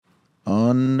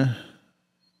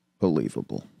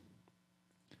Unbelievable.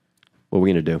 What are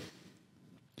we going to do?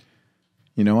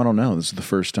 I don't know. This is the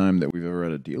first time that we've ever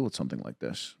had to deal with something like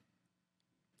this.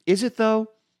 Is it, though?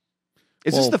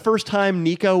 Is this the first time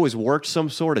Nico has worked some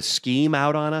sort of scheme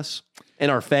out on us?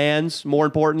 And our fans, more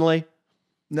importantly?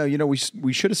 No,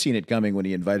 we should have seen it coming when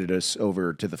he invited us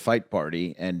over to the fight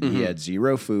party, and he had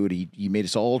zero food. He made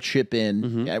us all chip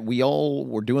in. We all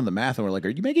were doing the math, and we're like, are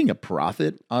you making a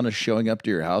profit on us showing up to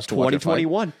your house to watch a fight?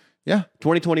 2021. Yeah.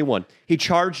 2021. He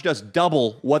charged us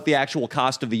double what the actual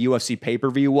cost of the UFC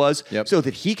pay-per-view was so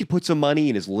that he could put some money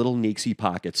in his little Neeksy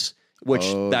pockets,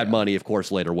 which money, of course,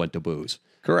 later went to booze.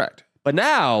 Correct. But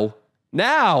now,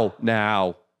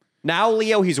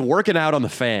 Leo, he's working out on the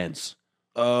fans.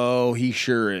 Oh, he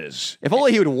sure is. If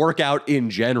only he would work out in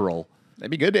general.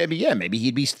 That'd be good. Maybe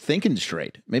he'd be thinking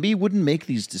straight. Maybe he wouldn't make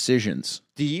these decisions.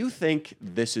 Do you think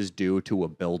this is due to a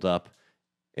buildup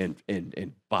in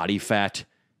body fat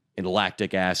and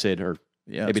lactic acid, or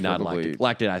maybe not lactic?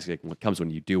 Lactic acid comes when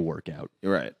you do work out.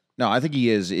 You're right. No, I think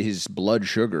his blood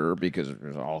sugar, because of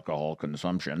his alcohol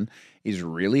consumption, is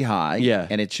really high. Yeah.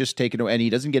 And it's just taken away. And he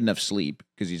doesn't get enough sleep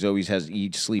because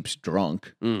he sleeps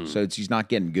drunk. So he's not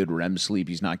getting good REM sleep.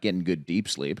 He's not getting good deep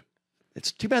sleep.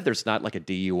 It's too bad there's not like a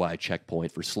DUI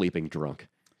checkpoint for sleeping drunk.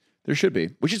 There should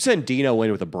be. We should send Dino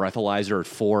in with a breathalyzer at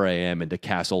 4 a.m. into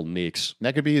Castle Neeks.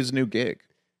 That could be his new gig.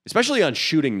 Especially on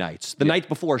shooting nights, the night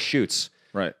before shoots.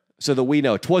 Right. So that we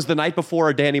know 'twas the night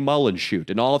before a Danny Mullen shoot,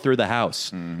 and all through the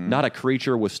house, not a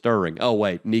creature was stirring. Oh,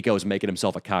 wait, Nico's making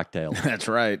himself a cocktail. That's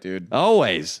right, dude.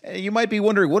 Always. You might be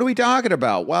wondering, what are we talking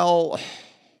about? Well,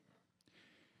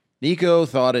 Nico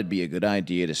thought it'd be a good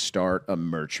idea to start a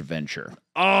merch venture.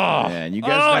 Oh, and you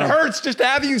guys it hurts just to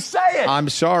have you say it. I'm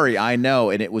sorry, I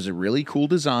know. And it was a really cool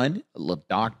design.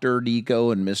 Dr. Nico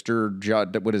and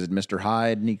Mr.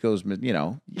 Hyde? Nico's,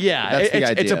 Yeah, that's the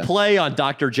idea. It's a play on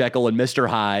Dr. Jekyll and Mr.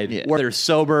 Hyde, where there's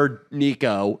sober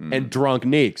Nico and drunk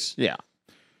Neeks. Yeah.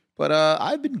 But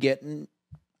I've been getting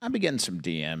some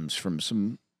DMs from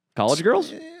some college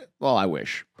girls? Well, I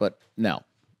wish, but no.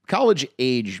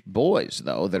 College-age boys,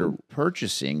 though, that are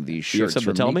purchasing these shirts. You have something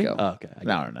from to tell Nico. me? Oh, okay.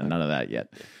 No, none of that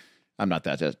yet. I'm not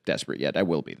that desperate yet. I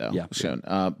will be, though, soon.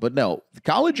 Yeah. But no, the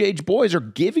college-age boys are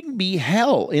giving me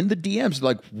hell in the DMs.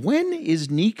 Like, when is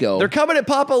Nico? They're coming at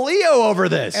Papa Leo over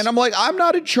this. And I'm like, I'm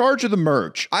not in charge of the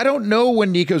merch. I don't know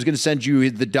when Nico's going to send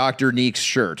you the Dr. Neeks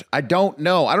shirt. I don't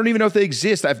know. I don't even know if they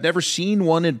exist. I've never seen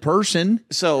one in person.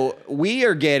 So we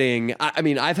are getting,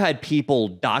 I've had people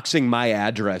doxing my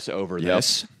address over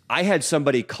this. I had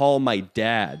somebody call my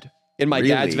dad in my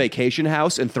dad's vacation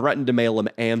house and threatened to mail him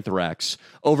anthrax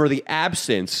over the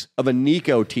absence of a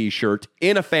Nico t-shirt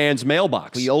in a fan's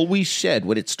mailbox. We always said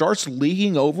when it starts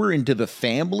leaking over into the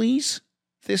families,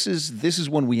 this is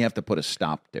when we have to put a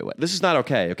stop to it. This is not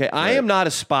okay. Okay. Right. I am not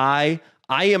a spy.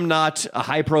 I am not a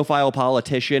high-profile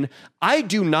politician. I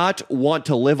do not want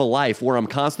to live a life where I'm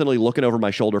constantly looking over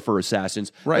my shoulder for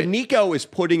assassins. Right. But Nico is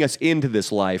putting us into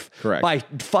this life by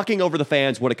fucking over the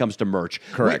fans when it comes to merch.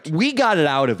 Correct. We got it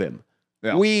out of him.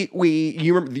 Yeah.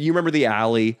 You remember the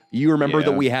alley. You remember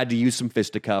that we had to use some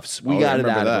fisticuffs. We got it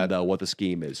out of him, though, what the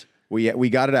scheme is. We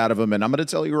got it out of him, and I'm going to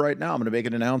tell you right now, I'm going to make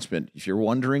an announcement. If you're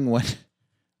wondering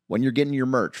when you're getting your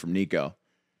merch from Nico,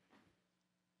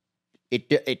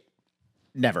 it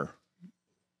never.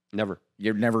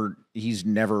 He's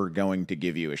never going to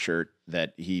give you a shirt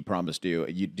that he promised you.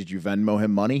 Did you Venmo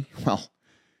him money? Well,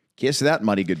 kiss that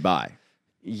money goodbye.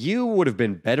 You would have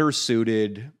been better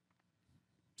suited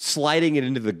sliding it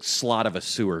into the slot of a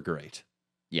sewer grate.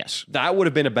 Yes. That would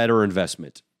have been a better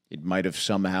investment. It might have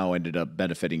somehow ended up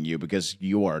benefiting you because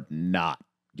you are not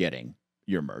getting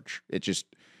your merch. It's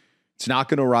not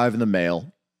going to arrive in the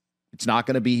mail. It's not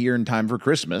going to be here in time for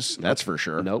Christmas. Nope. That's for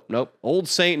sure. Nope. Old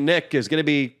Saint Nick is going to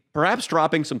be perhaps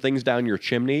dropping some things down your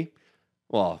chimney.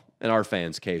 Well, in our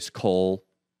fans' case, coal,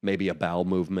 maybe a bowel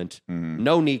movement. Mm-hmm.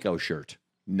 No Nico shirt.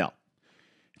 No.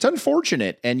 It's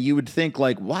unfortunate. And you would think,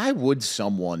 like, why would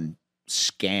someone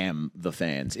scam the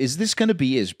fans? Is this going to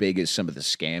be as big as some of the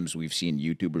scams we've seen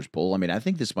YouTubers pull? I mean, I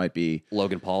think this might be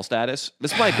Logan Paul status.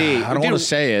 This might be. I don't want to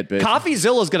say it, but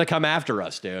CoffeeZilla's going to come after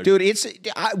us, dude.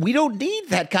 We don't need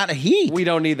that kind of heat. We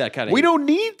don't need that kind of heat. We don't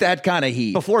need that kind of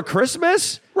heat before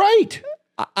Christmas, right?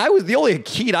 I was the only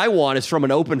heat I want is from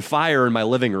an open fire in my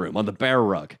living room on the bear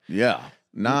rug. Yeah,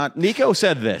 not. Nico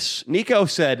said this. He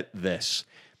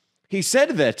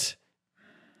said that.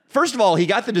 First of all, he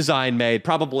got the design made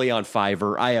probably on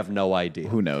Fiverr. I have no idea.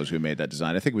 Who knows who made that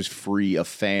design? I think it was free. A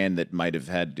fan that might have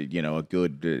had, a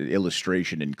good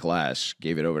illustration in class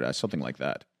gave it over to us, something like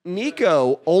that.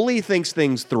 Nico only thinks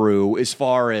things through as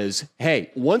far as, hey,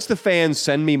 once the fans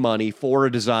send me money for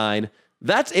a design,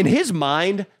 That's in his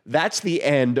mind, that's the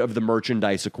end of the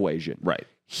merchandise equation. Right.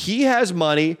 He has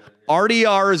money.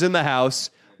 RDR is in the house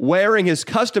wearing his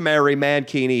customary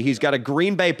mankini. He's got a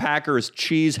Green Bay Packers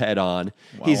cheese head on.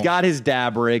 Wow. He's got his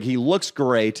dab rig. He looks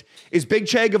great. Is Big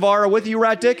Che Guevara with you,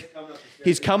 Rat Dick?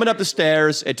 He's coming up the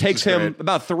stairs. It takes him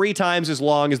about 3 times as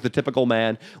long as the typical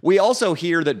man. We also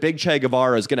hear that Big Che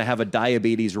Guevara is going to have a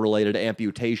diabetes-related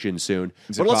amputation soon.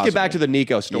 But let's get back to the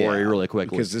Nico story really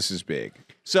quickly. Because this is big.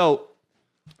 So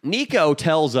Nico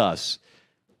tells us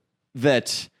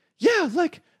that,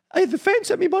 the fan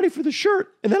sent me money for the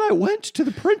shirt, and then I went to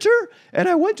the printer, and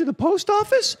I went to the post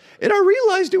office, and I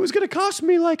realized it was going to cost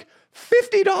me like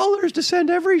 $50 to send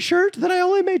every shirt that I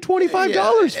only made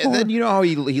 $25 for. And then you know how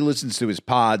he listens to his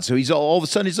pod, so he's all of a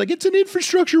sudden he's like, it's an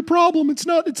infrastructure problem. It's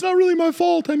not really my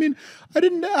fault. I mean, I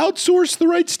didn't outsource the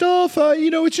right stuff.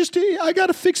 It's just I got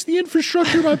to fix the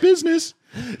infrastructure of my business.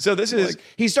 So this is,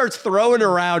 he starts throwing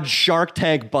around Shark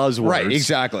Tank buzzwords. Right,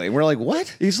 exactly. We're like,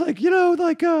 what? He's like,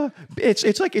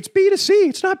 it's like, it's B2C.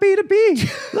 It's not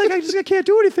B2B. I can't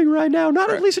do anything right now.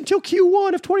 Not at least until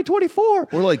Q1 of 2024.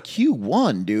 We're like,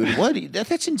 Q1, dude. What?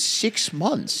 That's in 6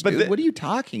 months, dude. What are you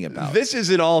talking about? This is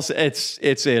in all, it's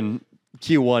in,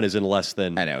 Q1 is in less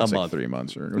than I know, it's a like month. 3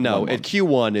 months. No,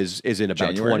 Q1 is in about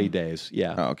January? 20 days.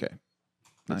 Yeah. Oh, okay.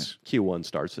 Nice. Q1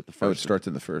 starts at the first. Oh, it starts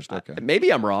in the first. Okay.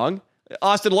 Maybe I'm wrong.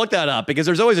 Austin, look that up because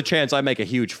there's always a chance I make a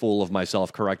huge fool of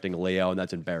myself correcting Leo, and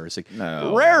that's embarrassing.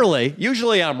 No. Rarely.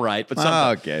 Usually I'm right, but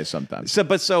sometimes. Okay, sometimes.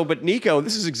 But Nico,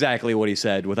 this is exactly what he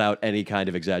said without any kind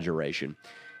of exaggeration.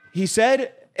 He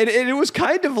said, and it was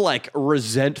kind of like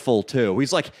resentful too.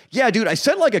 He's like, yeah, dude, I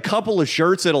sent like a couple of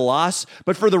shirts at a loss,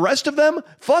 but for the rest of them,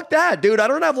 fuck that, dude. I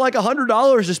don't have like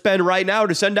 $100 to spend right now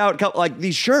to send out like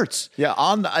these shirts. Yeah,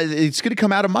 it's going to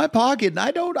come out of my pocket, and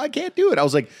I can't do it. I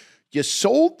was like, you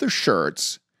sold the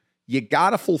shirts. You got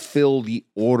to fulfill the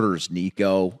orders,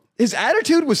 Nico. His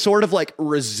attitude was sort of like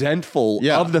resentful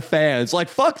of the fans. Like,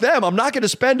 fuck them. I'm not going to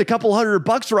spend a couple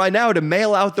 $100 right now to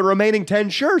mail out the remaining 10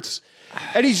 shirts.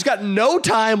 And he's got no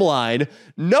timeline,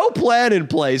 no plan in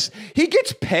place. He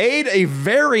gets paid a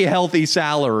very healthy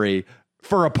salary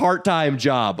for a part-time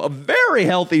job. A very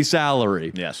healthy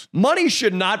salary. Yes. Money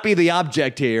should not be the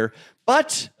object here.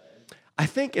 But I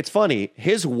think it's funny.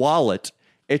 His wallet,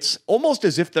 it's almost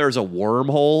as if there's a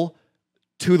wormhole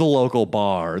to the local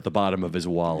bar at the bottom of his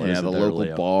wallet. Yeah, the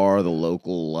local bar, the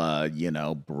local,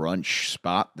 brunch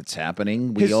spot that's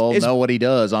happening. We all know what he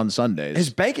does on Sundays. His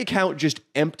bank account just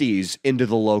empties into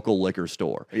the local liquor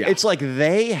store. Yeah. It's like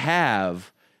they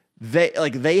have,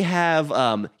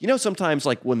 sometimes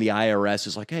like when the IRS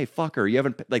is like, hey, fucker, you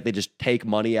haven't, like they just take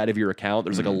money out of your account.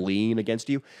 There's like a lien against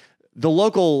you. The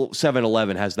local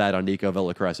 7-Eleven has that on Nico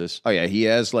Villacresis. Oh, yeah. He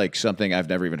has like something I've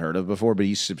never even heard of before, but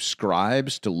he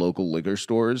subscribes to local liquor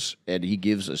stores and he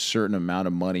gives a certain amount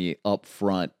of money up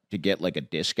front to get like a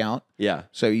discount. Yeah.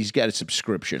 So he's got a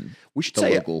subscription. We should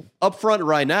say local. Up front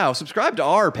right now, subscribe to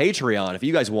our Patreon if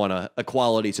you guys want a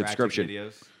quality subscription.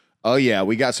 Videos. Oh, yeah.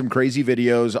 We got some crazy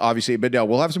videos, obviously. But no,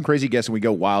 we'll have some crazy guests and we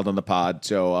go wild on the pod.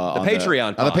 So the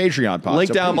Patreon pod. On the Patreon pod. Link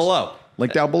so down please. Below.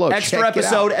 Link down below. Extra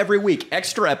episode every week.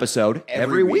 Extra episode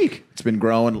every week. It's been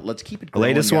growing. Let's keep it The growing.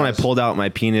 latest one, I guys. pulled out my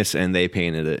penis and they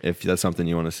painted it. If that's something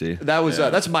you want to see. That was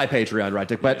that's my Patreon, right,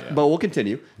 Dick? But we'll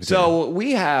continue. So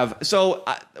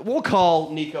we'll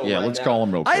call Nico. Yeah, right let's now. call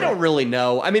him real quick. I don't really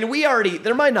know. I mean,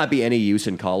 there might not be any use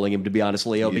in calling him, to be honest,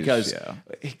 Leo, because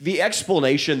the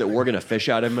explanation that we're going to fish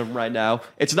out of him right now,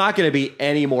 it's not going to be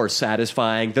any more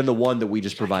satisfying than the one that we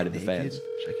just provided the fans.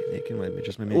 Should I get naked?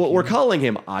 Just my Well, we're calling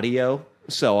him audio,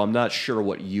 so I'm not sure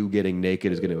what you getting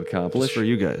naked is going to accomplish. Just for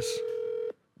you guys.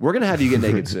 We're going to have you get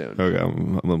naked soon. Okay,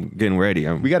 I'm getting ready.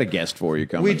 We got a guest for you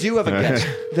coming. We do have a guest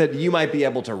that you might be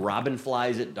able to Robin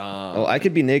flies it down. Well, I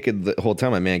could be naked the whole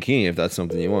time. I'm mankini if that's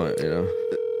something you want.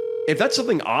 If that's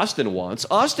something Austin wants.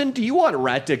 Austin, do you want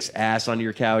Rat Dick's ass on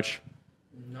your couch?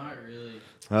 Not really.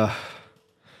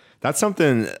 That's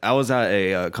something. I was at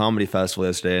a comedy festival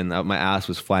yesterday, and my ass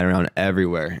was flying around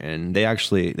everywhere. And they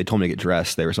told me to get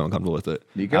dressed. They were so uncomfortable with it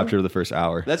after the first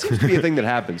hour. That seems to be a thing that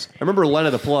happens. I remember Lena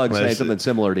the Plug saying something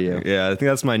similar to you. Yeah, I think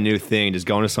that's my new thing. Just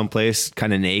going to some place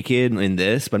kind of naked in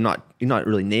this, but you're not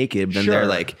really naked. But then they're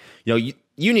like,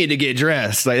 you need to get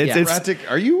dressed. Like it's Rat Dick,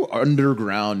 are you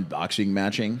underground boxing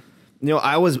matching?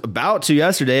 I was about to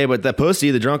yesterday, but that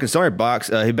pussy, the Drunken Stoner box,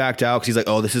 he backed out because he's like,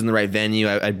 oh, this isn't the right venue.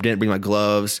 I didn't bring my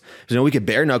gloves. We could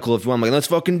bare knuckle if you want. I'm like, let's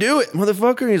fucking do it,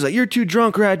 motherfucker. And he's like, you're too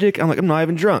drunk, Rat Dick. I'm like, I'm not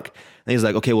even drunk. And he's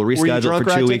like, okay, we'll reschedule drunk, for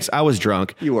 2 Rat weeks. Dick? I was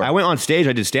drunk. You were. I went on stage.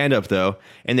 I did stand up though,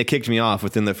 and they kicked me off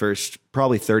within the first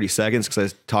probably 30 seconds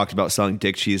because I talked about selling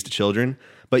dick cheese to children.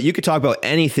 But you could talk about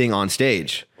anything on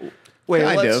stage. Wait,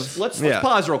 Kind let's of. let's Yeah.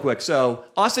 pause real quick. So,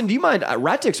 Austin, do you mind?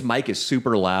 Ratik's mic is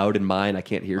super loud, and mine I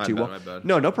can't hear too well. My bad.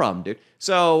 No problem, dude.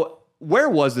 So, where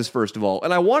was this first of all?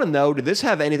 And I want to know: did this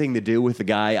have anything to do with the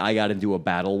guy I got into a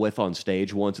battle with on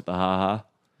stage once at the Haha?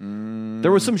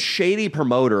 There was some shady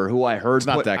promoter who I heard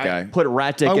not that guy. put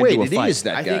Ratik Oh wait, into a it fight. is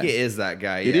that I guy. think it is that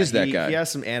guy. It is that guy. He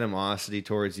has some animosity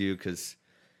towards you because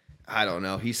I don't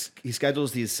know. He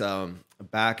schedules these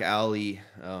back alley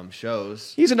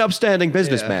shows. He's an upstanding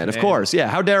businessman, of and- course. Yeah,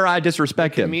 how dare I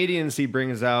disrespect him? Comedians he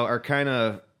brings out are kind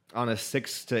of on a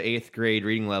 6th to 8th grade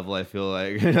reading level. I feel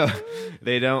like you know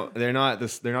they're not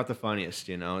the funniest.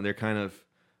 You know, they're kind of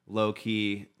low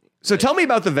key. So tell me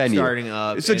about the venue. Starting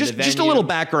up, So and just the just a venue- little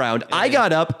background. I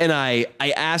got up and I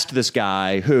asked this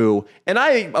guy who, and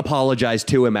I apologized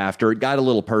to him after. It got a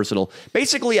little personal.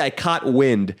 Basically, I caught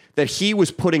wind that he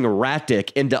was putting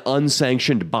Ratik into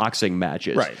unsanctioned boxing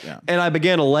matches. Right, yeah. And I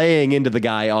began laying into the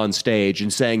guy on stage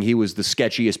and saying he was the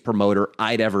sketchiest promoter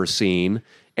I'd ever seen.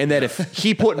 And that if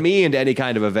he put me into any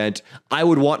kind of event, I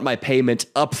would want my payment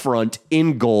upfront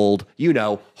in gold, you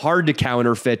know, hard to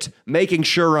counterfeit, making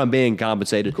sure I'm being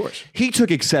compensated. Of course. He took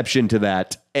exception to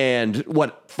that. And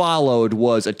what followed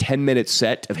was a 10-minute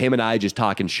set of him and I just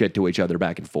talking shit to each other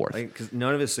back and forth. Because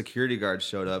none of his security guards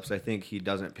showed up, so I think he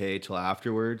doesn't pay till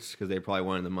afterwards because they probably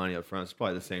wanted the money up front. It's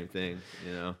probably the same thing,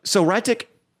 you know. So, Ratik,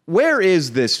 where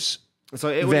is this So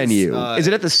it was, venue? Is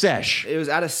it at the Sesh? It was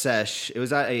at a sesh. It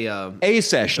was at a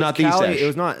Sesh, not the Cali, Sesh. It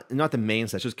was not the main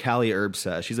sesh. It was Cali Herb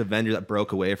Sesh. He's a vendor that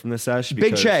broke away from the sesh. Big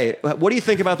because- Che, what do you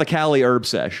think about the Cali Herb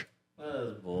Sesh?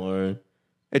 That's boring.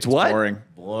 It's what? Boring.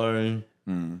 Boring.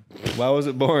 Why was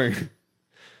it boring?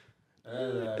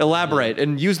 Elaborate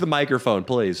and use the microphone,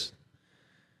 please.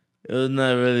 It was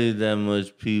not really that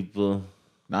much people.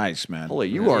 Nice, man. Holy,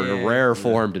 you are in a rare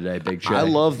form today, Big Che. I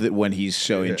love that when he's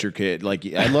so intricate. Like,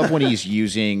 I love when he's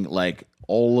using like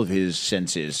all of his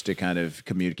senses to kind of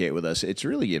communicate with us. It's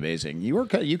really amazing. You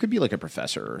could be like a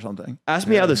professor or something. Ask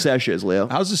me how the sesh is, Leo.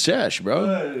 How's the sesh,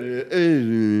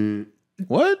 bro?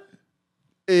 What?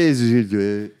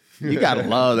 You gotta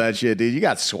love that shit, dude. You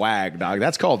got swag, dog.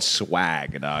 That's called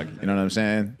swag, dog. You know what I'm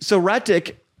saying? So,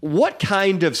 Ratik, what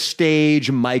kind of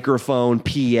stage, microphone,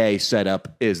 PA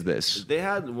setup is this? They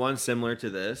had one similar to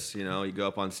this. You know, you go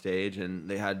up on stage and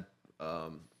they had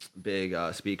big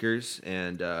speakers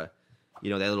and you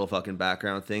know, that little fucking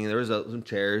background thing. There was some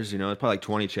chairs. You know, it's probably like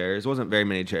 20 chairs. It wasn't very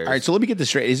many chairs. All right, so let me get this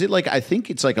straight. Is it like, I think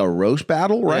it's like a roast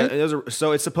battle, right? Yeah,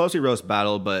 so it's supposed to be roast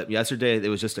battle, but yesterday it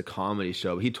was just a comedy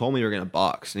show. He told me we were gonna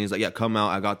box, and he's like, "Yeah, come out.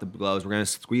 I got the gloves. We're gonna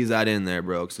squeeze that in there,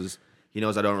 bro." Because he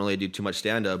knows I don't really do too much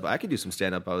stand up, but I could do some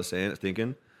stand up. I was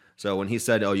thinking. So when he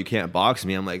said, "Oh, you can't box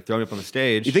me," I'm like, throw me up on the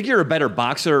stage. You think you're a better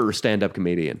boxer or stand-up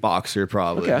comedian? boxer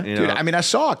probably? Okay. You Dude, know? I mean, I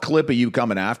saw a clip of you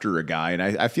coming after a guy, and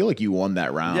I feel like you won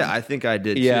that round. yeah, I think I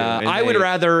did. Yeah, too. And I would they-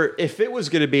 rather, if it was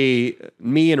going to be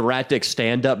me and Ratik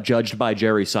stand-up judged by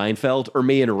Jerry Seinfeld, or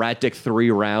me and Ratik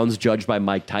 3 rounds judged by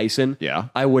Mike Tyson, Yeah.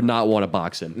 I would not want to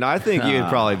box him. No, I think you'd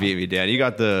probably beat me, Dan. You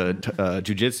got the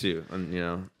jujitsu, and you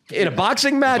know. In a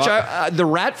boxing match, the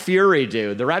Rat Fury,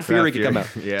 dude. The Rat Fury could come out.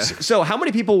 Fury, yeah. So how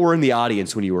many people were in the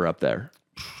audience when you were up there?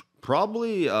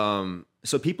 Probably.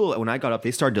 So people, when I got up,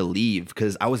 they started to leave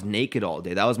because I was naked all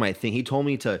day. That was my thing. He told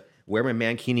me to wear my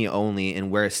mankini only and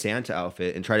wear a Santa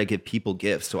outfit and try to give people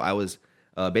gifts. So I was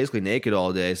basically naked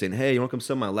all day, saying, "Hey, you want to come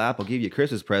sit on my lap? I'll give you a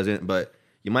Christmas present, but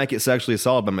you might get sexually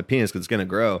assaulted by my penis because it's gonna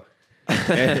grow." And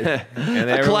A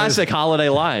everyone- classic holiday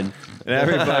line. And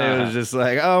everybody was just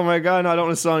like, "Oh my god, no, I don't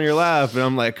want to sit on your lap." And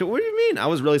I'm like, "What do you mean?" I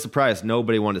was really surprised.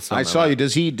 Nobody wanted to sit. On I my saw lap.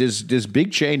 you. Does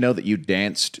Big Che know that you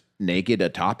danced naked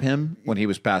atop him when he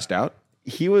was passed out?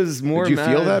 He was more. Did you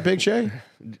feel mad. that, Big Che?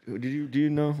 Do you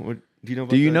know? What do you know?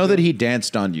 About Do you know that Joe? he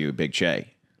danced on you, Big Che?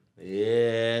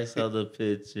 Yeah, I saw the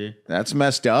picture. That's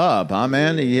messed up, huh,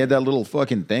 man? He had that little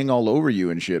fucking thing all over you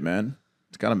and shit, man.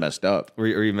 It's kind of messed up. Were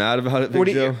you mad about it, Big What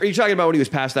are Joe? you talking about when he was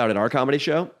passed out at our comedy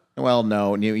show? Well,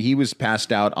 no, he was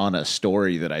passed out on a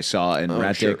story that I saw, and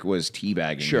Ratik sure. was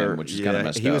teabagging Sure. him, which is kind of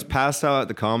messed he up. was passed out at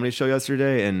the comedy show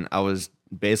yesterday, and I was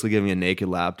basically giving a naked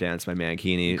lap dance by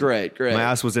mankini. Great. My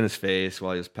ass was in his face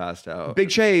while he was passed out. Big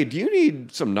Che, do you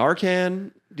need some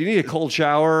Narcan? Do you need a cold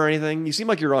shower or anything? You seem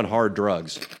like you're on hard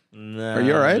drugs. Nah, Are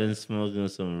you all right? I've been smoking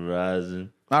some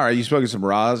rosin. All right, you spoken some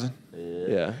rosin.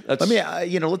 Yeah. That's, Let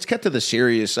me, let's get to the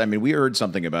serious. I mean, we heard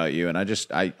something about you, and I don't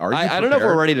I don't know if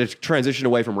we're ready to transition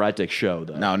away from Ratik's show,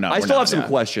 though. No, I we're still not, have some yeah.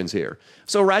 questions here.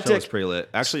 So, That was Ratik, pretty lit.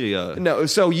 Actually, no,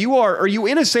 so are you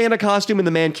in a Santa costume in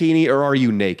the mankini, or are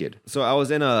you naked? so I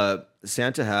was in a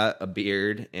Santa hat, a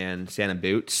beard, and Santa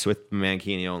boots with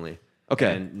mankini only.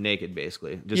 Okay. And naked,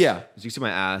 basically. Just, Yeah. You see my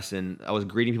ass, and I was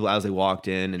greeting people as they walked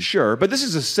in. And Sure, but this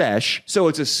is a sesh, so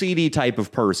it's a seedy type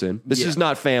of person. This is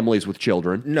not families with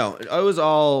children. no, I was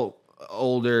all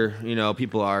older,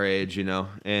 people our age,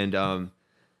 and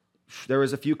there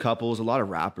was a few couples, a lot of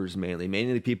rappers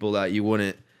mainly people that you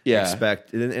wouldn't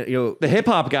expect. And, The hip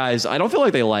hop guys, I don't feel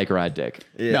like they like Rad Dick.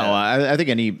 yeah. No, I think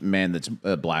any man that's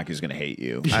black is going to hate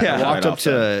you. Yeah. I walked up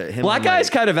to him. Black I'm guys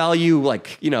like, kind of value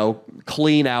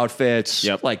clean outfits,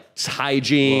 Yep. like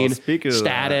hygiene, Well, speaking of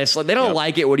status. Like they don't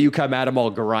like it when you come at them all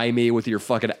grimy with your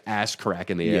fucking ass crack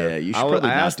in the Yeah, air. you should I probably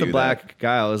not asked the do black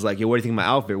guy, I was like, yo, what do you think of my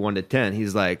outfit, 1 to 10?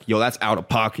 He's like, yo, that's out of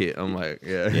pocket. I'm like,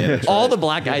 yeah. All the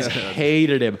black guys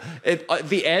hated him. At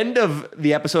the end of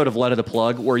the episode of Let of the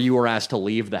Plug, where you were asked to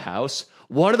leave the house,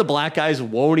 one of the black guys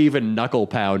won't even knuckle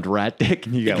pound Rat Dick.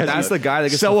 because That's the guy that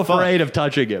gets so to fuck. afraid of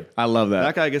touching him. I love that.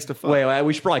 That guy gets to fuck. Wait,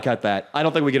 we should probably cut that. I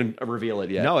don't think we can reveal it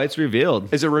yet. No, it's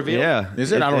revealed. Is it revealed? Yeah.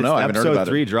 Is it? I don't know. I haven't heard Episode about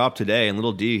it. 3 dropped today, and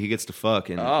Little D, he gets to fuck.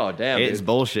 And Oh, damn, It's dude.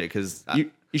 bullshit, because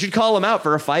You should call him out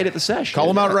for a fight at the sesh. Call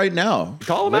him out right now.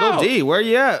 Call him Little out. D, where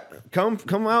you at? Come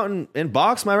out and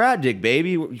box my Rat Dick,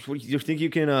 baby. You think you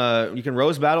can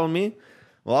rose battle me?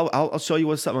 Well, I'll show you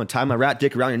what's up. I'm gonna tie my Rat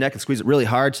Dick around your neck and squeeze it really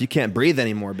hard so you can't breathe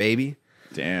anymore, baby.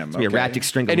 Damn. It's gonna be a Rat Dick It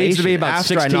strangulation. needs to be about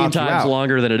after I 16 knock you times out.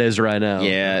 longer than it is right now.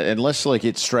 Yeah, unless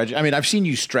it's stretch. I mean, I've seen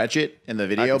you stretch it in the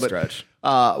video, can but stretch.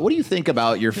 what do you think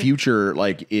about your future,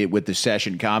 with the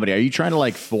session comedy? Are you trying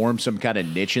to form some kind of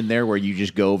niche in there where you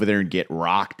just go over there and get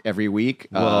rocked every week?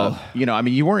 Well- I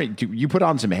mean, you put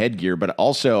on some headgear, but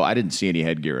also I didn't see any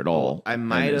headgear at all. I in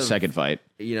might the have- second fight.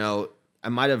 I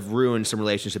might have ruined some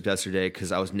relationships yesterday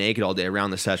because I was naked all day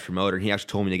around the Sesh promoter, and he actually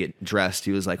told me to get dressed.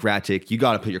 He was like, Rat Dick, you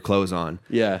got to put your clothes on.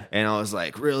 Yeah. And I was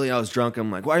like, really? I was drunk.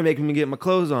 I'm like, why are you making me get my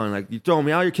clothes on? Like, you throwing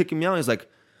me out? You're kicking me out? He's like,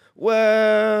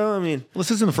 well, I mean, Well,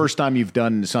 this isn't the first time you've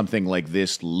done something like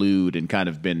this lewd and kind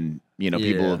of been, people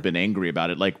Yeah. have been angry about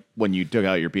it, like when you took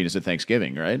out your penis at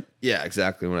Thanksgiving, right? yeah,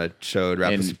 exactly. When I showed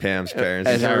Rat And- Pussy Pam's parents.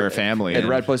 And her family. And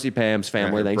Red Pussy Pam's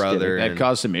family, Her Thanksgiving. brother. That and-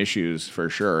 caused some issues for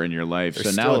sure in your life. So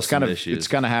There's now still it's some issues. it's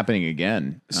kind of happening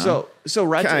again. So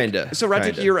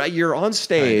Ratic, Kinda. you're on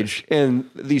stage, and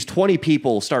these 20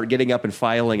 people start getting up and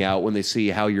filing out when they see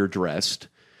how you're dressed.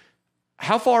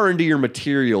 How far into your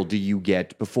material do you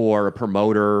get before a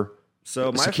promoter, So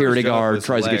a my security first joke guard was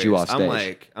tries to get you off hilarious.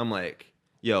 stage? I'm like,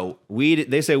 yo, weed.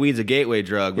 They say weed's a gateway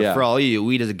drug, but Yeah. for all of you,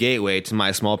 weed is a gateway to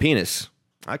my small penis.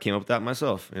 I came up with that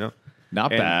myself.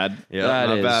 Not And- bad. Yeah, That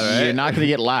not is- bad, right? You're not going to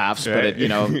get laughs, but Right.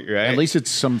 Right. at least it's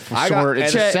some I sort. got-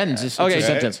 It's and- a sentence. It's Okay, a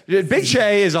sentence. Big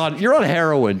Che is on. You're on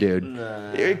heroin, dude.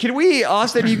 Can we,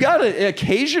 Austin? You got to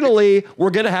occasionally. We're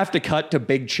gonna have to cut to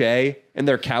Big Che and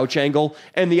their couch angle,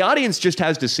 and the audience just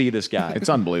has to see this guy. It's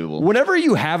unbelievable. Whenever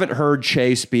you haven't heard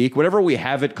Che speak, whenever we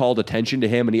haven't called attention to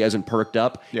him and he hasn't perked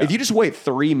up, Yeah. if you just wait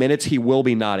 3 minutes, he will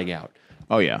be nodding out.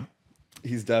 Oh yeah.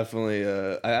 He's definitely.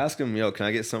 I asked him, yo, can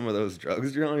I get some of those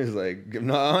drugs you're on? He's like, I'm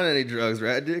not on any drugs,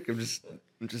 Rat Dick. I'm just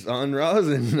on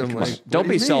rosin. I'm like, Don't what do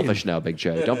be you selfish now, Big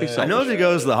Che. Don't be mean? I selfish. know if he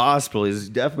goes to the hospital, he's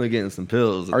definitely getting some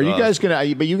pills. at Are the you guys hospital.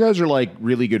 gonna? But you guys are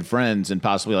really good friends and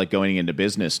possibly going into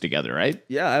business together, right?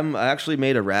 Yeah, I actually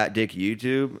made a Rat Dick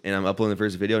YouTube, and I'm uploading the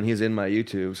first video, and he's in my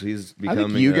YouTube, so he's I becoming.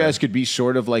 think you guys could be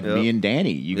sort of like me Yep. and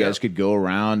Danny. You Yep. guys could go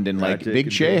around and Rat Dick Big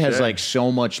and Che Big has Che.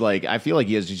 so much I feel like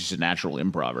he is just a natural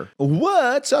improver.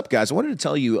 What's up, guys? I wanted to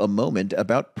tell you a moment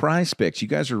about Prize Picks. You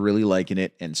guys are really liking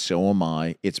it, and so am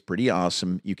I. It's pretty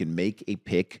awesome. You can make a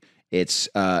pick. It's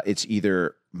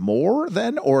either more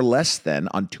than or less than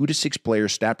on 2 to 6 player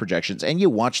stat projections, and you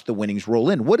watch the winnings roll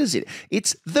in. What is it?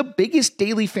 It's the biggest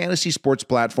daily fantasy sports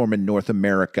platform in North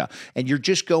America, and you're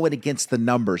just going against the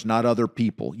numbers, not other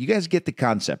people. You guys get the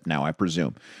concept now, I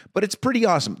presume, but it's pretty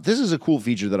awesome. This is a cool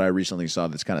feature that I recently saw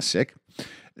that's kind of sick.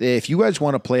 If you guys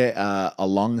want to play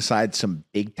alongside some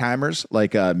big timers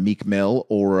like Meek Mill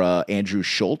or Andrew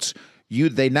Schultz,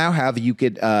 they now have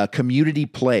community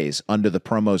plays under the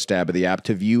promos tab of the app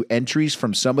to view entries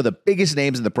from some of the biggest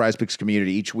names in the Prize Picks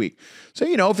community each week. So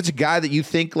if it's a guy that you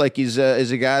think is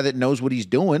a guy that knows what he's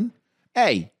doing,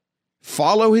 hey,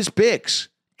 follow his picks.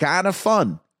 Kind of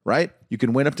fun, right? You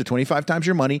can win up to 25 times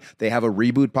your money. They have a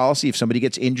reboot policy. If somebody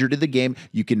gets injured in the game,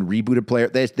 you can reboot a player.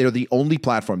 They're the only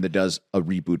platform that does a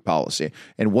reboot policy.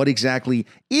 And what exactly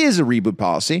is a reboot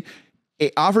policy?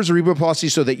 It offers a reboot policy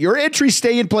so that your entries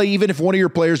stay in play even if one of your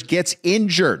players gets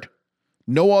injured.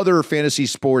 No other fantasy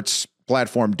sports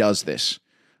platform does this.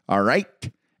 All right?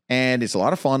 And it's a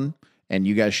lot of fun, and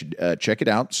you guys should check it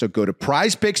out. So go to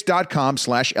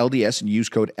prizepicks.com/LDS and use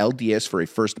code LDS for a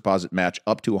first deposit match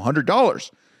up to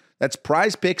 $100. That's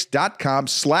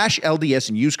prizepicks.com/LDS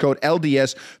and use code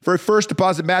LDS for a first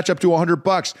deposit match up to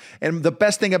 $100. And the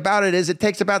best thing about it is it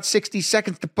takes about 60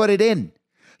 seconds to put it in.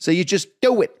 So you just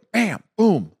do it. Bam,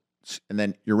 boom. And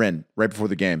then you're in right before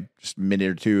the game. Just a minute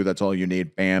or two. That's all you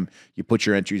need. Bam. You put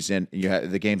your entries in.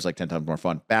 And the game's like 10 times more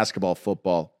fun. Basketball,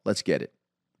 football. Let's get it.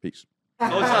 Peace.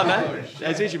 Oh, what's up, man?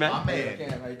 Nice to meet you, man.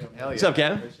 What's up,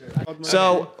 Cam?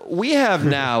 So we have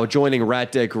now joining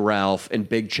Rat Dick Ralph and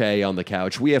Big Che on the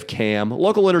couch. We have Cam,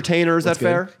 local entertainer. Is that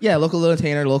fair? Yeah, local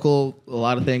entertainer, a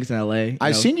lot of things in LA.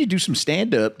 I've seen you do some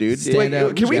stand up, dude.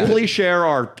 Stand-up. Can we please share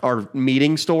our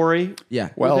meeting story? Yeah.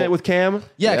 With Cam?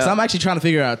 Yeah, because I'm actually trying to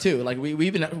figure it out too. Like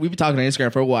we've been talking on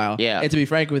Instagram for a while. Yeah. And to be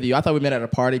frank with you, I thought we met at a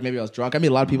party. Maybe I was drunk. I meet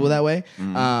a lot of people that way.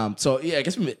 So yeah, I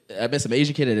guess I met some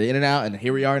Asian kid at In-N-Out, and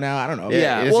here we are now. I don't know.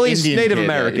 Yeah. it's Well, he's Indian Native kid,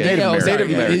 American. Native Yeah, American. Native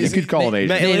American. You could call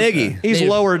it Asian. He's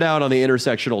lower down on the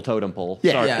intersectional totem pole.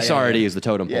 Sorry to use the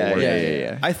totem pole.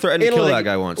 Yeah. I threatened to kill that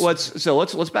guy once.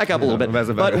 Let's back up a little bit. that's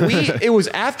But about it was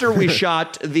after we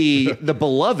shot the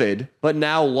beloved but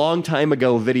now long time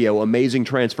ago video Amazing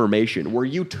Transformation, where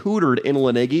you tutored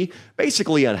Inland Iggy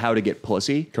basically on how to get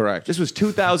pussy. Correct. This was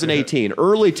 2018,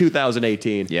 early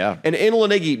 2018. Yeah. And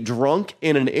Inland Iggy, drunk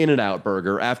in an In-N-Out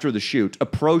burger after the shoot,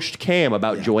 approached Cam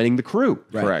about joining the crew.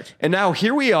 Right. Correct. And now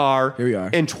here we are. Here we are.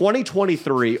 In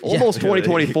 2023, almost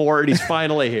 2024, and he's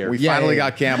finally here. We finally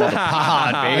got Cam on the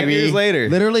pod, 5 baby. years later.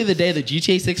 Literally the day the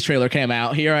GTA 6 trailer came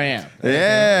out, here I am.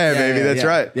 Yeah, baby. That's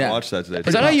right. Yeah. I watched that today.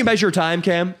 Is that how you measure time,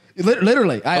 Cam?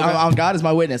 Literally, on God is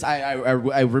my witness.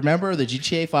 I remember the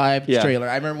GTA 5 Yeah. trailer.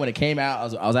 I remember when it came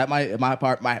out. I was at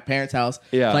my parents' house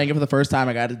Yeah. playing it for the first time.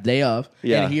 I got it the day of,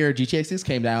 Yeah. and here GTA 6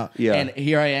 came out, Yeah. and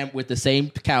here I am with the same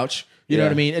couch. You know Yeah.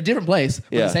 what I mean? A different place,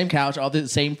 but Yeah. the same couch, all the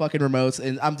same fucking remotes,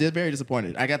 and I'm very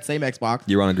disappointed. I got the same Xbox.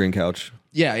 You're on a green couch.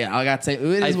 Yeah, I got the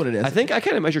same. It is what it is. I think I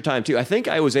kind of measure time too. I think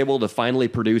I was able to finally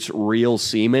produce real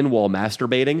semen while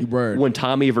masturbating Word. when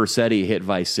Tommy Vercetti hit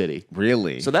Vice City.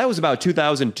 Really? So that was about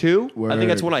 2002. I think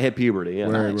that's Word. when I hit puberty. Yeah.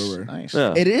 Word. Nice.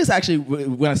 Yeah. It is actually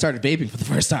when I started vaping for the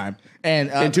first time, and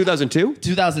In 2002?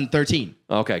 2013.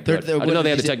 Okay, good. I didn't know they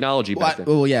had the technology back then.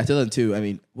 Well, yeah, 2002. I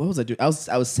mean, what was I doing? I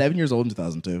was 7 years old in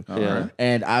 2002. Yeah.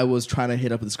 And I was trying to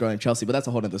hit up with this girl named Chelsea, but that's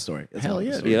a whole other story. Hell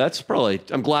yeah. Yeah, that's probably.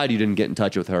 I'm glad you didn't get in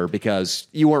touch with her because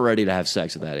you weren't ready to have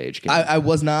sex at that age. Cam. I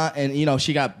was not, and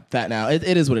she got fat now. It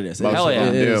is what it is. Most Hell of yeah.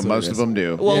 them It do. is what Most it of is. them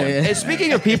do. Well, Yeah. and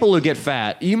speaking of people who get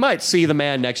fat, you might see the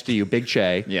man next to you, Big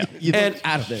Che. Yeah. You And, look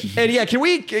out of it. and yeah,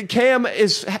 Cam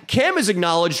has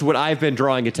acknowledged what I've been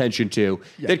drawing attention to,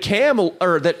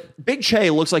 that Big Che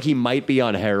looks like he might be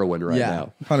on heroin right Yeah,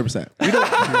 now. 100%. We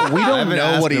don't know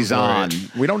asked what him he's for on.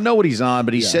 it. We don't know what he's on,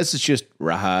 but he says it's just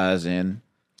Rahazen.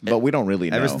 But we don't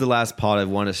really know. Ever since the last pod, I've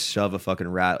wanted to shove a fucking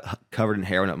rat covered in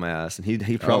heroin up my ass, and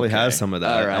he probably Okay. has some of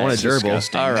that. All right. I want a That's gerbil.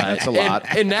 disgusting. All right. That's a lot.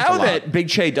 And now That's a lot. that Big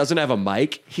Che doesn't have a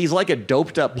mic, he's like a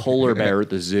doped up polar bear at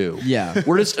the zoo. Yeah.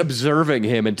 We're just observing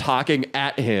him and talking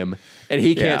at him, and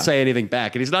he can't Yeah. say anything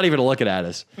back, and he's not even looking at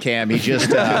us. Cam, he just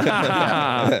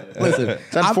Listen,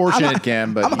 it's unfortunate,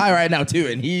 Cam, but I'm high right now too,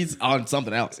 and he's on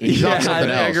something else. he's on something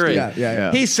I else. agree.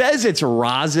 Yeah. He says it's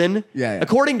rosin. Yeah.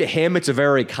 According to him, it's a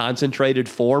very concentrated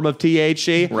form of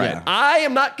THC. Right. I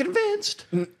am not convinced.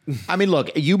 I mean, look,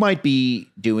 you might be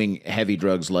doing heavy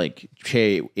drugs like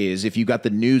Che is. If you got the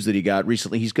news that he got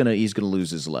recently, he's gonna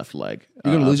lose his left leg.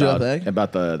 You're gonna lose your about- left leg?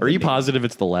 About the. Are you positive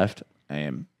it's the left? I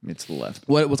am. It's the left.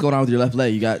 What's going on with your left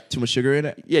leg? You got too much sugar in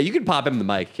it? Yeah, you can pop him the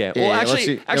mic, Cam. Yeah, Well, yeah, let's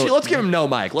actually, see. let's give him no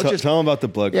mic. Let's just. Tell him about the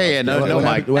blood. Yeah, clots. no, What no, happened-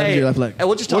 Mike. what happened to your left leg? And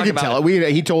we'll just We talk can tell about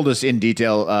it. He told us in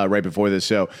detail right before this.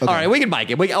 So, All right, we can mic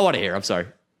him. I want to hear. I'm sorry.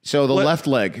 so the What- left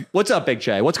leg. What's up, Big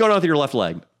Che? What's going on with your left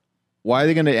leg? Why are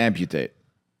they going to amputate?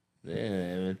 Yeah,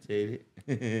 imitate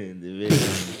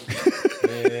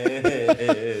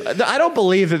I don't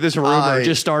believe that this rumor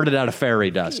just started out of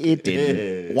fairy dust. It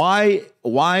didn't. Why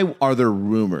are there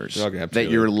rumors They're all gonna have that to.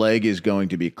 your leg is going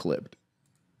to be clipped?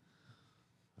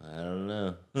 I don't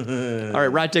know. All right,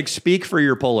 Rat Dick, speak for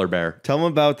your polar bear. Tell him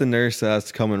about the nurse that has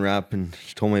to come and rap, and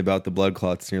she told me about the blood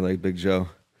clots in your leg, Big Joe.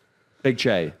 Big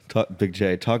Che. Big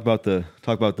J, talk about the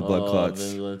blood I've clots.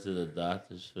 been going to the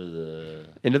doctors for the.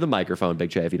 Into the microphone,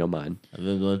 Big Che, if you don't mind. I've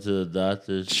been going to the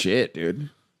doctors Shit, dude.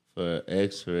 for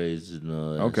X-rays and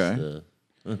all that Okay. stuff.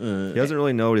 He doesn't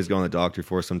really know what he's going to the doctor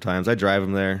for sometimes. I drive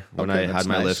him there when Okay, I that's had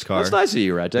my nice. lift car. That's nice of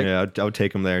you, Rat Dick. Yeah, I would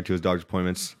take him there to his doctor's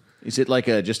appointments. Is it like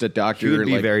just a doctor? He would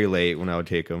be like, very late when I would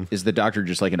take him. is the doctor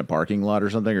just like in a parking lot or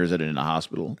something, or is it in a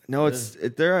hospital? No,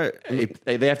 they're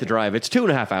They have to drive. It's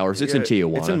 2.5 hours. It's in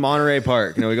Tijuana. It's in Monterey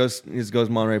Park. He goes to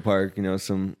Monterey Park.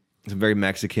 Some very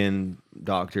Mexican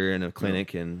doctor in a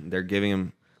clinic, and they're giving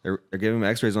him They're giving him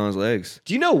X-rays on his legs.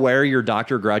 Do you know where your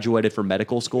doctor graduated from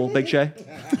medical school, Big Shay?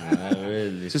 Not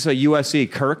really. Is this a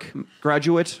USC Kirk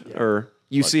graduate or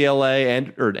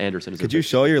UCLA or Anderson? Could you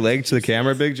show your leg to the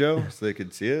camera, Big Joe, so they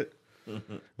could see it?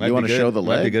 You want to show the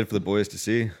Might be leg? good for the boys to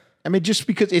see. I mean, just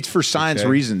because it's for science Okay.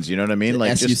 reasons, you know what I mean?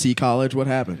 Like, SUC just, college, what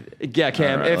happened? Yeah,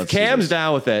 Cam. All right, if let's see Cam's this.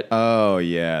 down with it. oh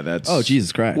yeah, that's Oh,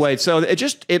 Jesus Christ. Wait, so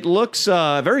it looks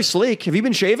very sleek. Have you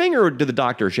been shaving, or did the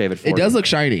doctor shave it for you? It does look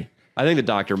shiny. I think the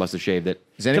doctor must have shaved it.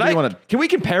 Does anybody wanna- Can we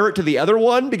compare it to the other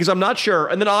one? Because I'm not sure.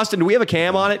 And then Austin, do we have a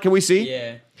cam on it? Can we see?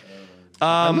 Yeah.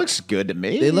 It looks good to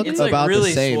me. They look It's about like really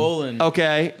the same. swollen.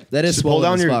 Okay. That is Just pull swollen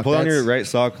down as your fuck. pull down your That's- right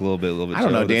sock a little bit. I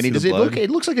don't know, Joe. Danny. Let's Does see it the look? blood.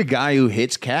 It looks like a guy who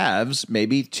hits calves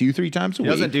maybe 2-3 times a He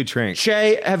week. doesn't do trink.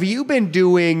 Shay, have you been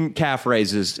doing calf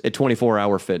raises at 24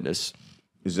 Hour Fitness?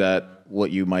 Is that what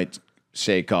you might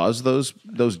say caused those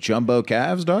jumbo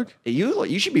calves, dog?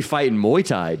 You should be fighting Muay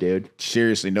Thai, dude.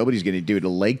 Seriously, nobody's going to do it. A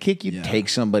leg kick, you take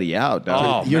somebody out,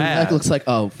 dog. Oh, Your man. neck looks like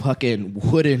a fucking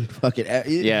wooden fucking.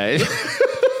 Yeah.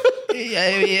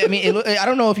 I mean, I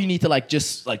don't know if you need to like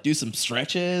just like do some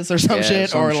stretches or some Yeah, shit,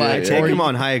 some or shit, like yeah. Take or him you-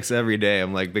 on hikes every day.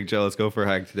 I'm like, Big Joe, let's go for a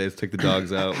hike today. Let's take the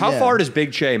dogs out. How Yeah. far does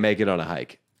Big Che make it on a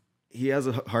hike? He has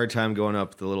a hard time going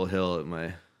up the little hill at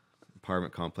my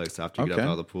apartment complex after you get Okay. up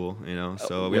out of the pool. You know,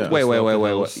 so we have to Wait, slow wait, up wait, the wait,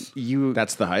 hills. wait. You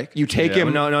That's the hike. you take Yeah,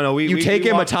 him? no. You We take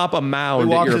him walk- atop a We mound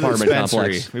walk at your to the apartment dispensary.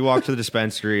 complex. We walk to the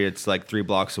dispensary. It's like 3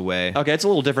 blocks away. Okay, it's a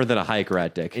little different than a hike,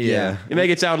 Rat Dick. Yeah. You make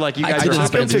it sound like you guys I are took I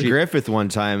hopping took him to Jeep. Griffith one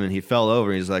time and he fell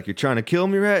over. He's like, "You're trying to kill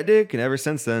me, Rat Dick." And ever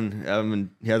since then,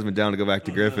 he hasn't been down to go back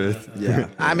to Griffith. Yeah.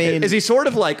 I mean, Is he sort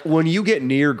of like when you get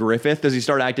near Griffith? Does he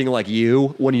start acting like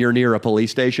you when you're near a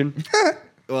police station?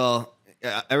 Well,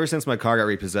 ever since my car got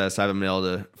repossessed, I haven't been able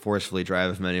to forcefully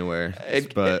drive him anywhere.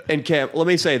 But and Cam, let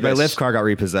me say my this: Lyft car got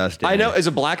repossessed. I know as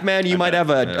a black man, you might have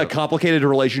a complicated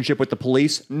relationship with the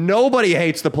police. Nobody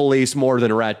hates the police more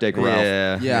than Rat Dick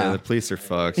Ralph. Yeah. The police are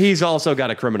fucked. He's also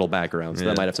got a criminal background, so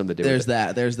that might have something to do There's with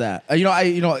it. There's that.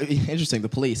 Interesting. The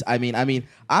police. I mean,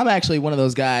 I'm actually one of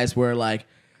those guys where like,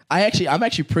 I'm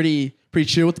actually pretty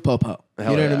chill with the popo. You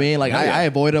know what I mean? Like, I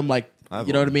avoid them. Like,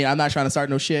 you know what I mean? I'm not trying to start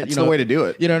no shit. That's the way to do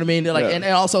it. You know what I mean? Like, Yeah. and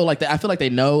also like, I feel like they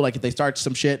know like if they start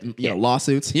some shit, and,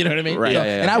 lawsuits. You know what I mean? Right. You know,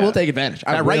 Yeah, and I will take advantage.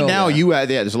 I right will, now, yeah.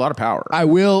 there's a lot of power. I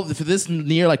will for this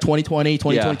near like 2020,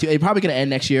 2022. It's probably gonna end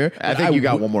next year. I but think you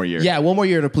got w- one more year. Yeah, one more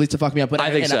year to police to fuck me up. But I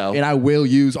think and so. and I will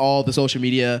use all the social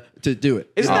media to do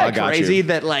it. Isn't I that got crazy you.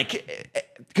 that like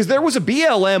because there was a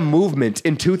BLM movement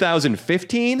in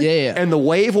 2015 Yeah. and the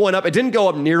wave went up. It didn't go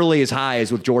up nearly as high as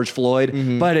with George Floyd,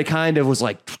 Mm-hmm. but it kind of was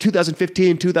like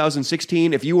 2015,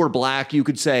 2016. If you were black, you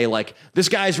could say like this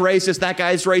guy's racist, that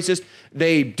guy's racist.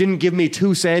 They didn't give me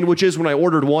 2 sandwiches when I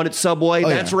ordered one at Subway.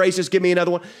 That's yeah. racist. Give me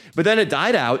another one. But then it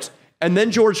died out. And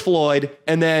then George Floyd,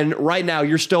 and then right now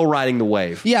you're still riding the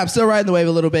wave. Yeah, I'm still riding the wave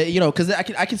a little bit, because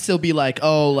I can still be like,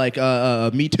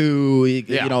 Me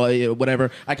Too, whatever.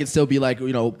 I can still be like,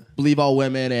 believe all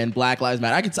women and Black Lives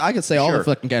Matter. I could say all the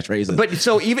fucking catchphrases. But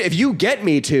so even if you get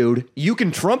Me Too'd, you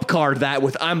can trump card that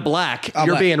with I'm black, you're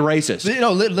black. being racist.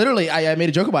 Literally, I made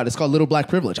a joke about it. It's called little blak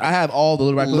privilege. I have all the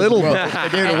little black privilege. Little, in the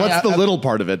world. dude, what's the little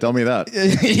part of it? Tell me that.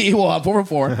 Well, I'm 4 for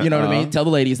 4. You know what I mean? Tell the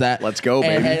ladies that. Let's go,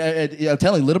 And- baby. and I'm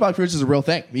telling you, little black privilege is a real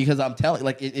thing because I'm telling,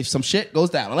 like, if some shit goes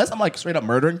down, unless I'm like straight up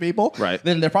murdering people, Right.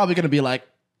 then they're probably going to be like,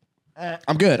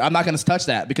 I'm good. I'm not going to touch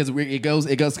that because it's going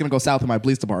to go south in my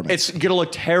police department. It's gonna look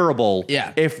terrible.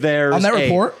 Yeah. If there's On that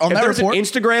report- if there's report- an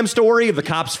Instagram story of the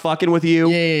cops fucking with you,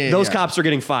 Yeah, those yeah. cops are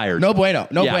getting fired. No bueno.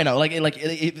 No Yeah. bueno. Like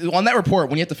on that report,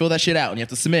 when you have to fill that shit out and you have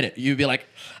to submit it, you'd be like,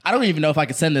 I don't even know if I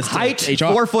could send this Height, to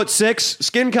HR. 4'6",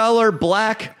 skin color,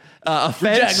 black,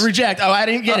 offense. Reject. Oh, I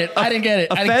didn't get it. I didn't get it.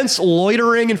 I didn't- Offense,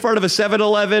 loitering in front of a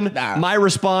 7-Eleven. Nah. My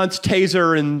response,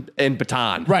 taser and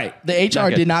baton. Right. The HR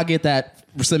good. did not get that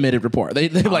submitted report. They're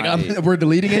like, we're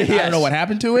deleting it. I Yes. don't know what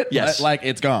happened to it. Yes. But, like,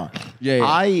 it's gone. Yeah.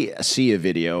 I see a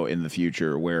video in the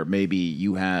future where maybe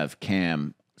you have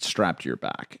Cam strapped to your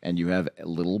back and you have a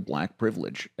little black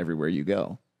privilege everywhere you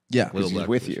go. Yeah. He's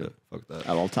with you Fuck that.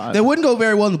 at all times. That wouldn't go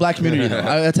very well in the black community, though.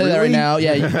 I'll tell you that right Really? now.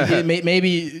 Yeah, maybe,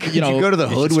 you go to the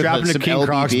hood with Strap him to some King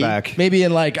Croc's LBP. back. maybe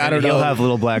in like, I don't know, He'll have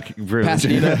little black privilege.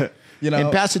 Pasadena.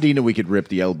 In Pasadena, we could rip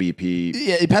the LBP.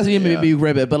 Yeah, Pasadena may be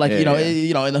ribbit, but like,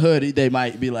 Yeah, in the hood, they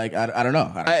might be like, I don't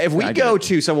know. If we I go get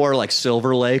to somewhere like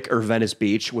Silver Lake or Venice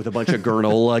Beach with a bunch of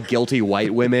granola, guilty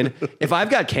white women, if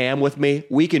I've got Cam with me,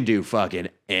 we can do fucking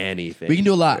anything. We can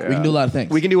do a lot. We can do a lot of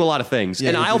things. We can do a lot of things.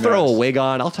 and we I'll can throw a wig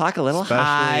on. I'll talk a little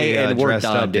high, Especially, and wear we're dressed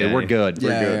done, up, dude. Danny. We're good. We're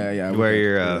good. Yeah. Wear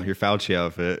your Fauci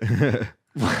outfit.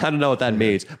 I don't know what that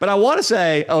means, but I want to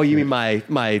say, oh, you mean my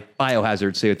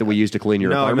biohazard suit that we used to clean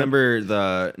your No, I apartment? remember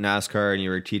the NASCAR and you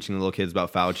were teaching the little kids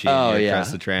about Fauci. Oh, and you yeah.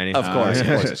 dressed the tranny. Of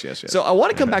course. yes. So I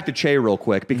want to come back to Che real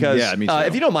quick because Yeah, me too.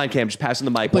 if you don't mind, Cam, just passing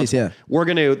the mic. Please, yeah. We're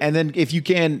going to... And then if you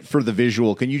can, for the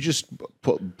visual, can you just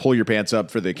pull your pants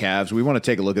up for the calves? We want to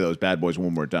take a look at those bad boys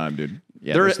one more time, dude.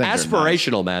 Yeah, They're those things are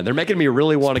aspirational, man. They're making me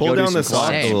really want to pull go do down some the socks.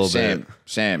 climbing. a little Same, bit.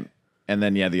 same. And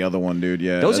then, the other one, dude.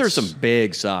 Yeah. Those are that's- some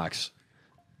big socks.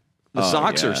 The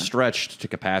socks yeah. are stretched to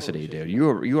capacity, dude. You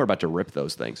are about to rip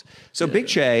those things. So, Big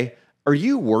Che, are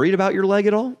you worried about your leg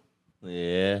at all?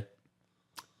 Yeah.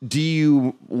 Do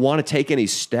you want to take any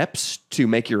steps to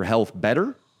make your health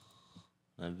better?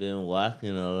 I've been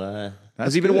walking a lot.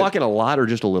 Has he been walking a lot or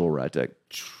just a little, Rat Dick?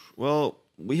 Well,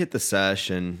 we hit the sesh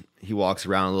and he walks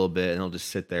around a little bit and he'll just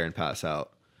sit there and pass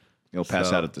out. He'll pass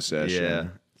So, out at the session. Yeah.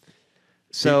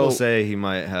 So, People say he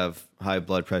might have high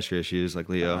blood pressure issues like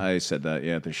Leo. I said that,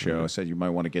 at the show. I said you might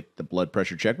want to get the blood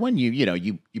pressure checked when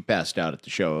you passed out at the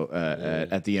show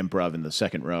at the Improv in the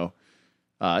second row.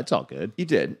 It's all good. you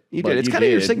did. You But did. It's you kind of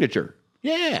your did. signature.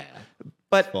 Yeah.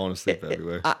 But Falling asleep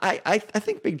everywhere. I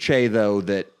think, Big Che, though,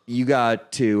 that you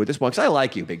got to, at this point, because I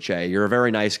like you, Big Che. You're a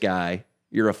very nice guy.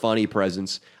 You're a funny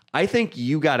presence. I think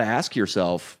you got to ask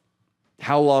yourself,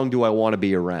 how long do I want to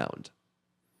be around?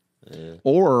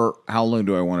 Or how long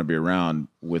do I want to be around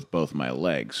with both my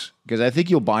legs? Because I think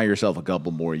you'll buy yourself a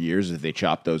couple more years if they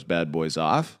chop those bad boys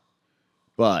off.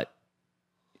 But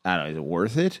I don't know, is it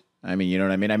worth it? I mean, you know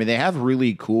what I mean? I mean, they have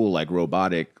really cool like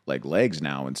robotic like legs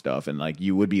now and stuff, and like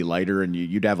you would be lighter and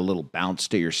you'd have a little bounce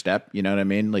to your step. You know what I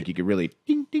mean? Like you could really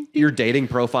ding, ding, ding. Your dating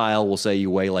profile will say you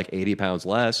weigh like 80 pounds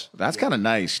less. That's kind of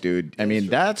nice, dude. I mean,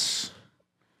 that's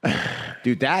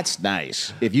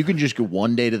nice. If you can just go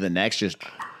one day to the next,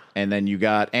 and then you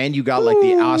got like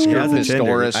the Oscar That's a Tinder.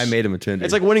 Pistorius. I made him a Tinder.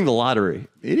 It's like winning the lottery.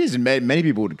 It is. Many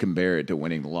people would compare it to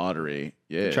winning the lottery.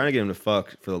 Yeah. trying to get him to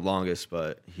fuck for the longest,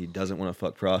 but he doesn't want to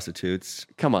fuck prostitutes.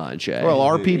 Come on, Che. Well,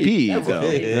 RPP though.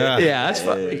 yeah, that's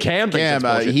fun. Cam thinks that's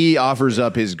bullshit. He offers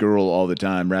up his girl all the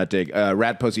time.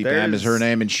 Rat Pussy Pam is her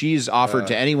name, and she's offered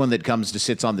to anyone that comes to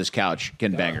sits on this couch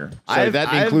can bang her. So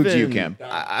that includes you, Cam.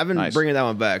 I've been Nice. bringing that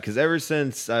one back because ever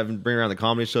since I've been bringing around the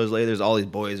comedy shows lately, there's all these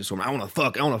boys who say, I want to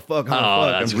fuck, I want to fuck, I want to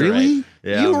Oh, fuck. that's I'm great. Really?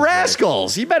 Yeah, You I'm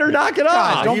rascals. You better knock it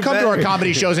off. Don't you come to our better.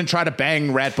 comedy shows and try to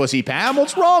bang Rat Pussy Pam.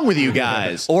 What's wrong with you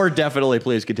guys? Or definitely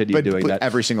please continue doing that.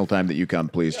 Every single time that you come,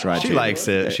 please try She to. likes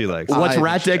it. She likes it. What's I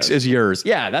Rat think Dick's she is yours.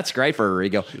 Yeah, that's great for her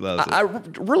ego. loves it. I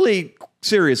really,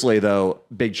 seriously though,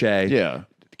 Big Che. Yeah.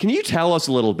 Can you tell us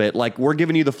a little bit? Like, we're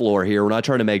giving you the floor here. We're not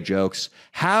trying to make jokes.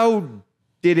 How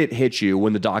did it hit you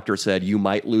when the doctor said you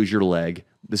might lose your leg?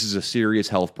 This is a serious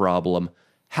health problem.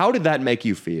 How did that make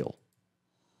you feel?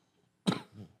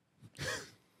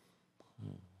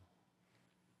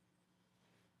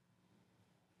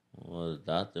 Well, the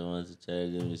doctor wants to try to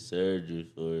give me surgery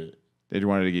for it. They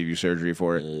wanted to give you surgery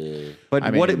for it. Yeah. But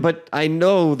I mean- but I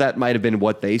know that might have been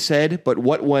what they said, but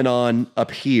what went on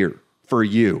up here for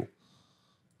you?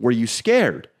 Were you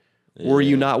scared? Were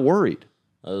you not worried?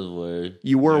 I was worried.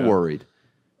 You were worried.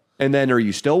 And then are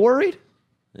you still worried?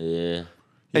 Yeah.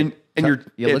 And you're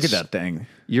Yeah, look at it's- that thing.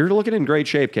 You're looking in great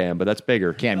shape, Cam, but that's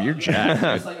bigger. Cam, you're jacked.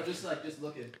 I'm just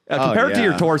looking. Compared to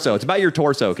your yeah. torso, it's about your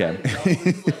torso, Cam.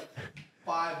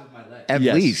 5 of my legs. At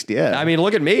Yes. least, yeah. I mean,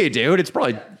 look at me, dude. It's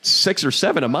probably 6 or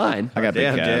 7 of mine. I got big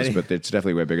Damn, calves, Danny. but it's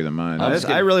definitely way bigger than mine.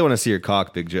 I really want to see your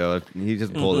cock, Big Joe. He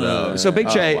just pulled it out. So, Big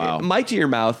Che, wow. mic to your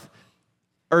mouth.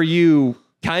 Are you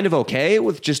kind of okay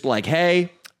with just like,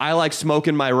 hey, I like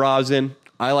smoking my rosin.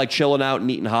 I like chilling out and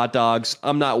eating hot dogs.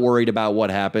 I'm not worried about what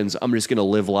happens. I'm just going to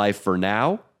live life for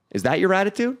now. Is that your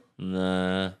attitude?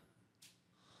 Nah.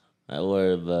 I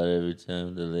worry about it every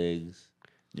time the legs.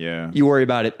 Yeah. You worry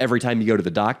about it every time you go to the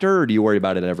doctor, or do you worry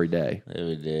about it every day?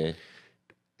 Every day.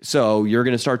 So you're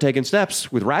going to start taking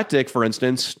steps with Rat Dick, for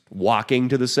instance, walking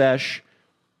to the sesh.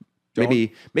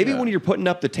 Maybe when you're putting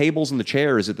up the tables and the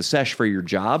chairs at the sesh for your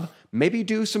job, maybe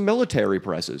do some military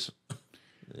presses.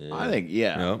 I think,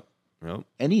 yeah. Nope.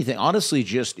 Anything. Honestly,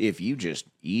 just if you just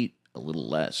eat a little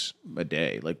less a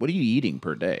day. Like, what are you eating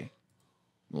per day?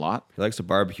 A lot? He likes to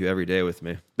barbecue every day with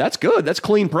me. That's good. That's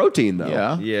clean protein, though.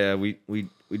 Yeah. Yeah, we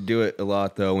do it a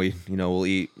lot though. We'll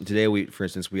eat today. For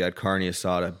instance, we had carne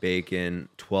asada, bacon,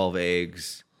 12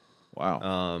 eggs,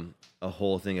 Wow. a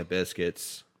whole thing of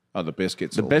biscuits. Oh, the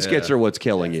biscuits. The biscuits are what's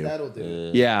killing you. That'll do.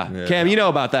 it. Yeah. Cam, you know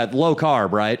about that low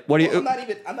carb, right? What do you?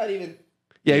 I'm not even.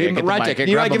 Yeah, get the Rat mic. Dick.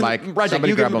 Grab a mic. Rat Dick, Somebody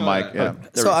you grab give a him- mic. Yeah.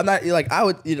 So I'm not like I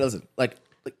would. Listen, like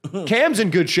Cam's in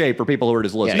good shape for people who are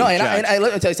just listening. No, and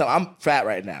let me tell you something. I'm fat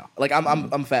right now. Like I'm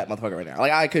a fat motherfucker right now.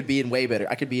 Like I could be in way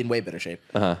better shape.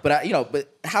 But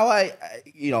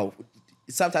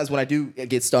sometimes when I do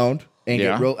get stoned and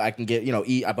get real, I can get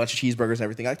eat a bunch of cheeseburgers and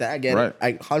everything like that. I get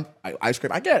it. Ice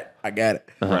cream. I get it.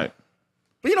 Right.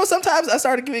 But sometimes I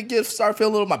start feeling a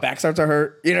little. My back starts to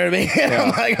hurt. You know what I mean? I'm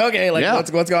like, okay,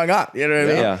 what's going on? You know what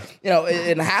I mean? Yeah.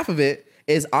 And half of it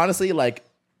is honestly like.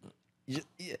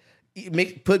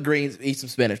 Put greens, eat some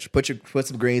spinach. Put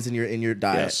some greens in your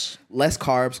diet. Yes. Less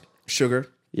carbs, sugar.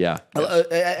 Yeah.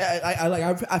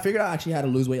 I figured out actually how to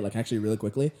lose weight actually really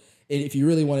quickly. And if you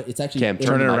really want it, it's actually Cam,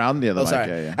 Turn it around the other mic. sorry.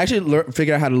 Yeah. I actually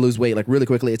figured out how to lose weight really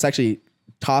quickly. It's actually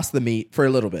toss the meat for a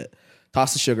little bit.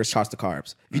 Toss the sugars, toss the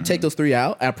carbs. If you take those 3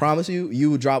 out, I promise you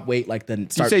will drop weight then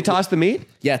start. You say toss the meat?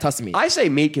 Yeah, toss the meat. I say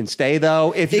meat can stay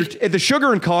though. If the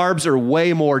sugar and carbs are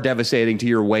way more devastating to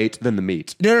your weight than the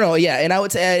meat. No, yeah, and I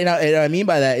would say, and I mean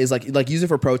by that is like use it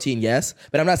for protein, yes,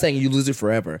 but I'm not saying you lose it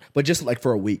forever, but just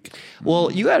for a week.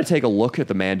 Well, you got to take a look at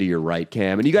the man to your right,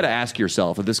 Cam, and you got to ask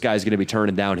yourself if this guy's going to be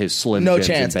turning down his Slim No Jims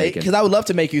chance, and bacon. because I would love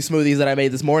to make you smoothies that I made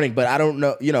this morning, but I don't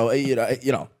know,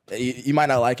 you might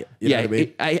not like it. You know what I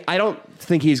mean? I don't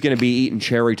think he's going to be eating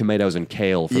cherry tomatoes and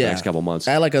kale for the next couple months.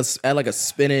 I had like a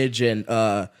spinach and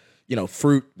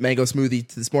fruit mango smoothie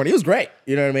this morning. It was great.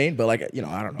 You know what I mean? But I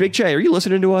don't know. Big Che, are you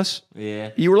listening to us?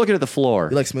 Yeah. You were looking at the floor.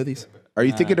 You like smoothies? Are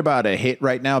you thinking about a hit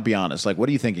right now? Be honest. What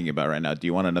are you thinking about right now? Do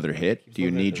you want another hit? Do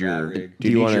you need your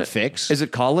your fix? Is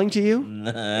it calling to you?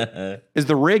 Nah. Is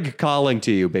the rig calling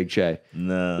to you, Big Che?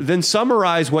 No. Then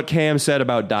summarize what Cam said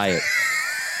about diet.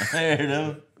 I heard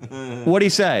him. What'd he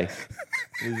say?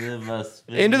 He said about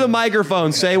spinach. Into the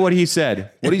microphone, say what he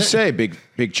said. What do you say, Big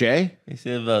Che? He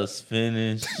said about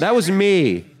spinach. That was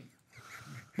me.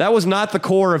 That was not the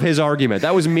core of his argument.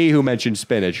 That was me who mentioned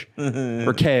spinach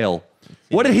or kale.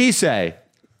 What did he say?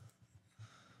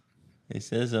 He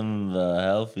said something about a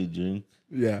healthy drink.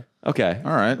 Yeah. Okay.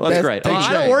 All right. Well, that's great. Big I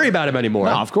Che. don't worry about him anymore.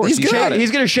 No, of course. He's good.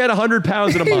 He's going to shed 100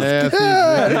 pounds in a month.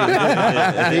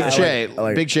 Big Che,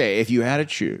 like it. Big Che, if you had to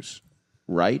choose,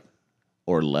 right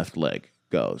or left leg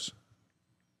goes.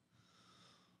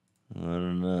 I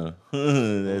don't know.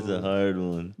 That's a hard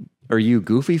one. Are you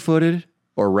goofy-footed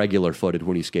or regular-footed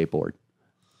when you skateboard?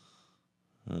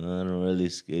 I don't really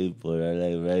skateboard. I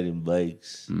like riding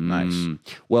bikes. Nice.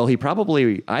 Well,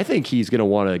 I think he's going to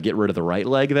want to get rid of the right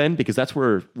leg then, because that's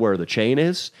where the chain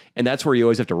is, and that's where you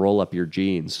always have to roll up your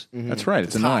jeans. That's right.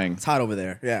 It's annoying. It's hot over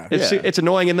there. Yeah. It's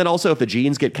annoying, and then also if the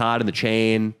jeans get caught in the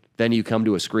chain, then you come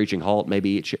to a screeching halt.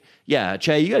 Maybe, Che, you got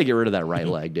to get rid of that right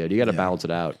leg, dude. You got to balance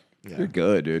it out. You're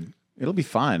good, dude. It'll be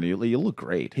fine. You'll look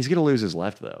great. He's going to lose his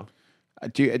left, though.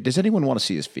 Does anyone want to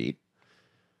see his feet?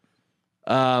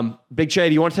 Big Che,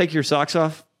 do you want to take your socks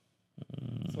off?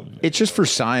 It's just for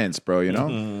science, bro. You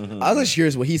know. I was just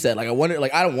curious what he said. I wonder.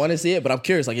 I don't want to see it, but I'm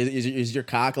curious. Is your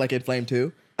cock inflamed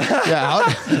too?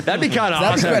 Yeah. That'd be kind of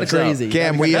That's awesome. kind of crazy.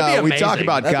 Cam, That'd be we talk amazing.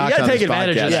 about You cock gotta on take this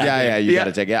advantage of podcast. that. You got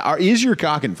to take it. Is your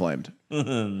cock inflamed?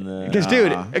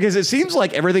 Because it seems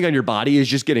like everything on your body is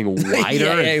just getting wider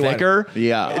and thicker.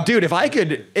 Yeah. Dude, if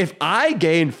I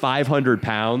gained 500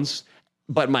 pounds,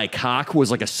 but my cock was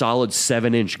like a solid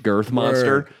 7-inch girth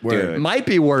monster, Word. might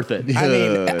be worth it. I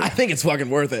mean, I think it's fucking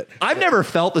worth it. I've never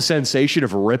felt the sensation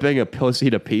of ripping a pussy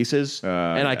to pieces,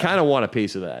 and I kind of want a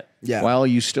piece of that. Yeah. Well,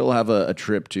 you still have a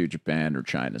trip to Japan or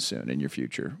China soon in your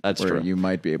future. That's where true. You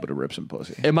might be able to rip some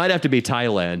pussy. It might have to be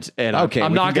Thailand, and Okay,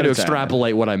 I'm we not can going to go to Thailand.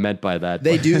 extrapolate what I meant by that.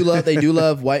 They do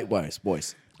love white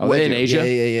boys. Oh, they in do. Asia?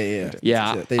 Yeah.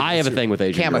 Yeah, I have a thing with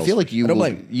Asian Cam, girls. I feel like I don't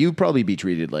blame you. you'd probably be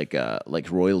treated like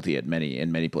royalty in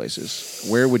many places.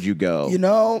 Where would you go?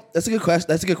 That's a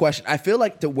good question. I feel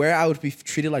like where I would be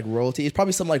treated like royalty is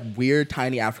probably some weird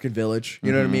tiny African village.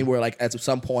 You know what I mean? Where at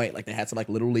some point they had some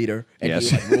little leader and Yes.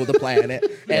 he ruled the planet.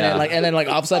 And then all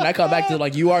of a sudden I come back to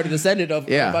you are the descendant of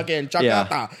Yeah. fucking Chakata.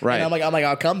 Yeah. Right. And I'm like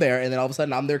I'll come there, and then all of a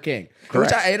sudden I'm their king.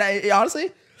 Correct. And I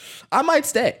honestly, I might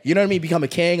stay. You know what I mean? Become a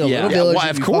king, a little Yeah, village. Well,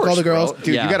 of you course, fuck all the girls. bro.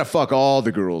 Dude. Yeah. You got to fuck all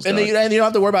the girls. And then you don't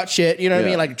have to worry about shit. You know what I Yeah.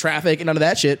 mean? Like traffic and none of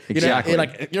that shit. You Exactly. know,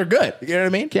 you're good. You know what I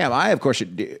mean? Cam, I have a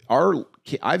question.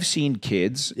 I've seen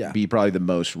kids be probably the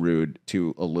most rude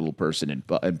to a little person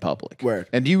in public. Word.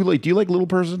 And do you like little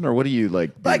person, or what do you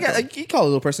like? You call a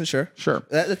little person, sure. Sure.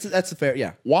 That's a fair,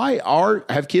 yeah.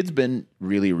 Have kids been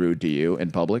really rude to you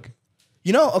in public?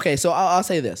 Okay, so I'll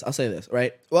say this,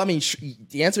 right? Well, I mean,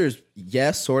 the answer is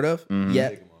yes, sort of,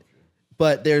 yeah.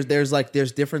 But there's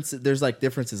differences. There's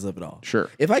differences of it all.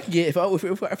 Sure. If I can get, if I want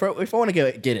to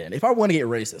get in, if I want to get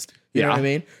racist, you know what I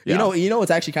mean? Yeah. You know what's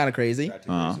actually kind of crazy.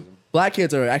 Black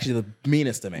kids are actually the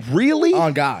meanest to me. Really?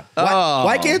 On God.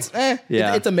 White kids,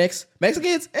 Yeah. it's a mix. Mexican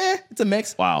kids, it's a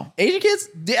mix. Wow. Asian kids,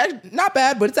 not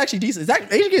bad, but it's actually decent.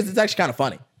 Asian kids, it's actually kind of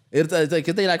funny. It's like,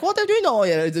 cause they're like, what they're doing? Oh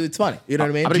yeah, it's funny. You know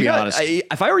what I mean? I'm gonna be honest.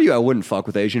 If I were you, I wouldn't fuck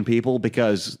with Asian people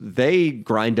because they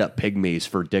grind up pygmies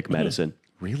for dick medicine.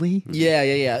 Really? Yeah.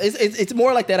 It's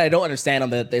more like that. I don't understand them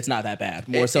that it's not that bad.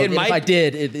 More so, if I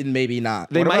did, it maybe not.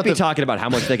 They What might about be the- talking about how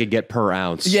much they could get per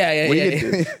ounce. Yeah.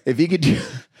 If he could do,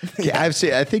 I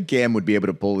think Gam would be able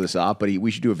to pull this off, but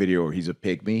we should do a video where he's a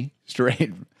pygmy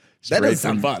straight. That doesn't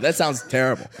sound fun. That sounds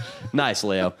terrible. Nice,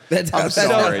 Leo. I'm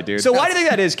sorry, dude. So why do you think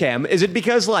that is, Cam? Is it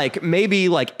because like maybe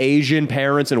like Asian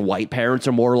parents and white parents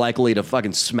are more likely to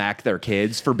fucking smack their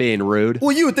kids for being rude?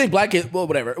 Well, you would think black kids. Well,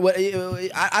 whatever.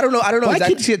 I don't know. Black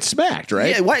exactly. kids get smacked,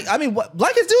 right? Yeah, white. I mean,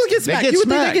 black kids do get smacked. get You would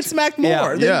think smacked. they get smacked more. Yeah.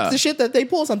 than Yeah. the shit that they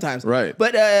pull sometimes. Right.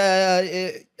 But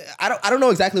I don't know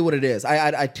exactly what it is.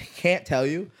 I can't tell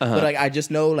you. But like I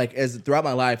just know like as throughout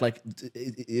my life, like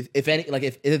if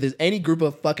there's any group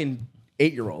of fucking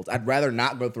 8-year-olds, I'd rather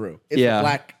not go through. It's Yeah. a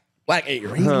black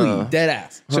 8-year-old. Dead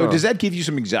ass. So does that give you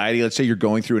some anxiety? Let's say you're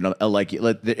going through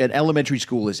an elementary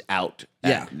school is out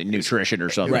at nutrition or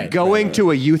something. Right. Going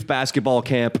to a youth basketball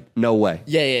camp? No way.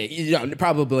 Yeah.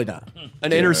 Probably not.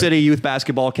 An inner city youth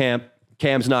basketball camp?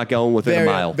 Cam's not going within a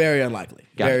mile. Very unlikely.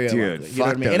 God, Very dude, unlikely. You know what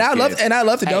I fuck mean? those And I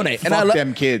love kids. to donate. And I fuck love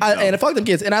them kids, and though. fuck them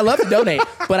kids. And I love to donate,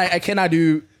 but I cannot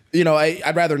do. You know,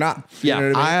 I'd rather not. You Yeah. know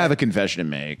what I mean? I have a confession to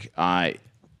make.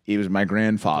 It was my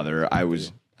grandfather. I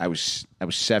was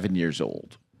 7 years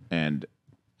old, and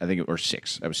I think or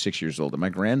 6. I was 6 years old, and my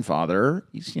grandfather,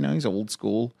 he's old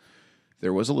school.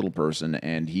 There was a little person,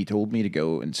 and he told me to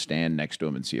go and stand next to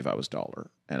him and see if I was taller.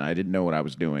 And I didn't know what I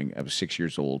was doing. I was 6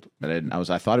 years old, but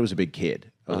I thought it was a big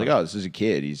kid. I was like, oh, this is a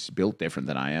kid. He's built different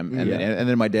than I am. And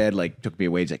then my dad like took me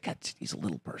away. He's like, God, he's a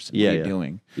little person. What are you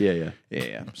doing? Yeah.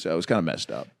 So it was kind of messed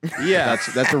up. Yeah.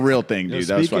 That's a real thing, dude.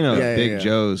 That was Speaking fucked of up. Big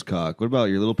Joe's cock, what about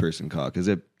your little person cock? Is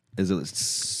it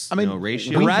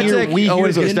ratio? Radzik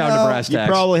always goes down to brass You tacks.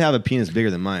 probably have a penis bigger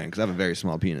than mine because I have a very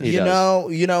small penis. He You does.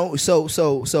 know.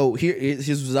 So here's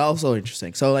was also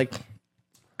interesting. So like,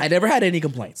 I never had any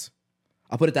complaints.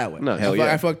 I'll put it that way. No, hell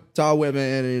yeah. I fucked tall women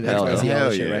and Hell XYZ, all yeah.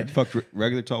 that shit, Hell right? Fucked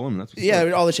regular tall women. That's what's Yeah,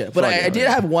 up. all the shit. But Fuck I yeah, did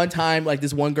have one time, like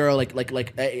this one girl,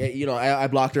 I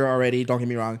blocked her already. Don't get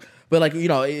me wrong. But like,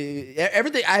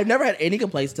 everything. I've never had any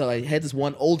complaints until I had this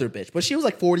one older bitch. But she was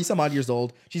like 40 some odd years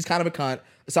old. She's kind of a cunt.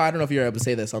 So I don't know if you're able to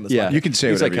say this on this. Yeah. podcast. You can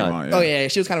say He's whatever like, you want. Oh yeah,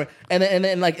 she was kind of, and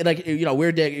then like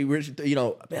we're dick.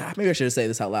 Maybe I should say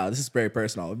this out loud. This is very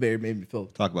personal. It made me feel.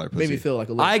 Talk about it, Made me pussy. feel like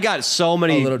a little. I got so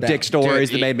many A little down. dick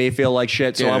stories Dude, that made me feel like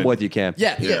shit, so dude. I'm with you, Cam.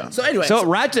 yeah. So anyway, So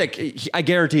Radzik, I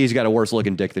guarantee he's got a worse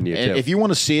looking dick than you, And too. if you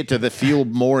want to see it to feel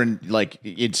more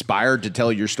inspired to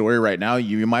tell your story right now,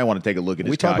 you might want to take a look at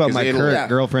his We talk cock, about 'cause my it'll- current Yeah.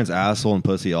 girlfriend's asshole and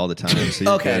pussy all the time. So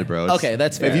you're okay, good, bro. It's- okay,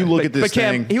 that's fair. If you look at this but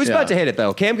Cam, thing, he was yeah. about to hit it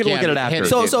though. Cam can look at Cam, it after. hit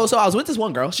it. So I was with this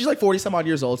one girl. She's like 40 some odd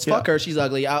years old. Fuck her. She's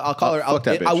ugly. I'll call her. fuck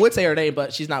that bitch. I would say her name,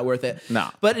 but she's not worth it. Nah.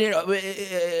 But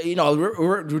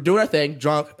we're doing our thing,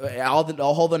 drunk all the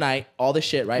whole night, all this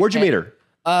shit. Right? Where'd you meet her?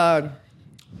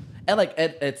 And like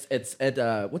it's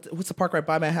at what's the park right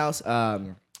by my house?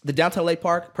 The downtown Lake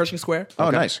Park, Pershing Square. Oh,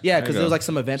 nice. Yeah, There because you there was go. like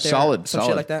some event there, Solid, some shit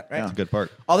solid. like that, right? Yeah. It's a good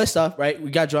park. All this stuff, right? We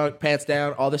got drunk, pants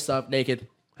down, all this stuff, naked.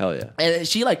 Hell yeah. And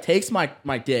she like takes my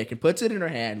dick and puts it in her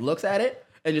hand, looks at it,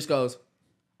 and just goes,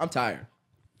 "I'm tired."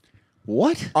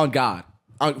 What? On God.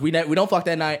 We don't fuck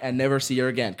that night and never see her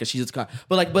again because she's a cunt.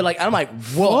 But like I'm like,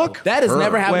 whoa, Fuck that has her.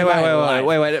 never happened. Wait, in my life.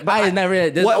 wait. I had never.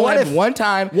 This What only if- happened one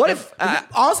time? what if-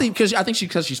 honestly, because I think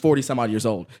because she's 40 some odd years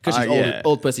old because she's yeah.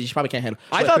 old pussy. She probably can't handle.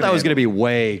 I thought that was going to be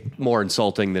way more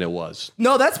insulting than it was.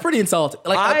 No, that's pretty insulting.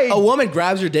 Like I- a woman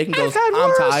grabs your dick and goes,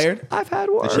 "I'm tired." I've had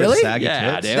worse. Really? Saggy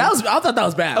Yeah, tits? dude. I thought that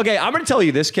was bad. Okay, I'm going to tell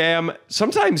you this, Cam.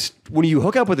 Sometimes when you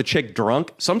hook up with a chick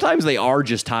drunk, sometimes they are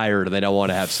just tired and they don't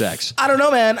want to have sex. I don't know,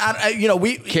 man.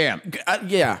 We Cam.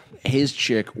 yeah. His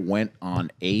chick went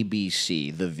on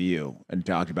ABC, The View, and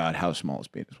talked about how small his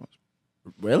penis was.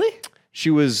 Really? She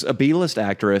was a B-list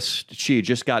actress. She had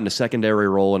just gotten a secondary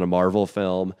role in a Marvel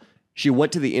film. She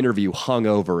went to the interview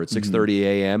hungover at 6:30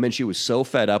 a.m. and she was so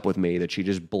fed up with me that she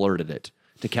just blurted it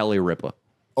to Kelly Ripa.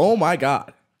 Oh my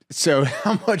God. So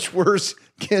how much worse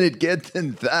can it get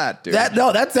than that, dude?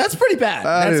 That's pretty bad.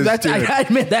 I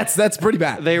admit that's pretty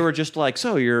bad. They were just like,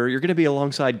 "So you're going to be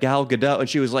alongside Gal Gadot?" And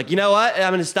she was like, "You know what? I'm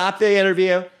going to stop the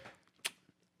interview."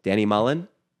 Danny Mullen.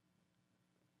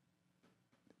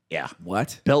 Yeah.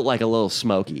 What? built like a little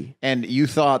Smokey. And you'd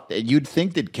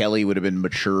think that Kelly would have been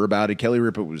mature about it. Kelly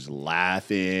Ripa was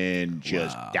laughing,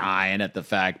 just dying at the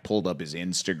fact, pulled up his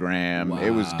Instagram.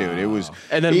 It was.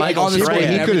 And then Michael on the screen,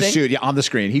 Strahan. he could have sued. Yeah, on the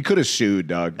screen, he could have sued,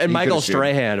 Doug. And He Michael coulda sued.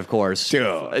 Strahan, of course,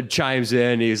 Dude. chimes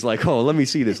in. He's like, "Oh, let me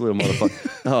see this little motherfucker.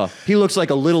 Oh, he looks like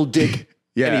a little dick."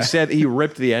 Yeah. And he said he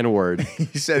ripped the N-word.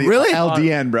 He said, Really?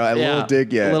 LDN, bro. A little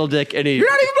dick, yeah. Little dick. And he, You're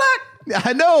not even black.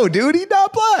 I know, dude. He's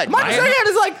not black. Michael Strahan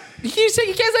is like, you can't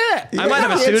say that. I might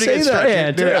have a You suit can't say against that,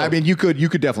 Strahan, dude. too. I mean, you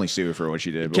could definitely sue her for what she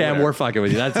did. but Cam, whatever. we're fucking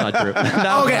with you. That's not true.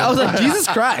 No. Okay, I was like, Jesus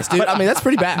Christ, dude. I mean, that's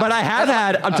pretty bad. But I have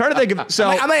had. I'm trying to think of. So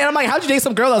I'm like, how'd you date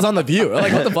some girl that was on The View?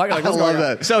 Like, what the fuck? Like, I what's love going on?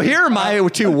 that. So here are my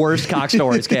two worst cock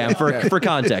stories, Cam, for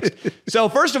context. So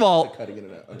first of all,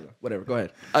 Whatever, go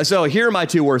ahead. so here are my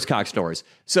two worst cock stories.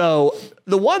 So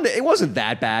the one that it wasn't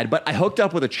that bad, but I hooked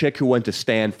up with a chick who went to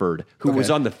Stanford, who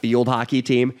was on the field hockey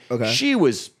team. Okay. She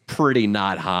was pretty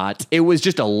not hot. It was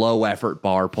just a low effort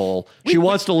bar pull. She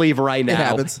wants to leave right now.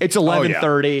 happens. It's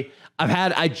 11:30.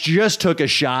 I just took a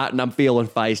shot and I'm feeling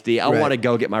feisty. I Right. want to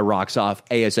go get my rocks off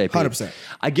ASAP. 100%.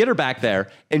 I get her back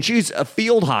there, and she's a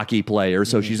field hockey player,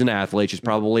 so she's an athlete. She's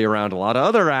probably around a lot of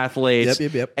other athletes.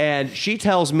 Yep. And she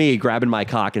tells me, grabbing my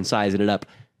cock and sizing it up,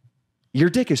 your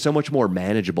dick is so much more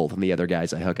manageable than the other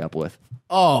guys I hook up with.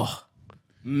 Oh,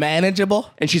 manageable.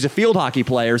 And she's a field hockey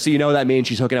player, so you know that means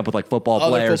she's hooking up with like football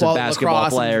players and basketball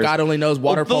lacrosse, players. And God only knows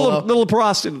water the polo. the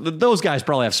lacrosse, those guys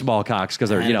probably have small cocks because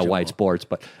they're Manageable. white sports,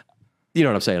 but you know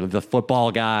what I'm saying. The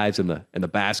football guys and the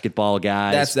basketball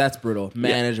guys. That's brutal.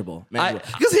 Manageable. I-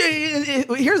 Because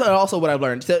here's also what I've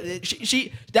learned. So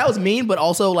she that was mean, but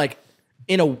also like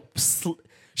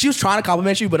she was trying to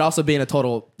compliment you, but also being a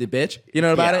total bitch. You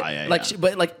know about Yeah, it?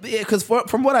 yeah, like, yeah. because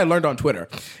from what I learned on Twitter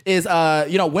is,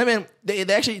 women they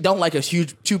actually don't like a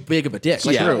too big of a dick.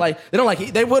 Like,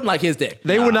 Yeah. they wouldn't like his dick.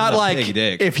 They would not a like big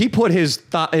dick. if he put his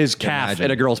calf Imagine.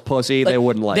 in a girl's pussy. They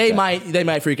wouldn't like. They that.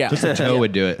 might freak out. The toe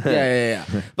would do it. Yeah.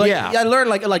 But Yeah. I learned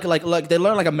like they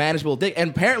learn like a manageable dick,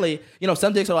 and apparently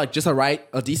some dicks are like just a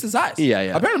decent size. Yeah.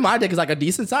 Apparently my dick is like a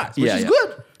decent size, which Yeah, is yeah.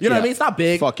 good. You know what I Yeah. mean? It's not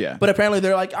big. Fuck yeah. But apparently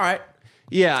they're like, all right.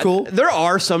 Yeah, Cool. There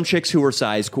are some chicks who are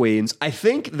size queens. I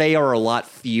think they are a lot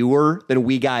fewer than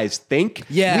we guys think.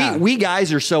 Yeah. we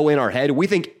guys are so in our head. We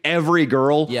think every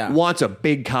girl Yeah. wants a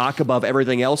big cock above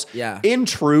everything else. Yeah. In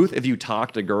truth, if you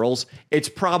talk to girls, it's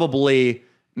probably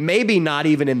maybe not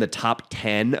even in the top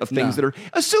 10 of things No. that are,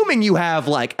 assuming you have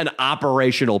like an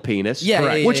operational penis. Yeah,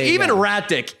 Correct. yeah, Which yeah, even yeah. Rat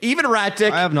Dick,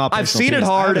 I have not. I've seen it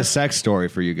hard. I have a sex story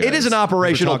for you guys. It is an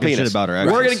operational We're talking penis. Shit about our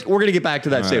we're exes. gonna get back to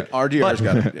that soon. right. RDR's But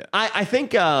got it. Yeah. I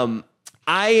think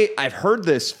I've heard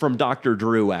this from Dr.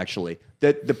 Drew actually,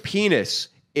 that the penis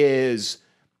is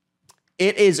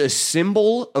a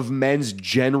symbol of men's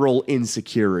general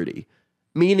insecurity.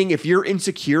 Meaning, if you're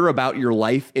insecure about your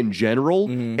life in general,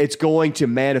 it's going to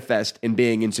manifest in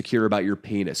being insecure about your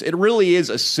penis. It really is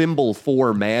a symbol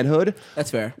for manhood. That's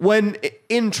fair. When,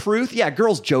 in truth, yeah,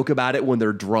 girls joke about it when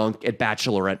they're drunk at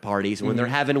bachelorette parties. And when they're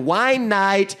having wine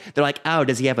night, they're like, oh,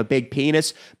 does he have a big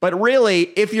penis? But really,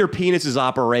 if your penis is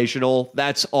operational,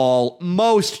 that's all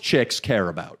most chicks care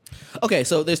about. Okay,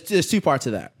 so there's two parts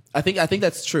to that. I think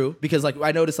that's true because like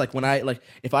I noticed like when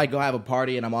if I go have a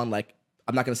party and I'm on like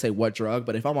I'm not gonna say what drug,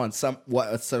 but if I'm on a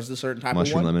certain type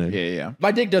Mushroom of one, lemonade. Yeah.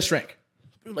 my dick does shrink,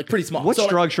 like pretty small. Which So, like,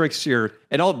 drug shrinks your...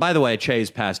 And by the way, Che's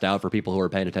passed out for people who are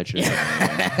paying attention.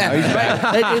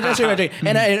 That's true.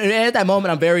 And at that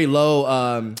moment, I'm very low.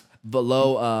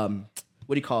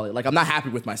 What do you call it? Like I'm not happy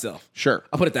with myself. Sure.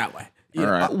 I'll put it that way. All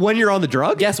right. When you're on the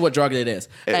drug? Guess what drug it is?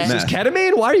 Is And- this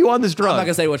ketamine? Why are you on this drug? I'm not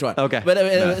gonna say which one. Okay.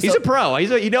 But He's a pro.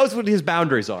 He knows what his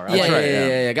boundaries are. I Yeah, like yeah,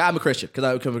 that. yeah. I'm a Christian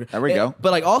because There we go.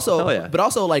 But like also, Hell yeah. but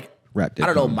also like Rat dick. I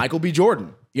don't know, Michael B.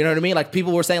 Jordan. You know what I mean? Like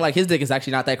people were saying like his dick is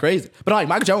actually not that crazy, but like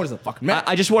Michael Jordan is a fucking man.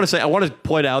 I just want to say, I want to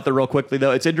point out that real quickly,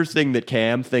 though, it's interesting that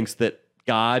Cam thinks that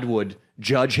God would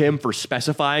judge him for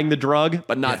specifying the drug,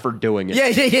 but not for doing it.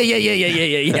 yeah. Say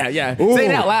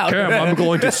it out loud. Cam, I'm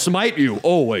going to smite you.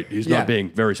 Oh, wait, he's Yeah. not being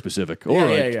very specific. All Yeah,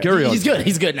 right, yeah. carry on. He's good.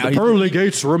 He's good now. The pearly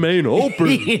gates remain open.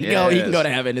 He can go to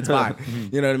heaven. It's fine.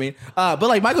 You know what I mean? But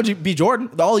like Michael B. Jordan,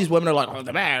 all these women are like, oh,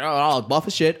 the man, all buff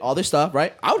as shit, all this stuff,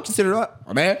 right? I would consider that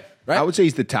a man, right? I would say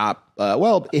he's the top.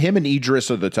 Him and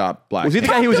Idris are the top black. Was he the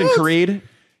guy who was in Creed?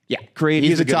 Yeah, Creed.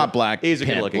 He's a the good- top black. He's a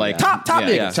pimp, good looking like guy. Top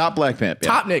yeah, niggas. top black pimp. Yeah.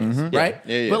 top niggas, right?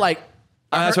 Yeah. But like.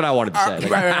 That's what I wanted to say.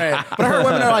 Right. But I heard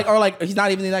women are like, he's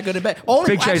not even that good at bed.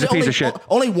 Big Jay's a piece of shit.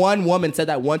 Only one woman said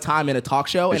that one time in a talk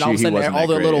show, and all of a He sudden wasn't all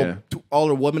that the great, little yeah.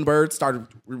 older woman birds started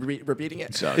repeating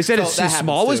it. They said it's that too happens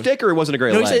small was too. dick, or it wasn't a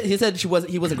great No, leg? he said he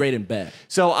wasn't great in bed.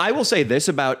 So I will say this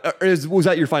about, was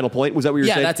that your final point? Was that what you were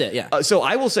Yeah, saying? that's it, yeah. So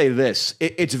I will say this.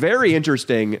 It's very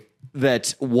interesting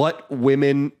that what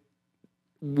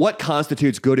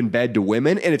constitutes good in bed to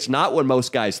women, and it's not what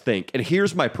most guys think. And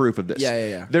here's my proof of this.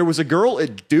 Yeah. There was a girl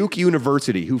at Duke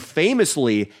University who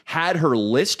famously had her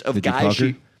list of guys fuck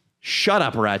her? Shut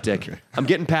up, rat dick. Okay. I'm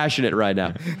getting passionate right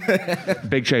now.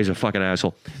 Big Che's a fucking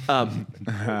asshole.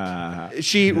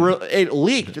 It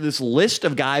leaked this list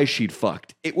of guys she'd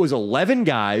fucked. It was 11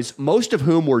 guys, most of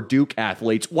whom were Duke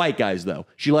athletes, white guys though.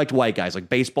 She liked white guys, like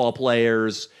baseball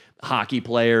players, hockey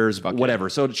players, whatever.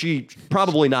 So she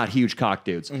probably not huge cock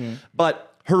dudes. Mm-hmm.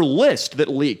 But her list that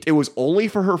leaked, it was only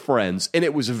for her friends, and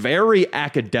it was very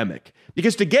academic.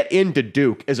 Because to get into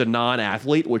Duke as a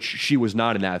non-athlete, which she was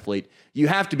not an athlete, you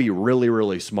have to be really,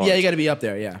 really smart. Yeah, you got to be up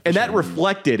there. Yeah, and that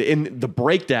reflected in the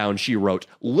breakdown she wrote.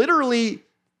 Literally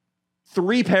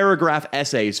 3-paragraph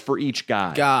essays for each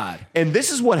guy. God. And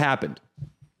this is what happened.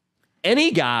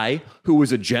 Any guy who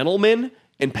was a gentleman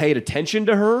and paid attention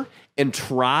to her and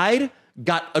tried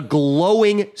got a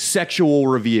glowing sexual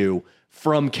review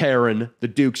from Karen, the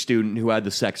Duke student who had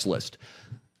the sex list.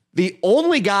 The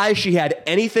only guy she had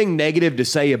anything negative to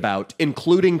say about,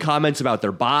 including comments about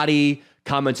their body,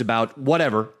 comments about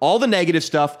whatever, all the negative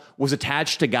stuff was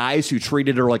attached to guys who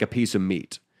treated her like a piece of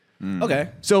meat. Okay.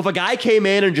 So if a guy came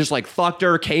in and just like fucked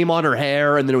her, came on her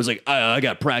hair, and then it was like, I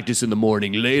got practice in the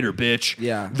morning, later, bitch.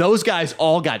 Yeah. Those guys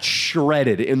all got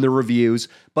shredded in the reviews.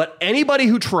 But anybody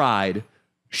who tried,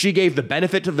 she gave the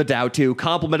benefit of the doubt to,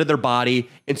 complimented their body,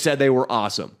 and said they were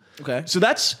awesome. Okay. So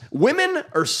women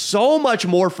are so much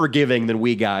more forgiving than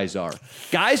we guys are.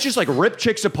 Guys just like rip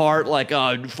chicks apart, like,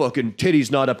 oh, fucking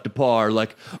titty's not up to par.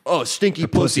 Like, oh, stinky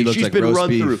pussy. looks She's like been roast run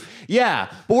beef. through.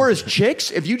 Yeah. But whereas chicks,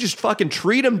 if you just fucking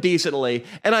treat them decently,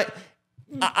 and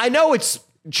I know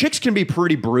chicks can be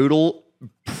pretty brutal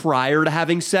prior to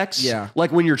having sex. Yeah.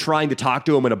 Like when you're trying to talk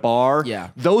to them in a bar. Yeah.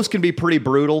 Those can be pretty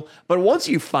brutal. But once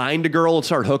you find a girl and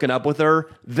start hooking up with her,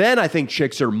 then I think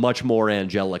chicks are much more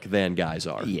angelic than guys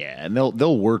are. Yeah, and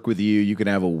they'll work with you. You can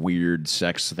have a weird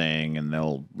sex thing, and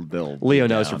they'll Leo be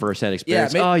knows down. from firsthand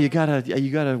experience. Yeah, you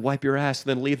gotta wipe your ass and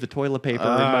then leave the toilet paper in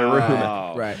my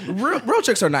room. Right. Real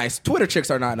chicks are nice. Twitter chicks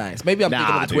are not nice. Maybe I'm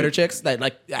thinking of the Twitter chicks that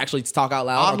like actually talk out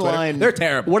loud on Twitter. Online- They're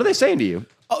terrible. What are they saying to you?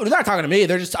 Oh, they're not talking to me.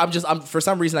 They're just. I'm for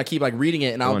some reason I keep like reading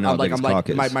it, and I'm no, like it's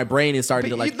cockers. my brain is starting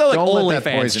to like. They're like don't let that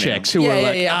OnlyFans poison you. chicks who Yeah, are yeah,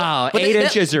 like, yeah. But 8 they-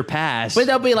 inches are past. But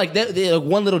they'll be like they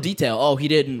one little detail. Oh, he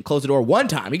didn't close the door one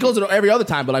time. He closed the door every other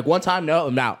time, but like one time, no,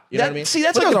 I'm out. You know what I mean? See,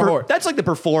 that's But like those are horrible. that's like the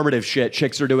performative shit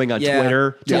chicks are doing on Yeah.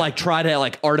 Twitter to Yeah. like try to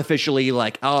like artificially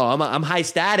like, oh, I'm high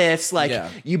status. Like Yeah.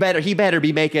 he better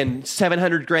be making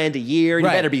 $700,000 a year. You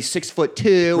Right. better be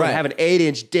 6'2" Right. and have an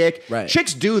 8-inch dick. Right.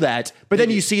 Chicks do that, but then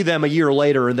you see them a year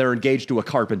later and they're engaged to a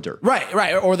carpenter. Right.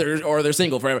 Or they're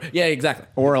single forever. Yeah, exactly.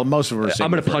 Or most of them are I'm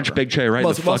gonna single punch forever. Big Che right in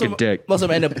the fucking dick. Most of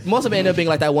them end up being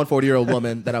like that 140-year-old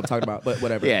woman that I'm talking about. But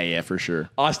whatever. Yeah, for sure.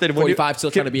 Austin, when 45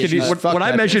 still trying to be. when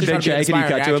I mentioned Big Che, can you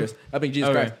cut to him? I mean, Jesus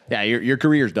Christ. Yeah, your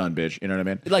career's done, bitch. You know what I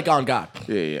mean? Like on God.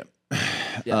 Yeah.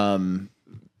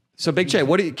 So Big Che,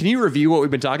 can you review what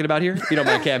we've been talking about here? If you don't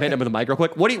mind, Cam, hit him with a mic real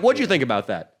quick. What'd you think about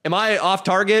that? Am I off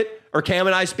target, or Cam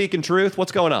and I speaking truth?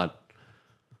 What's going on?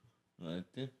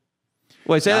 Nothing.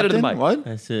 Wait, say that into the mic. What?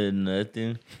 I said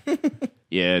nothing.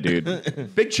 Yeah,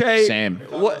 dude. Big Che. Same.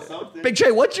 Big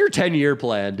Che, what's your 10-year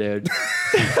plan, dude?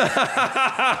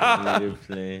 Later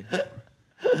play.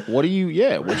 What do you?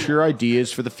 Yeah. What's your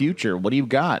ideas for the future? What do you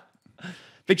got?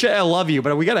 Big Che, I love you,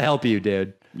 but we got to help you,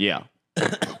 dude. Yeah.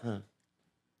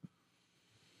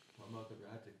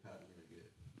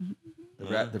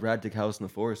 The rat dick house in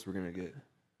the forest we're gonna get.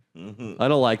 I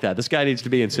don't like that. This guy needs to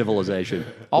be in civilization.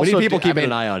 Also, we need people dude, I keeping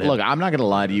mean, an eye on him. Look, I'm not going to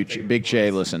lie to you, Big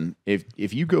Che. Listen, if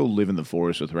you go live in the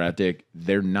forest with Rat Dick,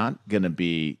 they're not going to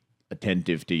be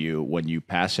attentive to you when you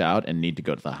pass out and need to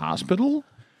go to the hospital.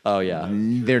 Oh, yeah.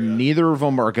 Neither of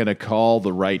them are going to call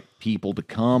the right people to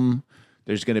come.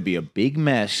 There's going to be a big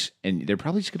mess, and they're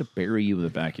probably just going to bury you in the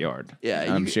backyard.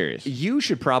 Yeah, I'm serious. You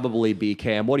should probably be,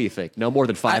 Cam, what do you think? No more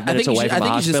than 5 minutes think away from I the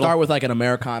think you should hospital? start with like an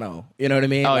Americano. You know what I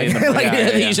mean? Oh, Like, yeah, like,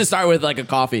 yeah. you should start with like a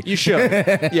coffee. You should.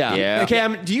 Yeah. Yeah.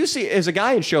 Cam, do you see, as a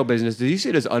guy in show business, do you see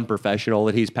it as unprofessional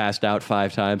that he's passed out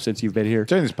 5 times since you've been here?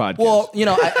 During this podcast. Well, you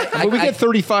know, we get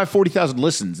 40,000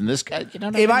 listens, and this guy, you know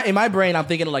what I mean? in my brain, I'm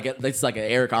thinking like it's like an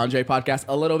Eric Andre podcast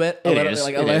a little bit. It little, is.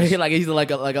 like, It is. like he's like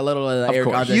a little Eric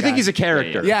course. Andre. You think guy. he's a character?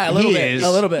 Yeah, a little He bit. is.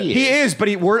 A little bit. He is, but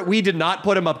we did not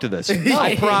put him up to this.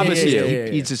 I promise you.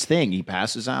 It's his thing. He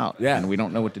passes out, Yeah. and we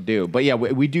don't know what to do. But yeah,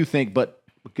 we do think. But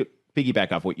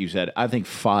piggyback off what you said, I think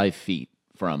 5 feet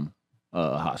from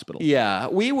hospital. Yeah,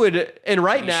 we would, and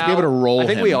right now, be able to roll I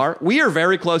think him. we are. We are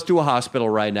very close to a hospital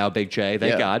right now, Big J.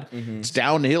 Thank Yeah. God. It's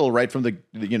downhill right from the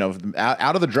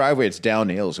out of the driveway. It's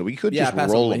downhill, so we could just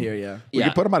past roll over them here, yeah. We Yeah.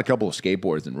 could put them on a couple of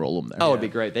skateboards and roll them there. Oh, it'd be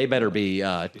great. They better be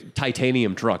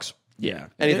titanium trucks. Yeah.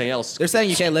 Anything else? They're saying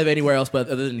you can't live anywhere else but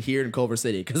other than here in Culver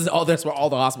City because that's where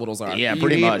all the hospitals are. Yeah, You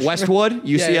pretty need much. Westwood,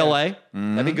 UCLA.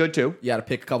 That'd be good too. You got to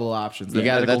pick a couple of options. You there.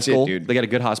 got it. Medical That's it, school. dude. They got a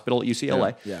good hospital at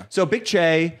UCLA. Yeah. So, Big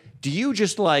J, do you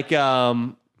just like how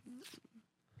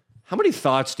many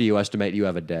thoughts do you estimate you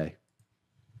have a day?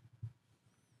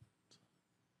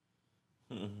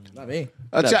 Not me.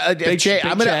 Big Jay,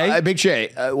 I'm gonna Jay. Big Jay.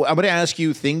 I'm gonna ask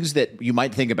you things that you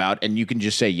might think about, and you can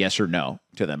just say yes or no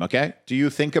to them. Okay? Do you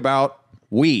think about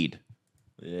weed,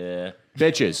 Yeah.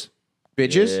 Bitches.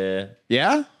 bitches?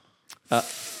 Yeah. Yeah.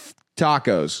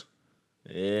 Tacos.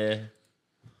 Yeah.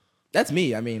 That's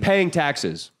me. I mean, Paying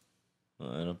taxes.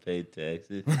 Well, I don't pay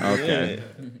taxes. Okay.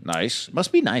 Nice.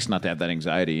 Must be nice not to have that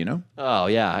anxiety. You know. Oh,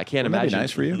 yeah. I can't Wouldn't that be imagine.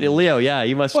 nice for you? Leo, yeah.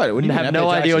 You must What do you mean have I no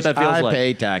pay idea what that taxes? feels I like.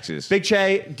 pay taxes. Big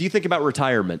J, do you think about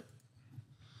retirement?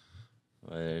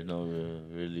 There's no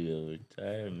really a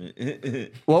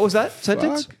retirement. What was that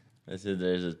sentence? Fuck. I said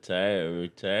there's a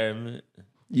retirement.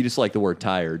 You just like the word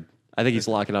tired. I think he's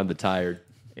locking on the tired.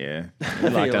 Yeah. You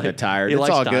locked out the tired. He It's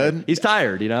likes all tired. good. He's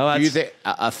tired, you know? Do you That's-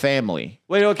 think a family?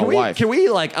 Wait, no, a wife. can we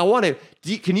like, I want to,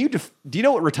 do you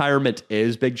know what retirement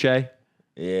is, Big J?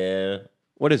 Yeah.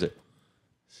 What is it?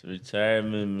 So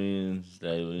retirement means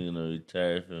like we're gonna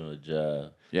retire from a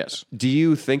job. Yes. Do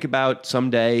you think about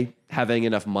someday having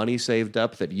enough money saved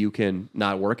up that you can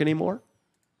not work anymore?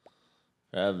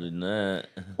 Probably not.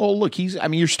 Oh, look,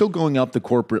 you're still going up the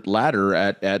corporate ladder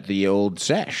at the old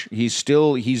sesh. He's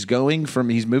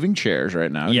moving chairs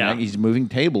right now. Yeah. He's moving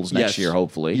tables next Yes. year,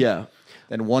 hopefully. Yeah.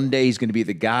 Then one day he's going to be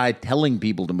the guy telling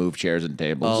people to move chairs and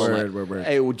tables. word.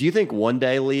 Hey, do you think one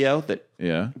day, Leo,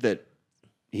 Yeah. that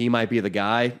he might be the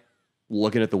guy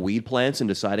looking at the weed plants and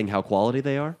deciding how quality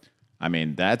they are? I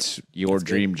mean, that's your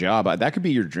dream job. That could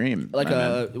be your dream. like my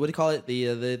man. what do you call it?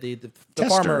 The Tester.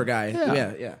 farmer guy.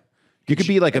 Yeah. Yeah. You could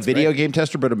be like a video game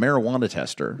tester, but a marijuana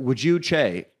tester. Would you,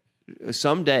 Che,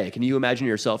 someday, can you imagine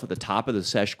yourself at the top of the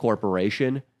Sesh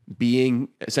Corporation being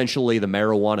essentially the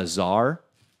marijuana czar?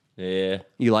 Yeah.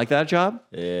 You like that job?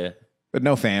 Yeah. But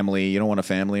no family. You don't want a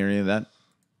family or any of that?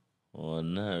 Well,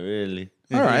 not really.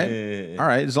 All right. All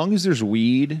right. As long as there's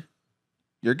weed,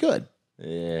 you're good.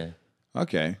 Yeah.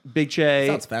 Okay. Big Che,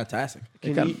 Sounds fantastic.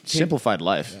 Simplified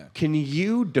life. can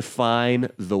you define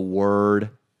the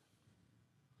word?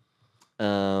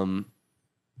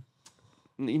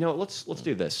 Let's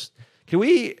do this. Can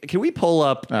we pull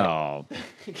up? Oh,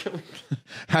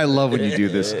 I love when you do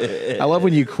this. I love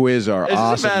when you quiz our This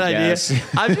awesome is a bad guests. idea.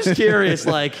 I'm just curious.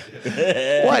 Like,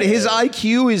 What? His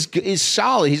IQ is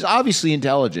solid. He's obviously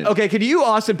intelligent. okay, can you,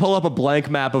 Austin, pull up a blank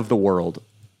map of the world?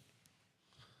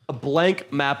 A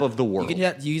blank map of the world.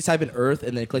 You just type in Earth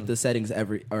and then click the settings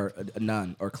or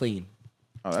none or clean.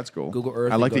 Oh, that's cool. Google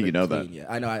Earth. I and like go that to you know clean. that. Yeah,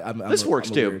 I know. I'm This works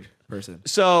I'm a too. weird person.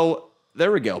 So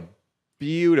there we go.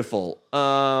 Beautiful.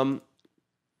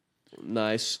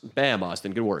 Nice. Bam,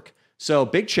 Austin. Good work. So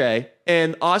Big Che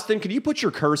and Austin, can you put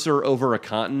your cursor over a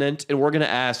continent? And we're going to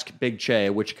ask Big Che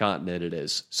which continent it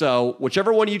is. So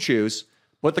whichever one you choose,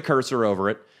 put the cursor over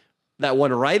it. That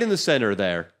one right in the center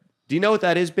there. Do you know what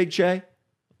that is, Big Che?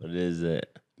 What is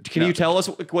it? Can you tell us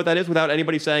what that is without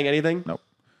anybody saying anything? Nope.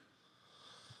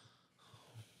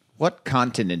 What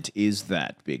continent is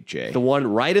that, Big J? The one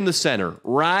right in the center,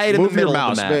 right in the Move your middle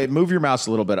mouse. of the map. Move your mouse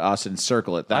a little bit, Austin.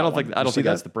 Circle it. I don't think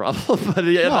that's the problem. But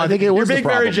yeah, No, I think it was you're the being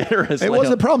very problem. generous. It Leo. was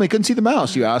the problem. He couldn't see the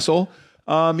mouse, you asshole.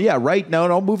 Yeah, right. No,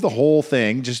 don't move the whole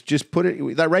thing. Just put it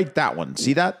right. That one.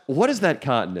 See that? What is that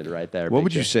continent right there? What Big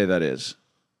would you J? say that is?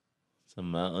 It's a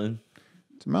mountain.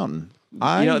 It's a mountain.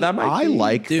 that might I be-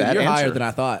 like Dude, that you're answer. higher than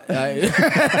I thought.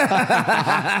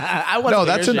 No,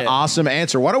 that's an awesome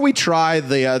answer. Why don't we try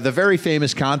the very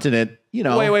famous continent? You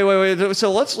know, Wait.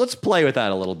 So let's play with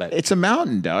that a little bit. It's a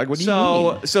mountain, Doug. What do you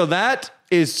mean? So that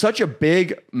is such a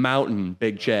big mountain,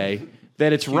 Big J,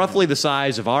 that it's roughly the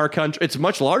size of our country. It's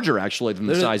much larger actually than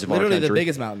the size of our literally country. the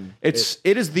biggest mountain. It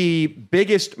is the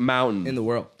biggest mountain In the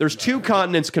world. There's two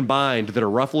continents combined that are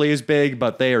roughly as big,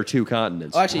 but they are two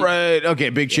continents. Oh, actually, Right. Okay,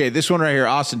 Big J. This one right here,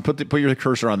 Austin. Put your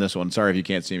cursor on this one. Sorry if you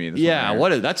can't see me. This yeah, one right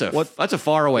what here. is that's a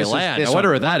faraway This is land. this I wonder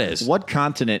one. what that is. What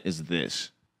continent is this?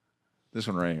 This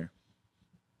one right here.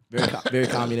 very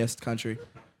communist country.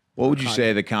 What would you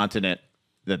say the continent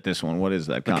that this one? What is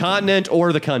that? Continent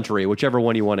or the country, whichever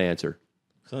one you want to answer.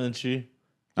 Country.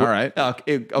 All right.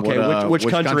 Okay, What, which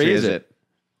country is it?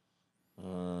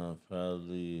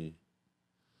 Probably.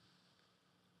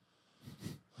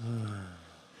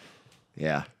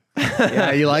 Yeah.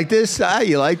 Yeah, you like this?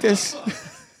 You like this?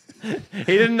 He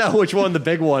didn't know which one the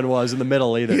big one was in the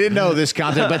middle either. He didn't know this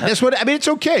content, but this one, I mean, it's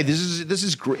okay. This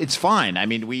is it's fine. I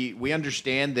mean, we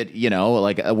understand that,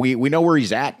 like we know where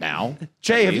he's at now.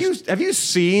 Jay, have you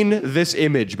seen this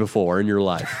image before in your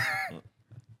life?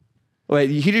 Wait,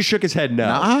 he just shook his head no.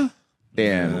 Nah.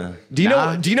 Damn. Do you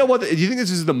know do you think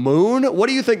this is the moon? What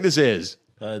do you think this is?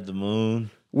 The moon.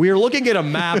 We're looking at a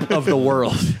map of the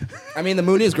world. I mean, the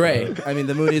moon is gray.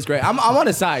 I'm on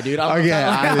his side, dude. Okay,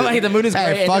 like the moon is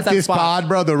gray. Hey, fuck this pod,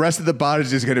 bro. The rest of the pod is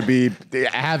just gonna be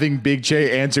having Big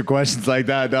Che answer questions like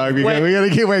that, dog. We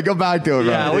gotta go back to it,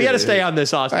 bro. Yeah, we gotta stay on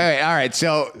this, Austin. All right.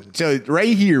 So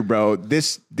right here, bro.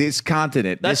 This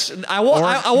continent. I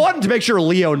want to make sure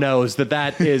Leo knows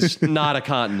that is not a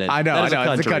continent. I know.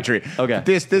 It's a country. Okay.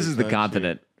 This is the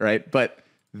continent, right? But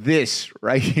this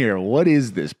right here, what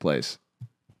is this place?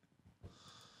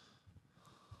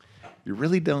 You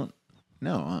really don't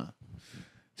know, huh?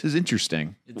 This is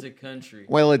interesting. It's a country.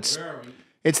 Well, it's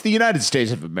the United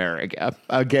States of America.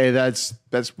 Okay, that's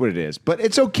what it is. But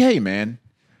it's okay, man.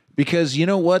 Because you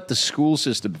know what? The school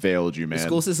system failed you, man. The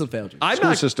school system failed you.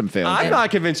 School system failed. I'm not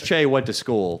convinced Che went to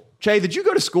school. Che, did you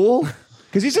go to school?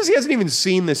 Because he says he hasn't even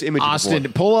seen this image Austin,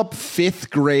 before. pull up 5th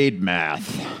grade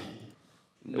math.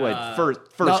 Wait,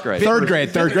 first grade. Third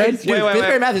grade. Dude, Wait, fifth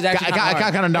grade math is actually I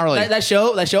got kind of gnarly. That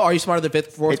show, Are You Smarter Than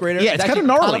Fourth Grader? Yeah, it's kind of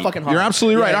gnarly. Fucking hard. You're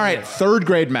absolutely right. Yeah, All right, yeah. 3rd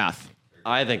grade math.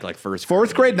 I think like first grade.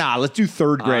 4th grade? Nah, let's do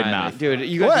 3rd grade math. Dude,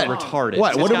 you guys are retarded.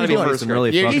 What? It's What are gotta we be doing? first Some grade.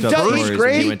 really Yeah, fucked he up does stories when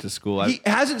grade. he went to school. He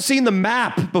hasn't seen the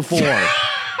map before.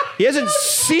 He hasn't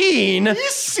seen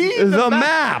the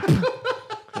map.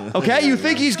 Okay, you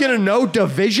think he's gonna know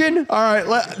division? All right,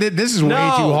 this is way No,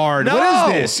 too hard. no.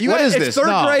 What is this? What is It's this?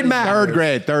 third grade math.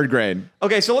 Third grade.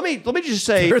 Okay, so let me just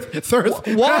say Third.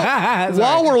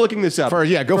 while we're looking this up.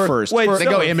 Go first. Wait, Then so-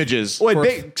 go images.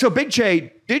 Wait, Big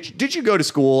Che, did you go to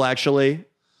school actually?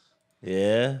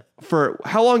 Yeah. For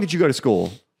how long did you go to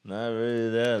school? Not really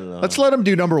that long. Let's let him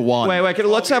do number 1. Wait,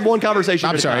 let's have one conversation.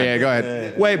 I'm at a sorry. time. Yeah, go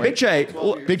ahead. Wait, Big Che,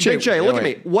 look at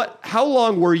me. How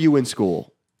long were you in school?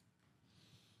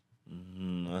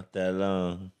 Not that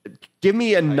long. Give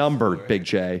me a number, Big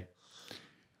Che.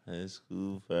 High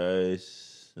school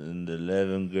first in the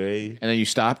 11th grade. And then you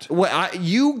stopped.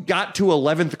 You got to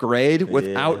 11th grade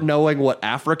without knowing what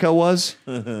Africa was?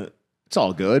 It's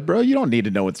all good, bro. You don't need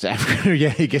to know what's Africa.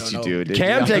 Yeah, I guess you do. Dude.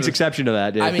 Cam takes exception to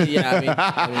that, dude. I mean,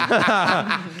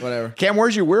 whatever. Cam, where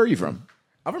are you from?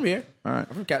 I'm from here. All right.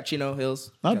 I'm from Chino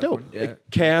Hills. Oh, dope. Yeah.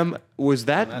 Cam, was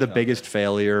that the biggest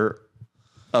failure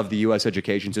of the U.S.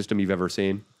 education system you've ever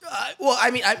seen? All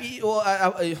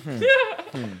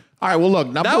right. Well,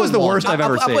 look. That was the worst I've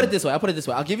ever I'll seen. put it this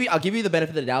way. I'll give you the benefit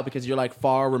of the doubt because you're like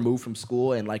far removed from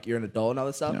school and like you're an adult and all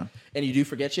this stuff, and you do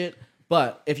forget shit.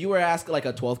 But if you were to ask like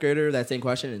a 12th grader that same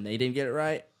question and they didn't get it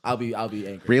right, I'll be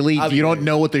angry. Really? I'll be You don't angry.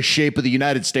 know what the shape of the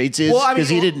United States is? Well, I mean, Because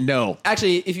he didn't know.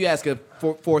 Actually, if you ask a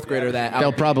fourth grader that,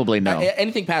 They'll probably know.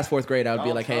 Anything past 4th grade, I would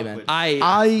be like, hey man.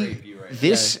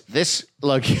 This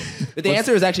look. But the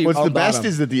answer is actually what's on the best bottom.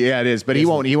 is that it is, but he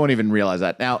won't even realize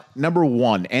that. Now, number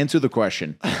 1, answer the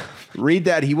question. Read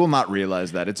that. He will not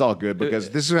realize that. It's all good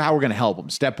because this is how we're gonna help him.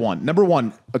 Step 1. Number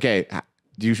 1. Okay.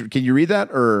 Can you read that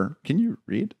or can you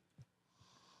read?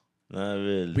 Not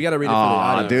really. We got to read it for the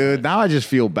audience. Dude, now I just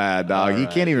feel bad, dog. He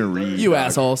can't even read. You dog.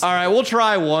 assholes. All right, we'll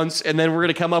try once, and then we're going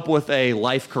to come up with a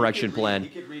life correction plan. He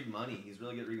could read money. He's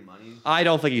really good at reading money. I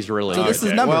don't think he's really. So this is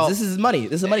Okay. numbers. Well, this is money.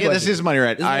 This is a money. Yeah, this question. is money,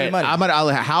 right? This is money.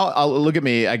 I'll look at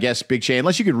me. I guess Big Che.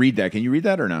 Unless you could read that. Can you read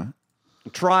that or no?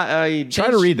 Try Try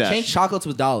to read that. Change chocolates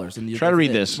with dollars. And Try to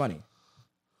read this. Money.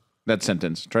 That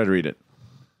sentence. Try to read it.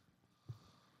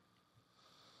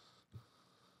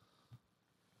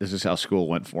 This is how school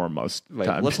went for him most Wait,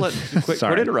 times. let's quit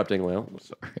Sorry. interrupting, Leo.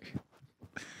 Sorry.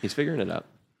 He's figuring it out.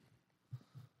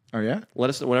 Oh yeah. Let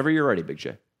us know whenever you're ready, Big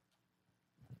J.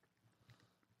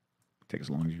 Take as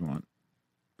long as you want.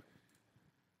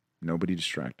 Nobody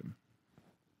distract him.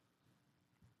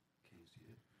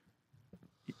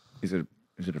 Is it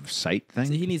a sight thing?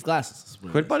 See, he needs glasses.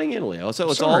 Quit butting in, Leo.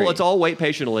 So Sorry. let's all wait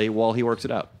patiently while he works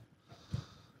it out.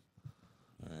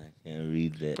 I can't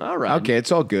read that. All right. Okay,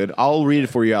 it's all good. I'll read it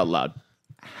for you out loud.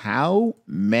 How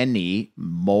many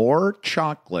more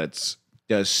chocolates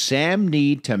does Sam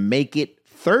need to make it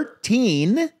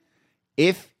 13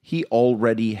 if he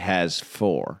already has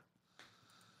 4?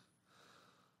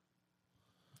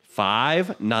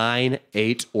 5, 9,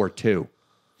 8, or 2.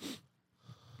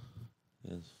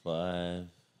 It's 5,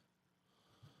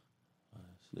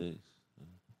 6.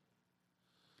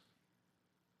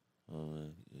 Oh,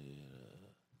 yeah.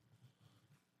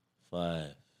 5.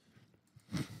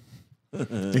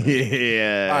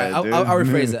 Yeah. All right, I'll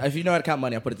rephrase it. If you know how to count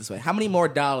money, I'll put it this way: how many more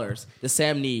dollars does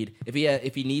Sam need if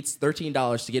he needs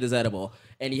 $13 to get his edible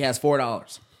and he has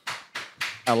 $4?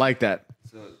 I like that.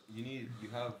 So you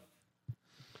have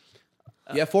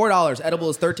You have $4. Edible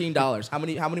is $13. How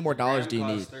many more dollars do you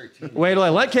need? Wait,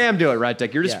 let Cam do it, right,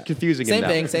 Dick? You're just Yeah. confusing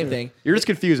him. Same thing. You're just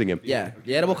confusing him. Yeah,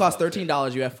 the edible costs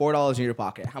 $13. You have $4 in your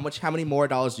pocket. How many more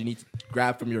dollars do you need to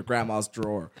grab from your grandma's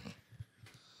drawer?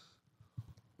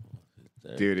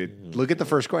 Dude, look at the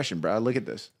first question, bro. Look at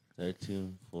this.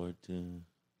 13, 14,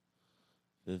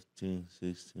 15,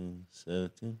 16,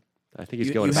 17. I think he's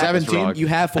You- going you about have- this wrong. You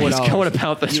have $4. He's going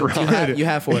about this You wrong.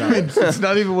 have $4. It's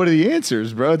not even one of the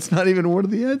answers, bro. It's not even one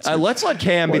of the answers. Let's let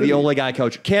Cam be the only guy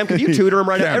coach. Cam, can you tutor him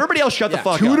right now? Cam. Everybody else shut the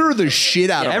fuck up. Tutor the shit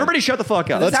out of him. Everybody shut the fuck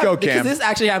up. Let's go, Because Cam. this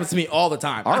actually happens to me all the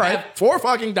time. All I right. have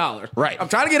 $4 Right. I'm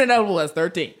trying to get an edible that's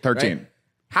 13. 13. right?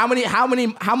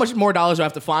 How much more dollars do I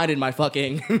have to find in my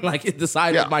fucking like the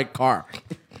side Yeah. of my car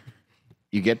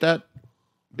You get that,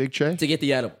 Big Che? to get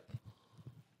the edible?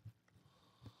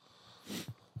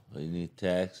 You need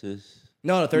taxes.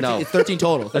 No, 13. No. It's 13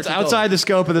 total. That's 13 outside the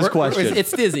scope of this total. question.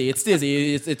 It's dizzy. It's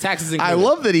taxes included. I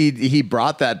love that he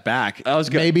brought that back. That was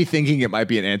good. Maybe thinking it might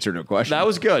be an answer to a question. That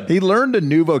was good. He learned a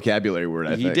new vocabulary word,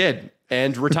 I He think. did.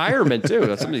 And retirement, too.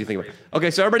 That's something to think about.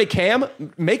 Okay, so everybody, Cam,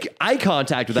 make eye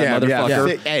contact with that Cam, yeah. motherfucker.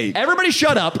 Yeah. Hey. Everybody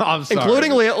shut up, I'm sorry.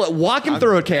 including Leah. Walk him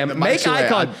through it, Cam. the Make mic's eye away.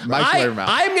 contact. Mic's away from mouth.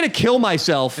 I'm going to kill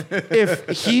myself if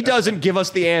he doesn't give us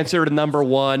the answer to number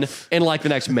one in like the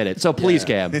next minute. So please,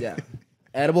 Cam. Yeah.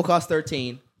 Edible costs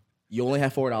 13. You only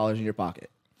have $4 in your pocket.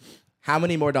 How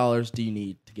many more dollars do you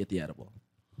need to get the edible?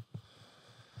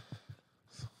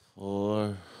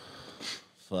 4,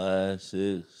 5,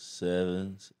 6,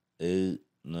 7, 8,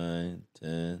 9,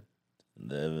 10,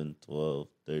 11, 12,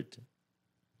 13.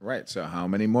 Right. So how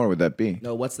many more would that be?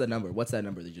 No, what's the number? What's that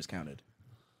number that you just counted?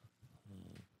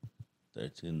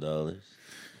 $13.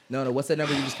 No, what's that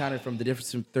number you just counted from the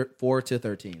difference from 4 to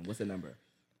 13? What's the number?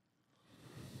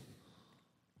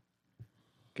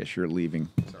 Guess you're leaving.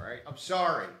 Sorry. I'm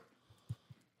sorry.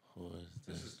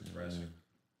 This is depressing.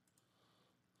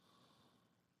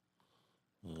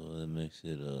 Well, that makes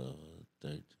it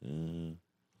 13,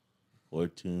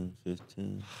 14,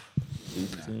 15,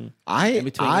 16. In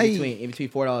between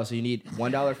 $4, so you need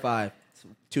 $1.05,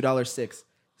 $2.06,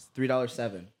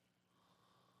 $3.07.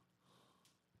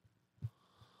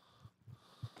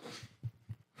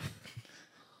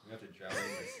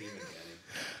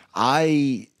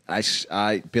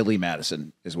 Billy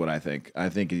Madison is what I think. I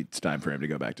think it's time for him to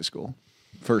go back to school.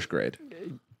 First grade.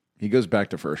 He goes back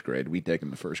to first grade. We take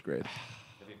him to first grade.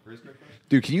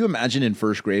 Dude, can you imagine in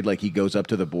first grade, like he goes up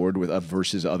to the board with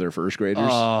versus other first graders?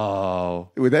 Oh.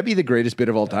 Would that be the greatest bit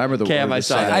of all time or the Cam, or the I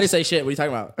saw saddest? that. I didn't say shit. What are you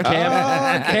talking about?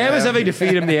 Cam is having to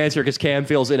feed him the answer because Cam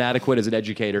feels inadequate as an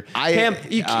educator. Cam,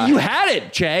 you had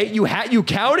it, Che. You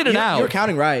counted it out. You're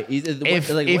counting right.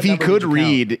 If he could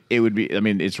read, it would be. I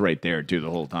mean, it's right there too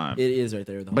the whole time. It is right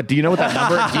there. But do you know what that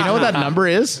number? Do you know what that number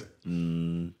is?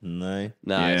 9. Nice.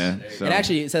 Yeah. So. And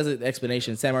actually, it says an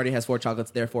explanation. Sam already has 4 chocolates,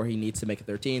 therefore he needs to make it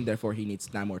 13. Therefore, he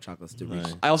needs 9 more chocolates to reach.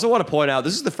 I also want to point out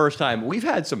this is the first time we've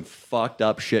had some fucked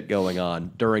up shit going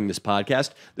on during this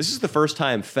podcast. This is the first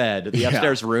time Fed, the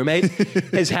upstairs roommate,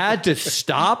 has had to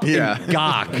stop and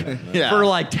gawk for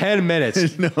like 10 minutes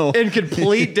in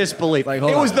complete disbelief. Like, it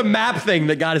hold was on. the map thing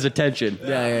that got his attention.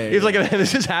 Yeah. He was like,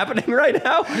 "This is happening right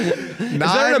now." Is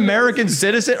there an American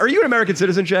citizen? Are you an American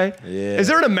citizen, Shay? Yeah. Is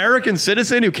there an American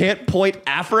citizen who can't point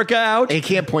Africa out? He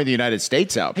can't point the United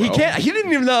States out. Bro. He can't. He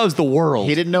didn't even know it was the world.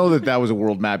 He didn't know that was a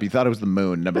world map. He thought it was the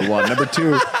moon. Number one. Number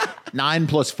two, 9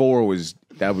 + 4 was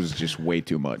just way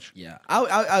too much. Yeah,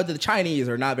 the Chinese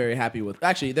are not very happy with.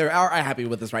 Actually, they are happy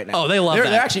with this right now. Oh, they love They're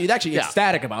that. actually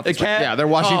ecstatic about this. They can't- Yeah, they're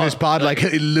watching this pod like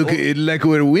look like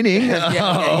we're winning.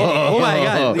 Oh my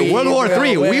God! World War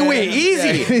III, we win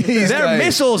easy. Their right.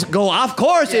 missiles go off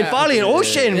course and fall in the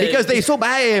ocean because they're so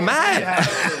bad, man.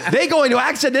 They're going to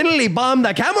accidentally bomb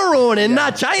the Cameroon and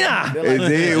not China.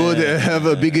 They would have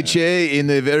a big Che in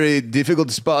a very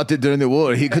difficult spot during the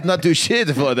war. He could not do shit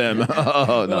for them.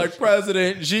 Oh, no. Like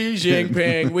President Xi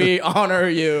Jinping, we honor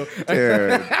you. Dude,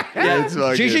 it's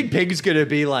fucking- Xi Jinping's gonna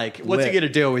be like, what's he Lit.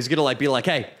 gonna do? He's gonna like be like,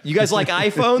 hey, you guys like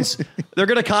iPhones? They're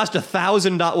gonna cost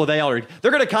 $1,000. Well, they already.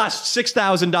 They're gonna cost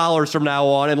 $6,000 from now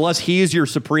on, unless he's your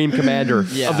supreme commander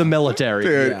of the military.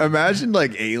 Dude, Yeah. imagine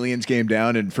like aliens came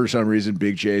down and for some reason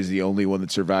Big J is the only one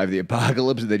that survived the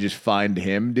apocalypse and they just find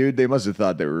him, dude. They must have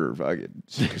thought they were fucking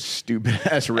stupid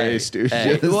ass race, dude.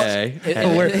 Hey, Just- hey, It-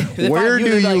 hey. Where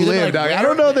do you live, dog? I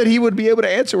don't know that he would be able able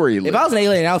to answer where you live. If I was an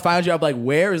alien and I would find you, I'd be like,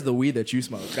 where is the weed that you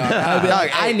smoke? I'd be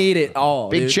like, I need it all.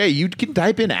 Big dude. Che, you can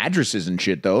type in addresses and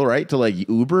shit though, right? To like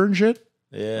Uber and shit.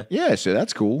 Yeah. Yeah, so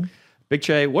that's cool. Big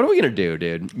Che, what are we gonna do,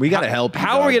 dude? We gotta help you,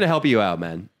 How are we dog. gonna help you out,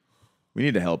 man? We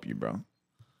need to help you, bro.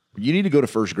 You need to go to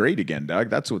first grade again, Doug.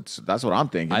 That's what I'm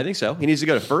thinking. I think so. He needs to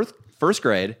go to first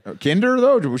grade. Kinder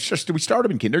though? Do we start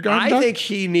him in kindergarten? I Doug? think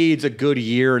he needs a good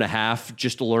year and a half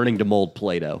just learning to mold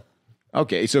Play-Doh.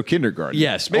 Okay, so kindergarten.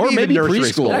 Yes, or even maybe nursery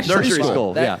preschool. school. Actually, Nursery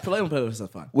school, yeah. Play was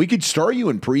fun. We could start you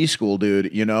in preschool,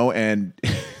 dude. You know, and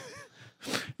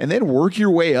and then work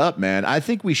your way up, man. I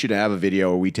think we should have a video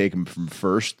where we take him from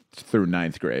first through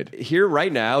ninth grade. Here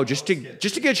right now, just to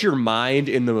get your mind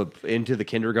into the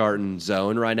kindergarten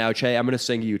zone right now, Che, I'm going to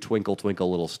sing you "Twinkle Twinkle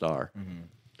Little Star."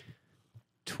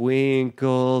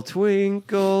 Twinkle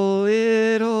twinkle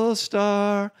little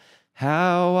star,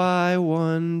 how I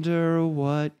wonder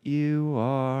what you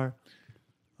are.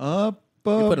 Up,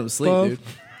 You put him to sleep, dude.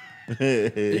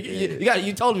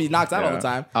 You told me he knocks out all the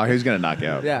time. Oh, he's gonna knock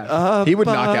out. Yeah. He would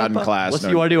knock out in class. Let's, No,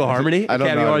 you want to do a harmony? I don't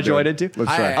Cam, know you how want to to do join it. into?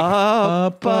 Let's try.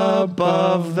 Up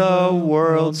above the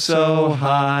world so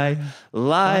high,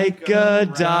 like a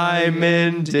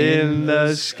diamond in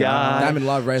the sky. Diamond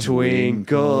love rice.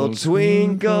 Twinkle,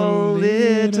 twinkle,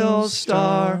 little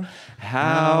star,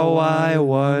 how I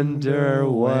wonder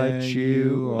what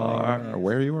you are. Or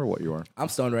where you are, what you are. I'm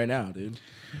stoned right now, dude.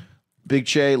 Big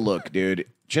Che, look, dude.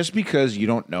 Just because you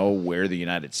don't know where the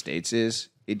United States is,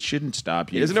 it shouldn't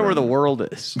stop you. He doesn't know where the from- world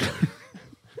is.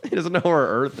 He doesn't know where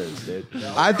Earth is, dude.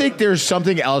 I think there's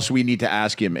something else we need to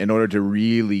ask him in order to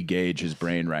really gauge his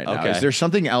brain right now. Okay. Is there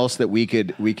something else that we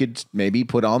could maybe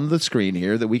put on the screen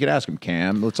here that we could ask him?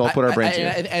 Cam, let's all put our brains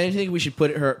here. I think we should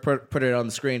put it on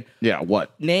the screen. Yeah,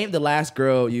 what? Name the last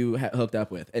girl you hooked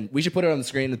up with, and we should put it on the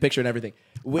screen, the picture and everything.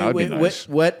 That would be nice.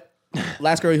 What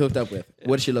last girl you hooked up with?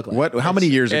 What does she look like? What? How many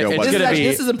years ago it's was gonna it? be-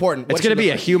 This is important. What It's does going to she be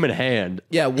a look like? human hand.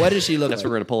 Yeah. What does she look That's like? what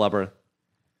we're going to pull up.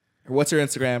 What's her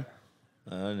Instagram?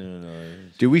 I don't even know.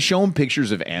 Do we show him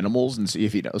pictures of animals and see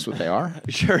if he knows what they are?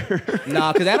 Sure.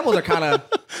 Nah, because animals are kind of.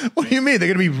 What do you mean?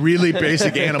 They're going to be really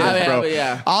basic animals, I mean, bro.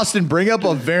 yeah. Austin, bring up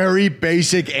a very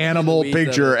basic animal Weeds of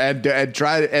picture it. and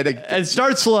try and And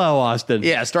start slow, Austin.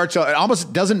 yeah, start so it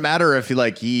almost doesn't matter if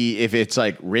if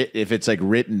it's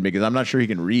written because I'm not sure he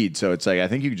can read. So it's like I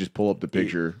think you could just pull up the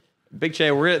picture. Big Che,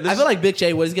 I feel like Big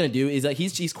Che, what he's gonna do is like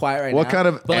he's quiet right now. What kind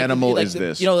of But, like, animal like, is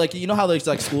this? You know how there's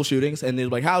like school shootings and they're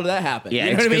like, how did that happen? Yeah,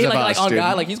 you know it's what I mean? 'cause of Like, us, oh dude.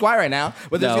 god, like he's quiet right now.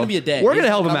 But there's No. gonna be a day. We're going to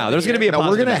help him out. There's going to be a No, we're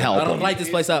positive gonna day. help I don't him. light this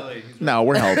place up. No,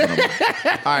 we're helping him.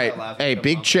 All right, hey,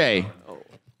 Big Che,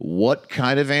 what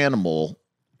kind of animal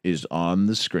is on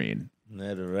the screen?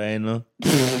 Not a rhino.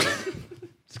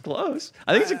 It's close.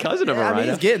 I think it's a cousin of a I mean, rhino.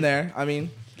 he's getting there. I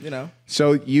mean, you know.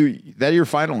 So that your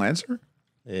final answer?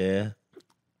 Yeah.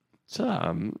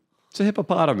 It's a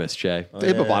hippopotamus, Che. The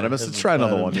hippopotamus. Let's try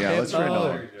another one. Yeah, let's try another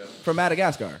one. From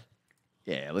Madagascar.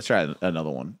 Yeah, let's try another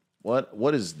one.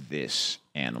 What is this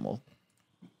animal?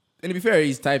 And to be fair,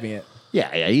 he's typing it.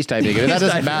 Yeah, he's typing it. That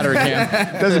doesn't matter,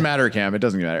 Cam. Doesn't matter, Cam. It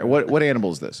doesn't matter. What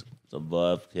animal is this? It's a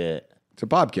bobcat. It's a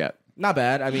bobcat. Not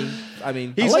bad. I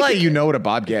mean, He's like that you know what a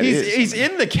bobcat is. He's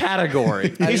in the category.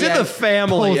 He's in yeah. the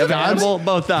family Both of times? animal.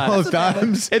 Both times. Both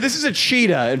times. Hey, this is a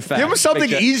cheetah, in fact. Give him something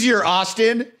Big Che. easier,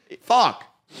 Austin. Fuck.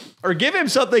 Or give him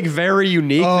something very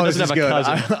unique that this doesn't is have a good.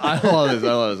 cousin. I love this.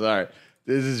 I love this. All right.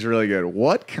 This is really good.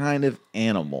 What kind of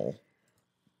animal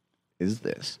is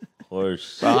this?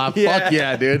 Horse. Fuck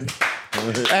yeah, dude.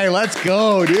 Hey, let's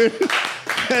go, dude.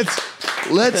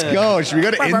 Let's go. Should we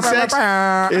go to insects?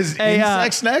 Is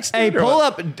insects next? Hey, dude, or pull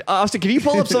what? up, Austin, can you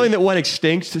pull up something that went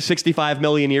extinct 65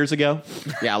 million years ago?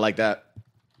 Yeah, I like that.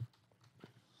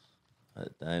 A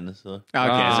dinosaur. Okay, so you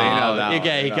know that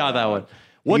Okay, one. he got that one.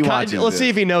 What He kind? wants him Let's to. see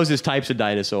if he knows his types of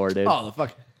dinosaur, dude. Oh, the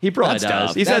fuck. He probably That's does.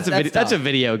 tough. He said That's that's a tough.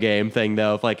 video game thing,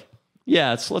 though. If like,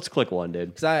 yeah, let's click one, dude.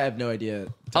 Because I have no idea.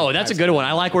 Oh, that's a good one.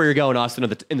 I like where you're going,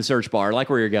 Austin, in the search bar. I like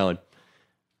where you're going.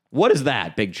 What is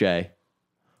that, Big Che?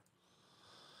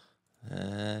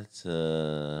 That's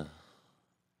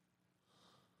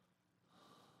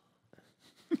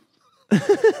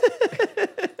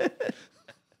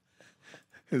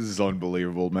This is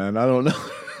unbelievable, man. I don't know.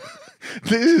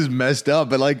 This is messed up,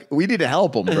 but like we need to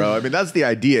help him, bro. I mean, that's the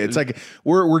idea. It's like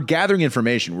we're gathering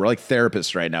information. We're like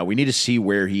therapists right now. We need to see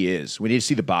where he is. We need to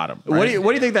see the bottom. What right?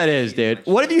 do you think that is, dude?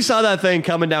 What if you saw that thing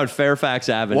coming down Fairfax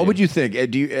Avenue? What would you think?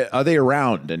 Are they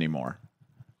around anymore?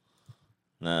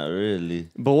 not really.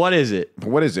 But what is it?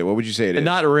 What is it? What would you say it is?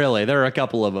 Not really. There are a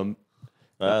couple of them.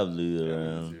 Probably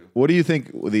around. What do you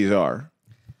think these are?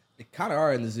 They kind of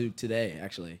are in the zoo today,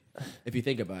 actually, if you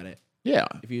think about it. Yeah.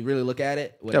 If you really look at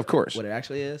it, Yeah, of course. what it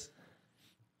actually is.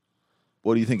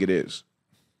 What do you think it is?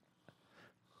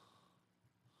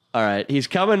 All right, he's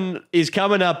coming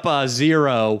up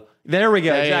 0. There we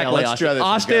go. Yeah, exactly. let's try this one.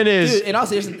 Austin Good. is. Dude, in all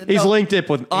seriousness, He's no, linked up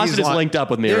with Austin is linked up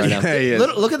with me right now. Yeah, he is.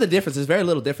 look at the difference. There's very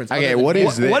little difference. Okay, other than- what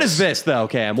is this? What is this though,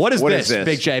 Cam? What is What this? is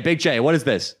this? Big J. What is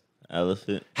this?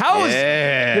 Elephant. How is?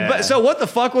 Yeah. But- So what the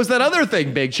fuck was that other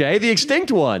thing, Big J? The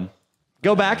extinct one.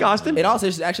 Go back, Austin. In all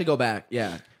seriousness, actually go back.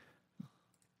 Yeah.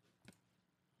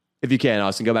 If you can,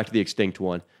 Austin, go back to the extinct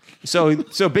one. So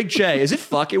Big J, is it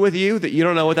fucking with you that you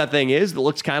don't know what that thing is that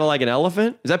looks kind of like an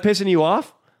elephant? Is that pissing you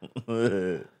off?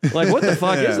 Like, what the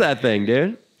fuck is that thing,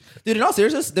 dude? Dude, in all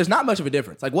seriousness, there's not much of a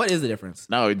difference. Like, what is the difference?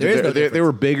 No, there is no they difference.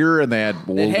 were bigger and they had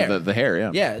wool, hair. the hair.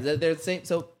 Yeah. Yeah, they're the same.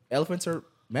 So elephants are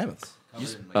mammoths.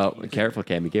 Oh, careful,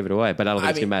 Cam. You gave it away, but I don't think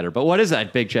it's mean- gonna matter. But what is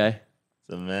that, Big J?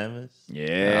 It's a mammoth.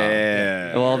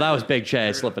 Yeah. Well, that was Big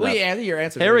J slipping Well, up. yeah, your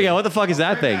answer. Here we go. What the fuck is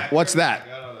that thing? What's that?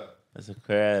 That's a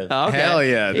crab. Oh, okay. Hell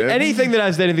yeah, dude. Anything that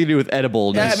has anything to do with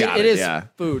edible. Yeah, I mean, got it it, is yeah.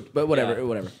 food, but whatever,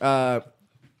 whatever.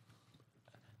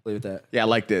 Leave it that. Yeah,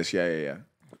 like this. Yeah.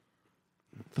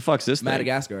 the fuck's this thing?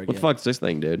 Madagascar What again. the fuck's this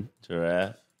thing, dude?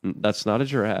 Giraffe. That's not a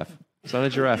giraffe. It's not a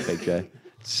giraffe, Big J.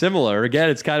 It's similar. Again,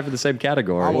 it's kind of in the same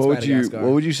category. Almost. What Madagascar.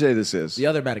 would you say this is? The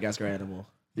other Madagascar animal,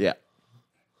 Yeah.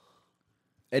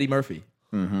 Eddie Murphy.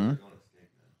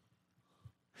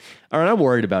 All right, I'm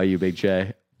worried about you, Big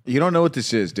J. You don't know what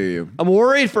this is, do you? I'm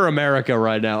worried for America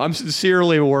right now. I'm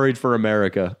sincerely worried for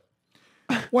America.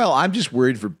 Well, I'm just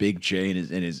worried for Big J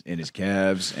and his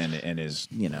calves and his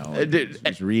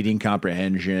his reading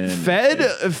comprehension.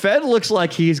 Fed looks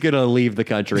like he's gonna leave the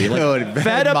country. Like, Dude,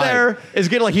 Fed up might. there is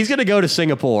he's gonna go to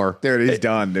Singapore. Dude, he's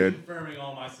done, dude. Confirming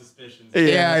all my suspicions.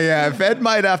 Yeah. Fed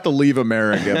might have to leave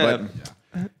America,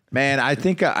 but man, I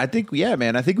think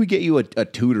man, I think we get you a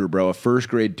tutor, bro, a first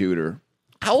grade tutor.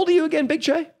 How old are you again, Big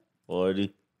J?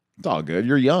 40. It's all good.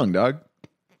 You're young, dog.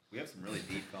 We have some really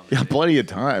deep Yeah, plenty of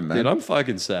time, man. Dude, I'm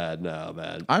fucking sad now,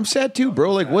 man. I'm sad too,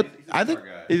 bro. Like, what? I think.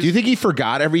 Do you think he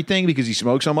forgot everything because he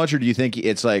smoked so much, or do you think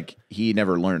it's like he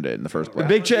never learned it in the first place?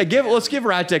 Big J, let's give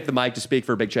Radtech the mic to speak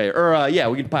for Big J. Or yeah,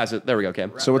 we can pass it. There we go,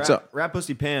 Cam. So what's up? Rat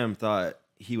Pussy Pam thought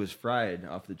he was fried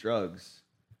off the drugs,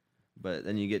 but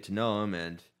then you get to know him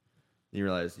and you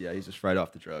realize, yeah, he's just fried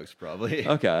off the drugs, probably.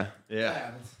 Okay.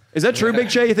 Yeah. Is that true, Big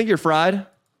J? You think you're fried?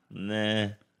 Nah.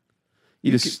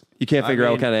 You can't figure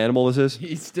out what kind of animal this is?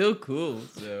 He's still cool,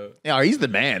 so Yeah, he's the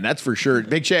man. That's for sure.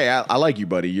 Big J, I like you,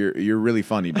 buddy. You're really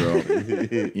funny, bro.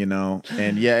 And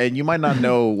and you might not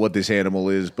know what this animal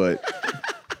is, but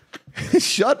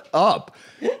shut up.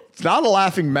 It's not a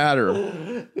laughing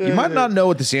matter. You might not know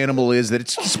what this animal is. That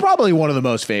it's probably one of the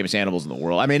most famous animals in the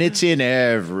world. I mean, it's in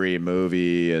every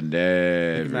movie and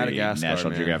every Madagascar, National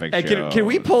man. Geographic Hey, show. can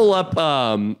we pull up,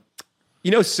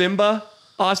 Simba?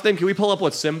 Austin, can we pull up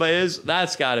what Simba is?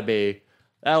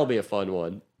 That'll be a fun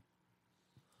one.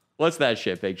 What's that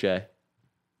shit, Big J?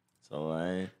 It's a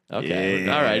lion. Okay.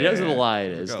 Yeah. All right. He knows who the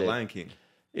lion is. Go, dude. Lion King.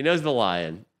 He knows the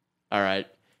lion. All right.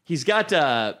 He's got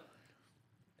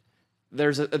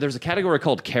there's a category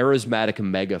called charismatic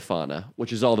megafauna,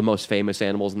 which is all the most famous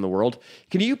animals in the world.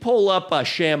 Can you pull up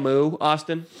Shamu,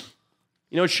 Austin?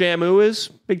 You know what Shamu is,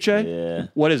 Big J? Yeah.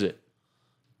 What is it?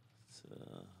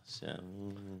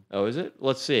 Shamu. Oh, is it?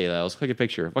 Let's see. Let's click a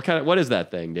picture. What is that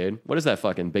thing, dude? What is that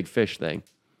fucking big fish thing?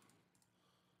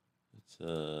 It's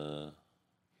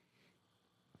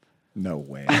No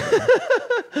way.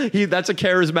 That's a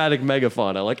charismatic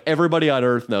megafauna. Like everybody on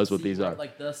Earth knows what these are.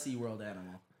 Like the SeaWorld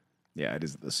animal. Yeah, it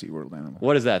is the SeaWorld animal.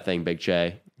 What is that thing, Big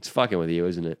J? It's fucking with you,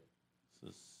 isn't it?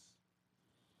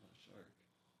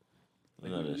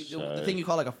 not a The shark. thing you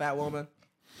call like a fat woman.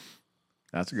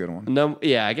 That's a good one. No,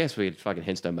 yeah, I guess fucking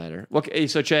hints don't matter. Okay,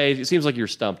 so Che, it seems like you're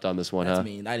stumped on this one, That's huh?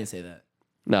 mean. I didn't say that.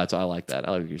 No, I like that.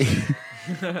 I like what you're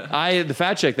saying. The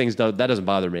fat chick things that doesn't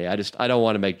bother me. I don't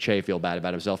want to make Che feel bad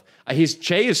about himself.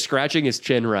 Che is scratching his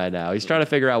chin right now. He's trying to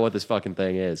figure out what this fucking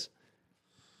thing is.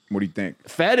 What do you think?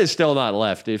 Fed is still not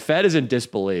left, dude. Fed is in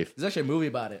disbelief. There's actually a movie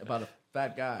about it, about a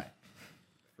fat guy.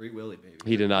 Free Willy, baby.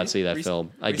 He did not see that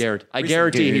film. I recent-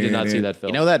 guarantee he did not see that film.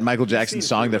 You know that Michael Jackson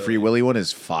song, "The Free Willy" one,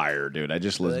 is fire, dude. I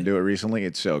just listened to it recently.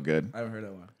 It's so good. I haven't heard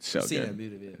that one. So I've seen good. that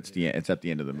movie. It's at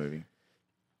the end of the movie.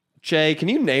 Che, can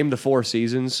you name the 4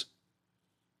 seasons?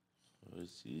 Four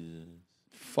seasons.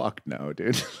 Fuck no,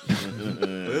 dude.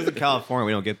 Those in California,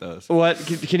 we don't get those. What?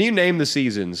 Can you name the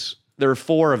seasons? There are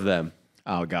 4 of them.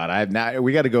 Oh God, I have not.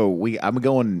 We got to go. I'm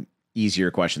going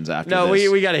easier questions after. No, this.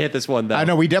 we got to hit this one though. I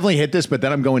know we definitely hit this, but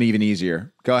then I'm going even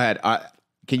easier. Go ahead.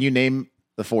 Can you name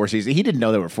the 4 seasons? He didn't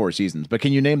know there were 4 seasons, but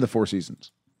can you name the 4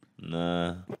 seasons?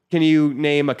 Nah. Can you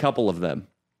name a couple of them?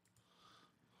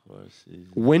 4 seasons.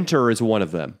 Winter is one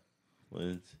of them.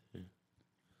 Winter.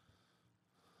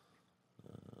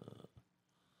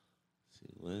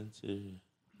 Winter.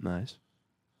 Nice.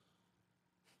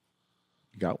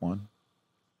 You got one.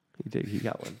 He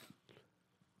got one.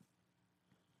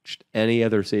 Just any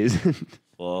other season.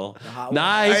 Fall.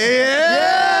 Nice.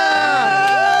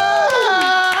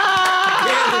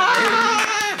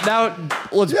 Now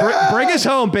let's bring us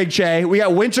home, Big Che. We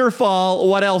got winter, fall.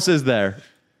 What else is there?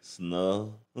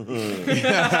 Snow. He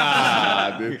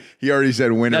already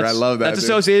said winter. I love that. That's dude.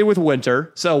 associated with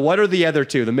winter. So what are the other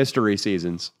two, the mystery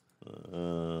seasons?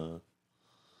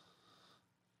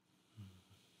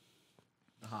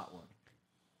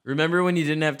 Remember when you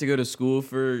didn't have to go to school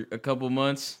for a couple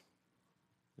months?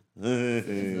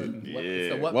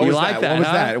 So what What was like that? that, What was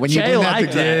huh? that? When you Jay didn't have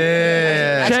liked to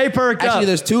that. Che perked Actually, up.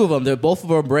 there's two of them. They're both of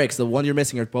them breaks. The one you're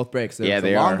missing are both breaks. There's Yeah, a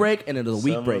they long are. break and then there's a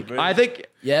week Summer break. break. I think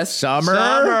Yes. Summer.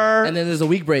 And then there's a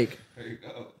week break.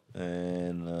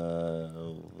 And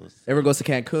Everyone goes to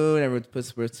Cancun. Everyone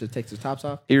takes their tops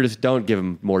off. you just don't give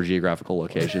him more geographical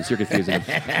locations. You're confusing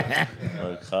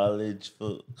him. college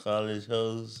hoes. College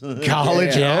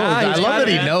Yeah, hoes. I he's love got that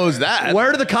he it. knows that.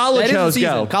 Where do the college That is a hoes season.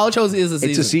 go? College hoes is a season.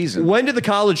 It's a season. When did the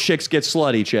college chicks get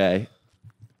slutty, Che?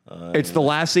 It's the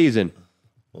last season.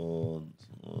 The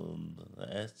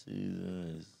last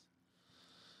season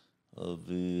will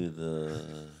be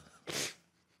the.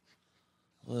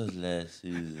 What was last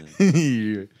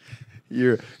season?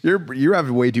 You're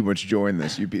having way too much joy in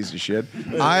this, you piece of shit.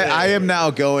 I am now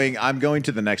going. I'm going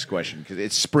to the next question because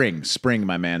it's spring. Spring,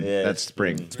 my man. Yeah, That's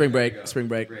spring. Spring break. Spring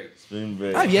break. Spring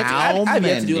break. I've yet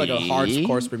to do like a many?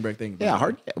 hardcore spring break thing. Yeah,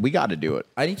 hard. We got to do it.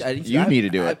 I need You need to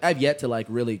do it. I've yet to like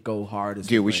really go hard. as Dude,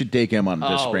 spring we break. should take him on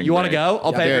the spring. You want to break. go?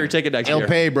 I'll pay Dude, for your ticket next He'll year.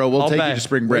 pay, bro. We'll I'll take pay. you to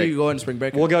spring Where are break. you going to spring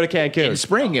break? We'll go to Cancun. In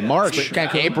spring, in March,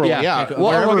 Cancun. April. Yeah, Cancun.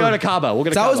 We'll go to Cabo. We'll go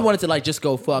to So I Cabo. always wanted to like just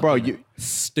go fuck. Bro, you-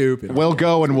 stupid. We'll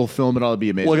go and we'll film it all. It'll be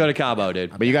amazing. We'll go to Cabo,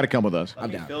 dude. But you got to come with us. I'm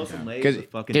down. Fill some legs 'Cause-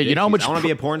 with fucking dude, you know how bitches. much I want to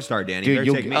be a porn star, Danny. Dude, Better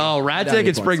you'll take me. Oh, Rat That'd be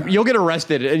Ticket fun Spring. stuff. You'll get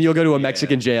arrested and you'll go to a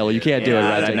Mexican jail. You can't do it,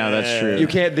 Rat Ticket. No, that's true. You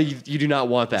can't. You do not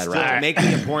want that, Still, Rat. make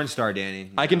me a porn star,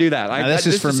 Danny. I can do that. This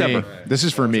is for December. me. This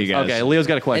is for me, guys. Okay, Leo's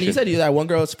got a And question. you said you that one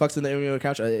girl fucks in the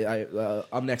couch.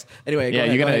 I'm next. Anyway, Yeah,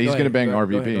 he's gonna bang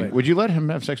RVP. Would you let him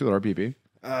have sex with RVP?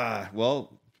 Well,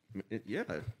 yeah.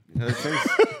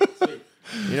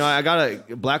 You know, I got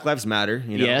a Black Lives Matter.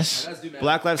 You know? Yes.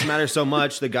 Black Lives Matter so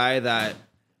much. The guy that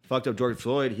fucked up George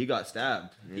Floyd, he got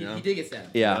stabbed. You know, He did get stabbed.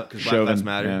 yeah. because Black Chauvin, Lives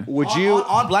Matter. yeah. Would you?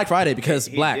 on Black Friday because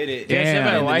He black? did it Damn.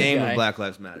 in the white name guy. of Black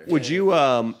Lives Matter. Would you?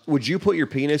 Would you put your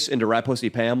penis into Rat Pussy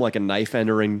Pam like a knife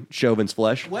entering Chauvin's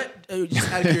flesh? What?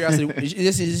 Just out of curiosity,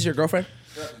 is this your girlfriend?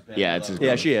 Yeah, it's his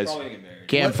Yeah, she is.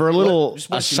 Cam, What- for a little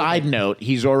what- a side note,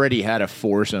 he's already had a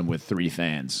foursome with 3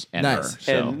 fans and Nice. her.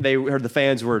 So And they heard the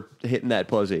fans were hitting that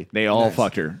pussy. they all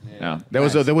fucked her. Yeah. There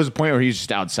was a point where he was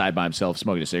just outside by himself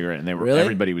smoking a cigarette, and Really?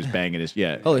 everybody was banging his.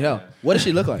 Yeah, Holy hell! What does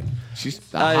she look like? she's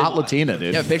a hot Latina, dude.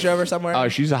 You have a picture of her somewhere? Oh,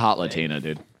 she's a hot Latina,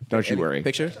 dude. Don't you worry.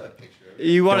 Picture.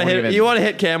 You want to Don't hit? even- You want to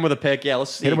hit Cam with a pick? Yeah,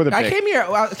 let's see. Hit him with a I pic. came here.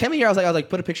 I was like,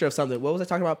 put a picture of something. What was I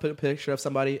talking about? Put a picture of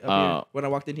somebody up here. When I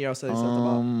walked in here, I was saying something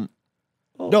about.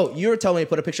 No, you were telling me to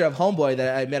put a picture of homeboy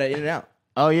that I met at In-N-Out.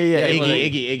 Oh yeah, Yeah,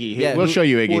 Iggy. yeah, we'll who- show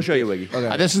you Iggy. We'll show you Wiggy.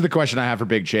 Okay. This is the question I have for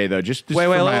Big Che, though. Just Wait, for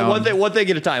my one own- thing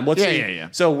at a time. Let's Yeah, see. yeah.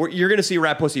 So you're gonna see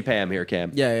Rat Pussy Pam here,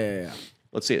 Cam. Yeah.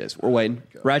 Let's see this. We're waiting.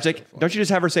 Rajic, don't you just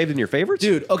have her saved in your favorites?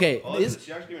 Dude, okay. She's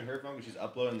actually giving her phone because she's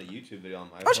uploading the YouTube video on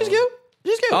my Oh, she's cute.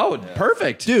 She's cute. Oh,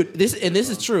 perfect. Dude, this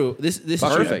is true. This is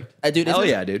Perfect. true. Dude, Hell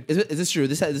yeah, dude. Is this true?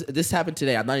 This happened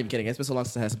today. I'm not even kidding. It's been so long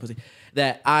since I had some pussy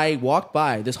that I walked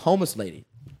by this homeless lady.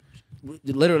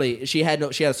 Literally, she had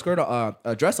a skirt,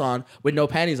 a dress on with no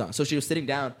panties on. So she was sitting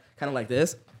down, kind of like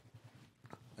this,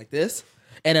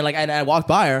 and then and I walked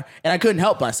by her, and I couldn't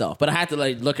help myself, but I had to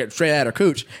look straight at her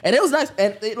cooch, and it was nice.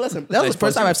 And listen, that was the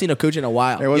first time I've seen a cooch in a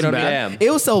while. It wasn't you know what I bad.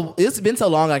 mean? It's been so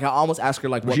long. Like I almost asked her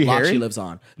what she block hairy? she lives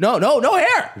on. No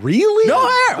hair. Really? No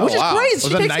hair, which Oh, wow. is crazy. Was She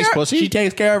it a takes nice care, pussy? She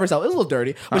takes care of herself. It was a little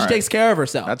dirty, but she right. takes care of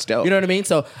herself. That's dope. You know what I mean?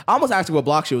 So I almost asked her what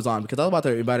block she was on because I was about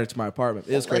to invite her to my apartment.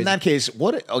 It was crazy. In that case,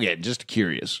 what? Okay, just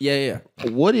curious. yeah.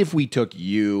 What if we took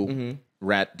you, Mm-hmm.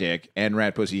 Rat Dick, and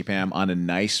Rat Pussy Pam on a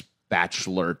nice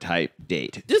bachelor type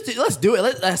date? Let's do it.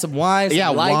 Let's have some wine. Some Yeah,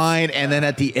 lights. wine, and then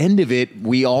at the end of it,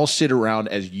 we all sit around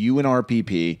as you and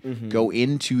RPP go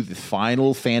into the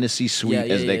final fantasy suite, Mm-hmm.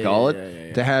 Yeah, as they yeah, call yeah, it,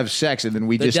 yeah. to have sex, and then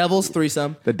we The just devil's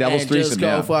threesome. The devil's and threesome, Just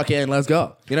go yeah. fucking let's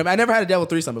go. You know, I never had a devil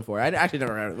threesome before. I actually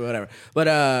never had it, whatever. But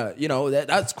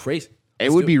that's crazy.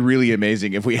 It would be really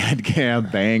amazing if we had Cam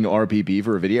bang RPP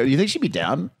for a video. Do you think she'd be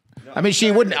down? I mean,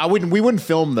 she wouldn't. We wouldn't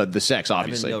film the sex, I've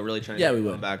obviously. been really trying to Yeah, get we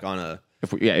her would. back on a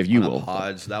If you will.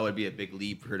 Pods, that would be a big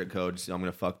leap for her to code. So I'm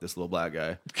gonna fuck this little black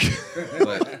guy.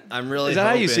 But I'm really. Is that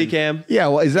how you see hoping- Cam? Yeah,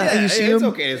 well, is that how you see it's him?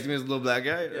 okay to see me as a little black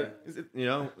guy. Is it, you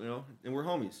know, and we're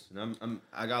homies. And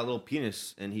I got a little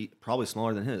penis, and he probably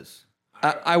smaller than his.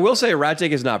 I will say Rat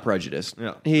Dick is not prejudiced.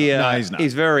 Yeah. No, he's not.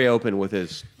 He's very open with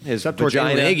his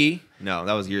vagina. Iggy. No,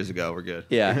 that was years ago. We're good.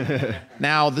 Yeah.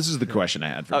 Now, this is the question I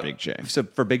had for Big Che. So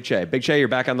for Big Che. Big Che, you're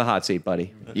back on the hot seat,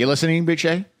 buddy. You listening, Big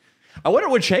Che? I wonder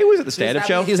when Che was at the stand-up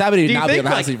show. He was happy to Do you not be think, on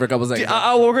the hot seat for a couple seconds.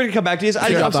 we're going to come back to this.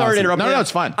 I'm sorry to interrupt. No, you. no,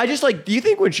 it's fine. I just like. Do you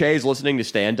think when Che is listening to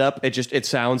stand-up, it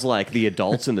sounds like the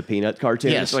adults in the Peanut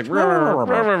cartoon? Yes. It's like.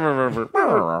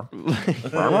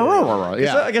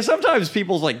 Yeah. I guess sometimes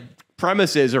people's like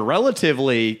premises are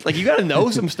relatively like you got to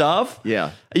know some stuff.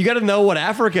 Yeah. You got to know what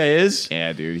Africa is.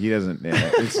 Yeah, dude. He doesn't.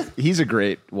 Yeah, he's a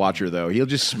great watcher, though. He'll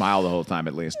just smile the whole time,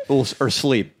 at least. Or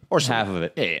sleep. Or half of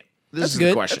it. Yeah. This That's is good.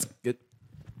 the question. That's good.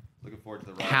 Looking forward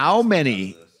to the How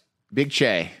many, Big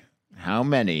Che, how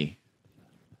many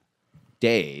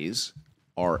days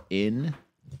are in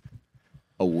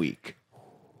a week?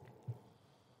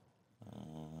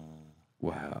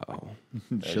 Wow.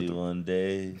 31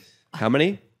 days. How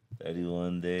many?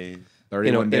 31 days.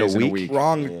 31 in a days in a week? week.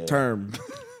 Wrong term.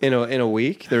 In a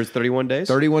week? There's 31 days?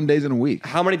 31 days in a week.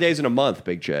 How many days in a month,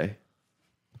 Big Che?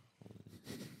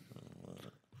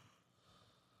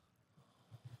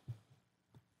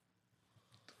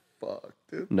 Fuck,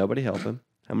 dude. Nobody help him.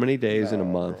 How many days in a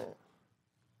month?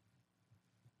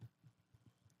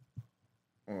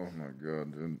 Oh, my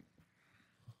God, dude.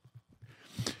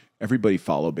 Everybody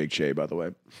follow Big Che, by the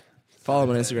way. Follow him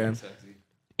on Instagram.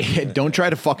 Don't try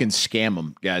to fucking scam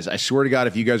him, guys. I swear to God,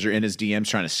 if you guys are in his DMs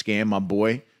trying to scam my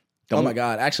boy, don't. Oh my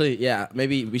God! Actually, yeah,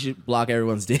 maybe we should block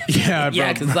everyone's DM. Yeah,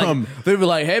 yeah, bro, because like they'd be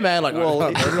like, "Hey, man, like, Oh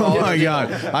my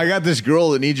God. I got this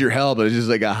girl that needs your help. It's just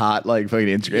like a hot, like, fucking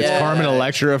Instagram. It's Yeah. Carmen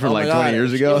Electra from Oh my like God. 20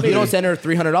 years ago. If you don't send her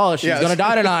 $300, she's Yes. gonna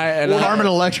die tonight." And Carmen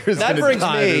Electra is That gonna brings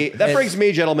die, me. dude. That brings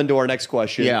me, gentlemen, to our next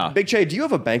question. Yeah. Big Che, do you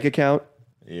have a bank account?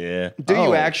 Yeah. Do Oh.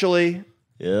 you actually?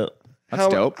 Yep. That's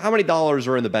dope. How many dollars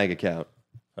are in the bank account?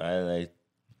 Probably like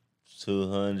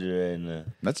 200 right now.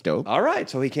 That's dope. All right,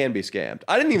 so he can be scammed.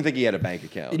 I didn't even think he had a bank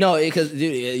account. No, because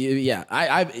dude, yeah,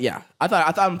 I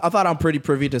thought I'm pretty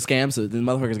privy to scams. So the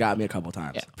motherfuckers got me a couple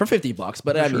times for $50.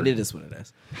 But I mean, it is what it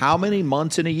is. How many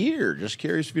months in a year? Just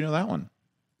curious if you know that one.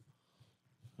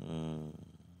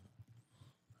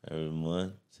 Every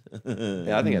month.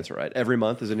 Yeah, I think that's right. Every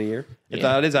month is in a year. If Yeah.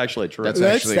 that is actually true. That's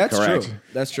actually correct. true.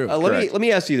 That's true. let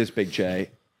me ask you this, Big Che.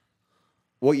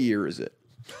 What year is it?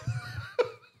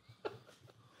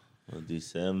 Well,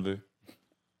 December.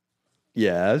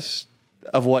 Yes.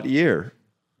 Of what year?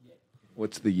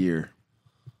 What's the year?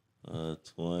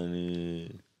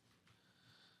 20.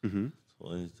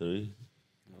 23.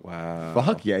 Wow.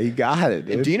 Fuck yeah, you got it,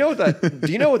 dude. Do you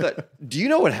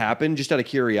know what happened, just out of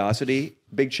curiosity,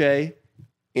 Big Che,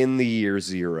 in the year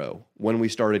 0 when we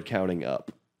started counting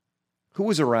up? Who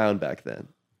was around back then?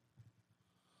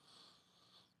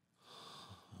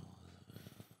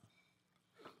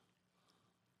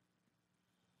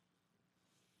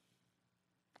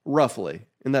 Roughly,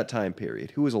 in that time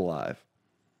period, who was alive?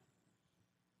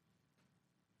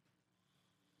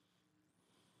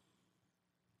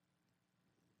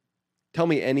 Tell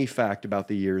me any fact about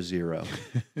the year 0.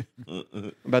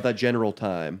 About that general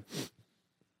time.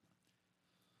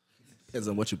 Depends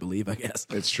on what you believe, I guess.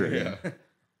 It's true. Yeah.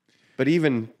 But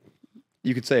even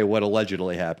you could say what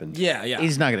allegedly happened. Yeah, yeah.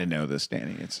 He's not going to know this,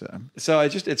 Danny. It's So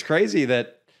it's crazy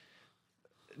that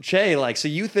Che, like, so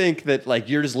you think that like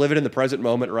you're just living in the present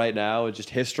moment right now and just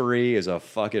history is a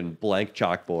fucking blank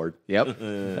chalkboard. yep.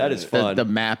 That is fun. The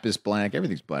map is blank.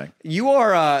 Everything's blank. You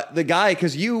are the guy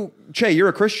because Che, you're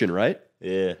a Christian, right?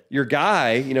 Yeah. Your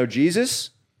guy, you know Jesus.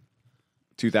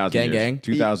 2,000 Gang, years. gang.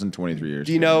 2,023 years.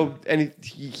 Do you know any?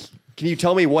 Can you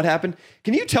tell me what happened?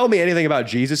 Can you tell me anything about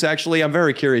Jesus? Actually, I'm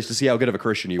very curious to see how good of a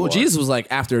Christian you are. Well, Jesus was like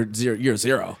after year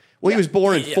 0. Well, he was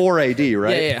born in 4 AD,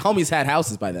 right? Yeah. Homies had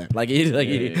houses by then. Like, he He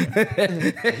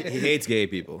hates gay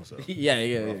people. So.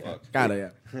 yeah.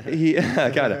 Kinda, yeah. He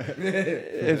got it.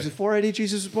 It was 4 AD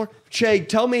Jesus was born. Che,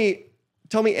 tell me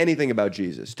anything about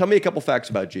Jesus. Tell me a couple facts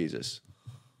about Jesus.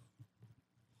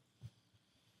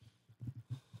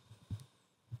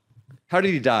 How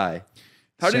did he die?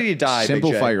 How did he die? Big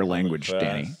Simplify Che? your language, Cross.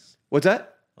 Danny. What's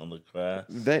that? On the cross.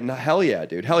 Hell yeah,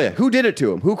 dude. Hell yeah. Who did it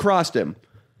to him? Who crossed him?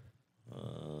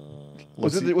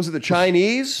 Was it the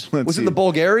Chinese? Let's Was it see. the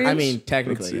Bulgarians? I mean,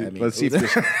 technically. I mean, Let's see if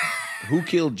this, who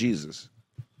killed Jesus.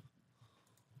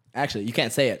 Actually, you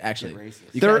can't say it. Actually,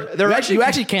 There you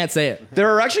actually can't say it.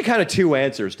 There are actually kind of two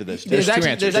answers to this. There's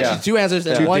actually two answers,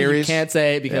 and Two one theories. you can't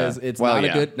say because it's Well,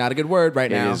 not a good word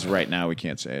right It now. is right now. We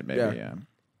can't say it. Maybe. Yeah. Yeah.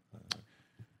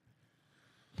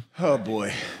 Oh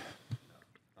boy.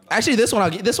 Actually, this one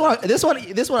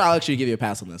I'll actually give you a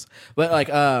pass on this. But like,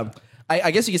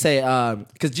 I guess you could say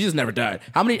because Jesus never died.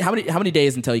 How many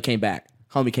days until he came back?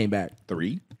 Homie came back.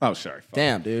 3. Oh, sorry.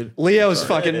 Damn, dude. Leo's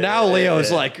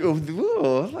Leo's like,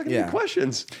 ooh, fucking Yeah.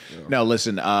 questions. No,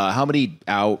 listen. How many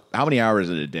hours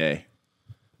in a day?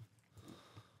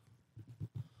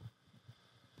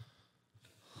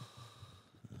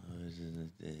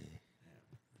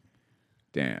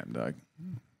 Damn, dog.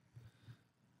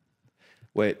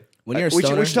 Wait, When you're a we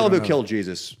stoner, should tell you him who don't know. killed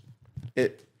Jesus.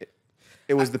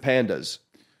 It was the pandas.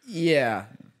 Yeah.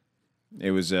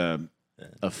 It was a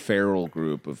feral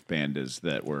group of pandas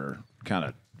that were kind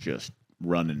of just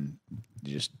running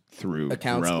just through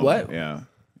Accounts- Rome. what? Yeah,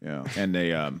 and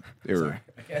they were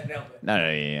I can't help it. no,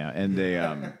 yeah, and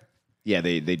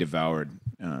they devoured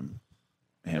him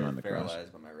on the cross.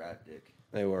 Paralyzed by my rat dick.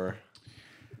 They were.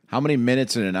 How many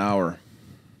minutes in an hour?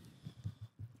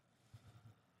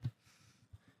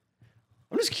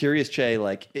 I'm just curious, Che.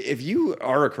 Like, if you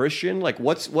are a Christian, like,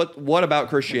 what about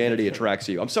Christianity attracts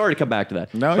you? I'm sorry to come back to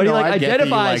that. No, but no, he like I get that you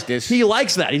identifies. like this. He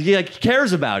likes that. He like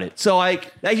cares about it. So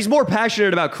like, he's more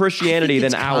passionate about Christianity than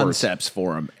It's ours. concepts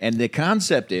for him, and the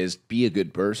concept is be a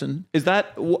good person. Is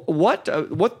that what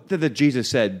did the Jesus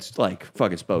said like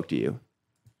fucking spoke to you?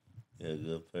 You're a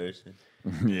good person.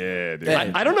 Yeah, dude.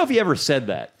 I don't know if he ever said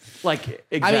that. Like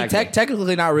exactly. I mean,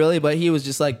 technically not really, but he was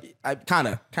just like, I kind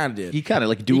of did. He kind of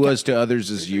like do us to others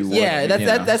as you would. Yeah, you know?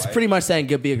 that's pretty much saying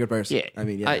be a good person. Yeah. I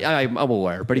mean, yeah. I'm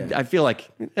aware, but I feel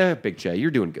like Big Che, you're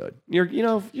doing good. You're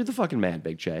the fucking man,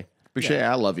 Big Che. Big Shay,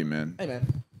 I love you, man. Hey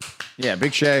man, Yeah,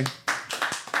 Big Shay,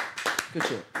 good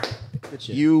shit. Good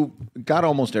shit. you got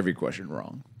almost every question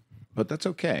wrong, but that's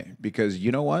okay because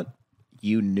you know what?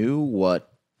 You knew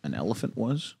what an elephant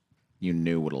was. You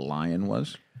knew what a lion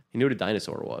was, You knew what a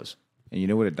dinosaur was. and you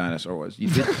knew what a dinosaur was. You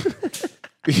did.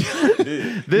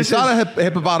 You thought a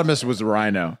hippopotamus was a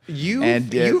rhino.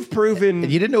 You've proven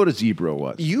And you didn't know what a zebra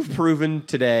was. You've proven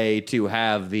today to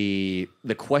have the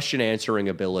question answering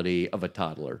ability of a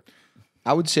toddler.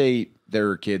 I would say there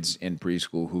are kids in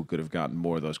preschool who could have gotten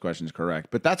more of those questions correct,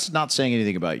 but that's not saying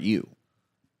anything about you.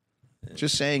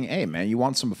 Just saying, hey man, you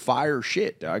want some fire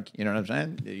shit, dog? You know what I'm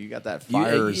saying? You got that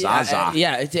fire zaza.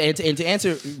 Yeah, and to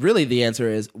answer, really the answer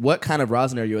is what kind of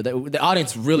rosin are you? The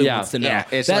audience really Yeah, wants to know. yeah,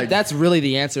 it's like- That's really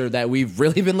the answer that we've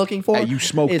really been looking for. Hey, you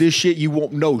smoke Is- this shit, you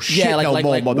won't know shit Yeah, no more,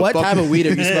 motherfucker. what type of weed are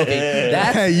you smoking?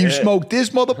 That's Hey, you smoke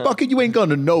this, motherfucker, you ain't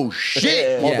gonna know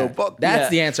shit, yeah, motherfucker. that's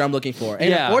the answer I'm looking for. And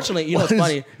Yeah. unfortunately, you know what's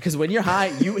funny? Because when you're high,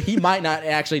 he might not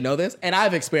actually know this, and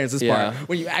I've experienced this Yeah. part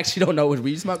when you actually don't know what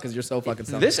weed you smoke because you're so fucking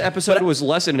stoned. This episode was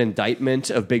less an indictment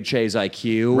of Big Che's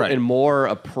IQ Right. and more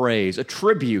a praise, a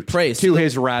tribute praise to the-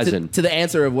 his razzin. to the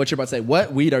answer of what you're about to say.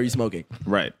 What weed are you smoking?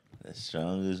 Right. The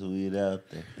strongest weed out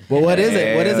there. Well, what is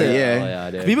it? What is it? Yeah. Oh,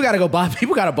 yeah, dude. People gotta go buy.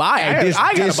 People gotta buy it.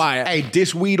 I gotta buy it. Hey,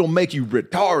 this weed will make you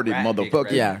retarded, Rat dick, motherfucker.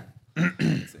 right? Yeah.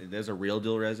 There's a real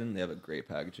deal resin. They have a great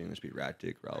packaging. There should be Rat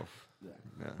Dick Ralph. Yeah,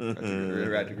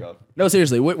 Rat Dick Ralph. No,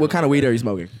 seriously. What kind of weed are you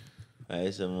smoking? Buy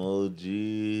some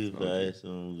OG, buy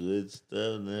some good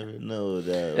stuff. Never know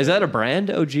that. Is that a brand?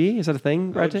 OG? Is that a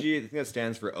thing? Right? OG, I think that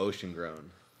stands for ocean grown.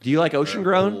 Do you like ocean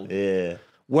grown? Yeah.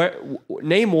 Where?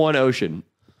 Name one ocean.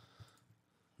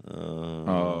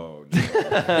 Oh, We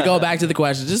go back to the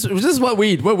question. Just what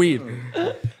weed? What weed?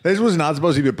 this was not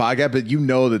supposed to be a podcast, but you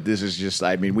know that this is just.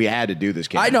 I mean, we had to do this.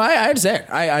 Cam. I know. I understand.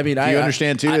 I mean, you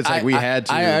understand, too? It's like we had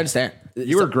to. I understand.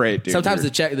 You were great, dude. Sometimes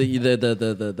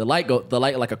the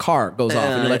light like a car goes off,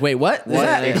 and you're like, wait, what? Is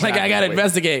that? Exactly. Like I gotta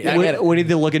investigate. I get it. We need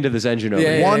to look into this engine over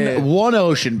Yeah, here. yeah. One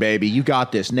ocean, baby. You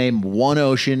got this. Name one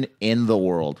ocean in the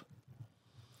world.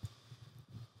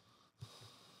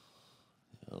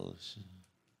 Ocean.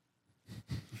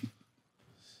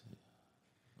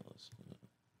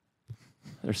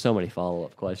 There's so many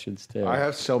follow-up questions too. I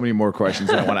have so many more questions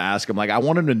that I want to ask him. Like, I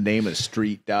want him to name a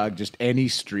street, dog. Just any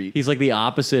street. He's like the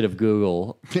opposite of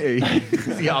Google. He's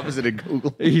the opposite of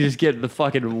Google. You just get the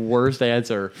fucking worst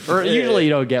answer, or usually you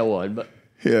don't get one. But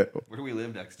Yeah. Where do we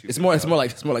live next to? It's more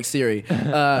like Siri.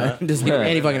 Just give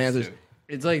any fucking answers.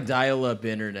 It's like dial-up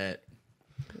internet.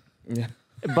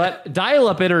 But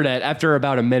dial-up internet after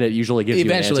about a minute usually gives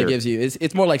Eventually you an answer. gives you.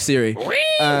 It's more like Siri.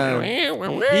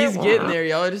 He's getting there,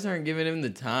 y'all just aren't giving him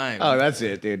the time. Oh, that's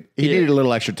it, dude. He needed a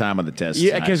little extra time on the test.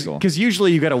 Yeah, in high school. because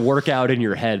usually you got to work out in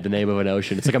your head the name of an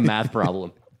ocean. It's like a math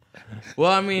problem.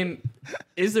 Well, I mean,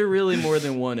 Is there really more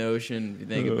than one ocean? If you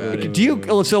think about it. Do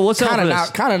you? So let's settle for this.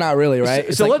 Kind of not really, right?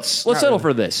 It's So like- let's settle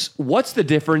for this. What's the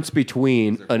difference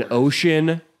between an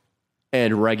ocean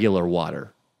and regular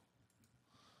water?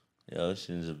 The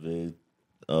ocean's a big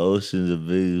old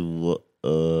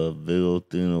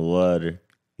thing of water.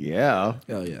 Yeah.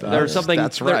 Hell yeah. There's something.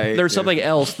 That's right. There's something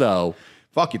else though.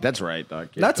 Fuck it. That's right, dog.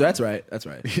 That's right. That's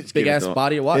right. Give Big it ass to 'em.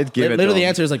 body of water. Give it to Literally, the 'em.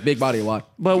 answer is like big body of water.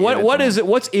 But what is it?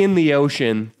 What's in the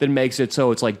ocean that makes it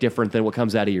so it's like different than what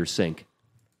comes out of your sink?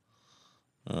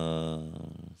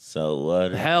 Salt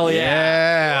water. Hell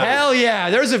yeah. Hell yeah.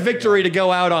 There's a victory to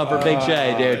go out on for Big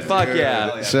J, dude. Fuck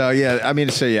yeah. So I mean,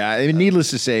 needless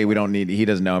to say, he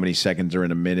doesn't know how many seconds are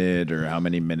in a minute or how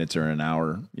many minutes are in an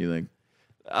hour. You think?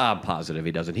 I'm positive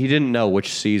he doesn't. He didn't know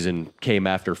which season came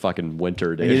after fucking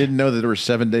winter, dude. He didn't know that there were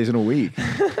 7 days in a week.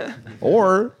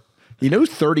 Or he knows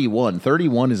 31.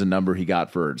 31 is a number he got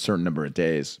for a certain number of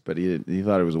days, but he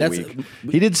thought it was a week.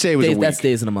 He did say it was a week. That's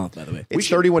days in a month, by the way. It's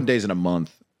 31 days in a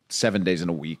month, 7 days in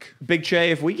a week. Big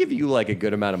J, if we give you like a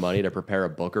good amount of money to prepare a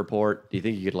book report, do you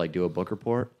think you could like do a book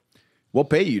report? We'll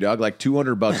pay you, dog, like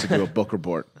 $200 to do a book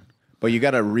report. But you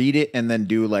got to read it and then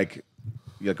do like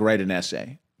write an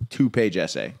essay, 2-page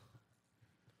essay.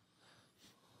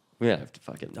 We might have to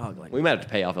fucking we might have to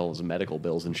pay off all his medical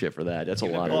bills and shit for that. That's a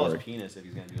lot of work. Penis if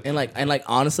he's gonna do it. And like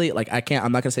honestly, like I can't.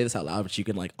 I'm not gonna say this out loud, but you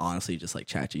can like honestly just like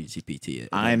chat GPT it.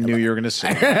 I knew you were going to say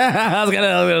I was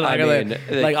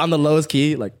gonna like on the lowest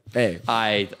key, like hey.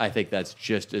 I think that's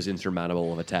just as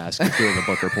insurmountable of a task as doing a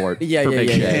book report. Yeah, for yeah, Big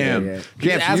yeah, J. yeah, Cam, yeah. Cam,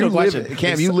 Just ask him a question.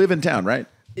 Cam, you live in town, right?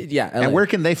 Yeah. And like, where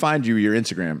can they find you, your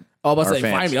Instagram? Oh, I was Our like,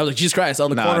 fans? find me. I was like, Jesus Christ,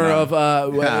 on the No, corner no. of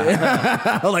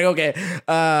I was like, okay.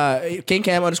 King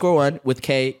Cam _1 with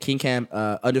K, King Cam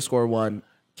 _1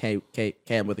 K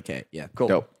Cam with a K. Yeah. Cool.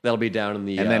 Dope. That'll be down in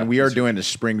the. And then we are doing a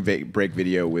spring break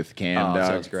video with Cam. Oh, dog.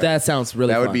 sounds great. That sounds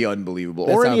really That would fun. be unbelievable.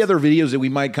 That Or any sounds- other videos that we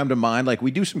might come to mind. Like we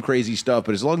do some crazy stuff,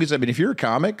 but as long as if you're a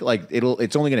comic, like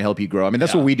it's only going to help you grow. I mean,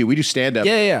 that's what we do. We do stand up.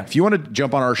 Yeah. If you want to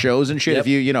jump on our shows and shit, Yep.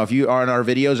 if you are in our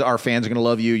videos, our fans are going to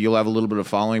love you. You'll have a little bit of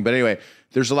following. But anyway,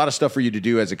 there's a lot of stuff for you to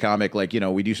do as a comic. Like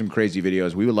we do some crazy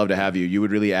videos. We would love to have you. You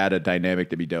would really add a dynamic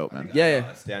to be dope, man.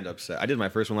 Yeah. Stand up set. I did my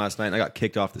first one last night and I got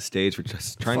kicked off the stage for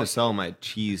just trying to sell my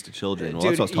cheese to children. Well,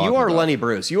 Dude, that's what I was talking you are about. Lenny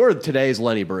Bruce. You are today's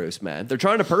Lenny Bruce, man. They're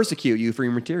trying to persecute you for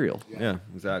your material. Yeah,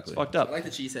 exactly. Fucked up. I like the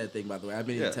cheesehead thing, by the way. I've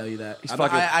been to tell you that.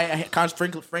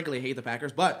 fucking- Frankly hate the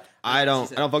Packers, but I don't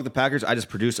fuck the Packers. I just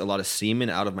produce a lot of semen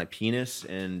out of my penis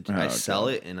and I sell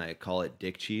it and I call it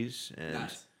dick cheese. And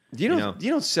Nice. You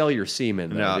don't sell your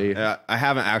semen, though, do you? I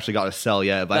haven't actually got to sell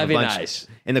yet, but I have That'd a be bunch nice.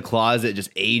 in the closet just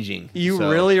aging. You So,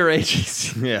 really are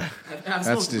agency. Yeah.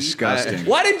 That's disgusting.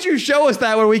 Why didn't you show us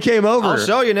that when we came over? I'll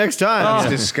show you next time. That's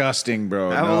disgusting,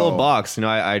 bro. I have a little box.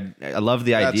 I love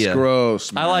the That's idea.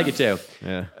 gross. I like it too.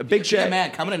 Yeah. Big J. Yeah,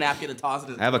 man, come in a napkin and toss it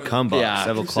in the I have a toilet. cum box. Yeah, I have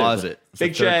a seriously. closet. It's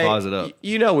Big the third J, closet up.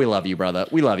 you know we love you, brother.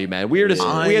 We love you, man. We had to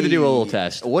do a little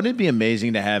test. Wouldn't it be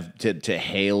amazing to have to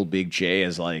hail Big J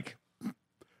as like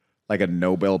a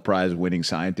Nobel Prize winning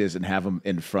scientist and have him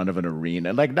in front of an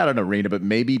arena, like not an arena, but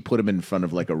maybe put him in front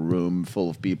of like a room full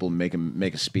of people and make him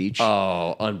make a speech?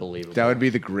 Oh, unbelievable. That would be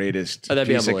the greatest That'd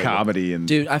be piece of unbelievable. comedy. And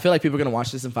Dude, I feel like people are gonna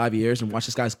watch this in 5 years and watch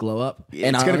this guy's glow up.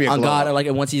 And It's gonna be a on glow God, up. like,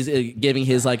 and once he's giving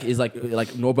his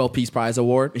Nobel Peace Prize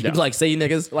award, he's like, "Say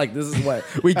niggas, like this is what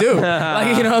we do."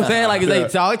 Like, you know what I'm saying? Like, they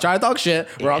try to talk shit.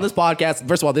 We're on this podcast.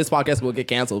 First of all, this podcast will get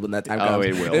canceled when that time comes.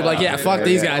 it will. They're like, "Yeah, fuck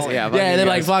these guys." Yeah, Yeah, fuck and these they're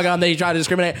like, guys. "Fuck them." They try to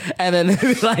discriminate, and then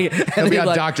like, he'll be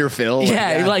on Dr. Phil.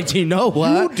 Yeah, he's like, "Do you know You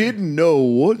what?" didn't know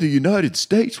what the United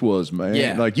States was, man.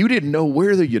 Yeah. Like you didn't know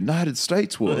where the United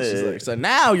States was. So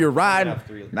now you're riding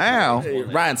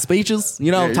speeches,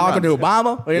 you know, you're talking to right.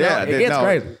 Obama. You know, it gets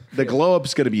crazy. The glow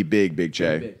up's gonna be big, Big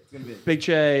J. Big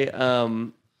J,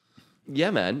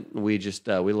 yeah, man. We just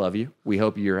we love you. We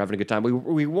hope you're having a good time.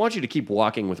 We want you to keep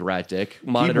walking with Rat Dick.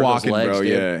 Monitor Keep walking, those legs, bro.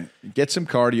 dude. Yeah, get some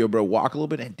cardio, bro. Walk a little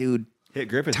bit, and dude, Hit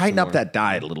Griffith. tighten some up more. that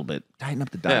diet a little bit. Tighten up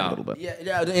the diet Yeah. a little bit.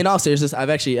 Yeah, in all seriousness, I've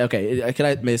actually can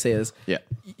I may say this? Yeah.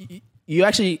 You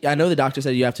actually, I know the doctor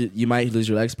said you might lose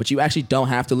your legs, but you actually don't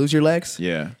have to lose your legs.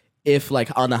 Yeah. If like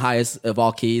on the highest of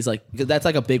all keys, like because that's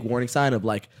like a big warning sign of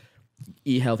like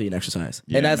eat healthy and exercise,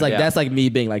 and that's like Yeah. that's like me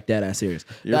being like dead ass serious.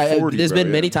 You're 40, there's bro,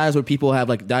 been many yeah. times where people have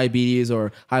like diabetes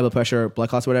or high blood pressure, blood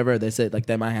clots, whatever. They said like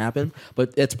that might happen,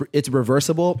 but it's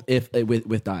reversible if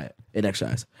with diet and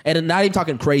exercise. And I'm not even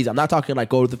talking crazy. I'm not talking like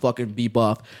go to the fucking be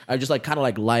buff. I'm just like kind of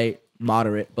like light,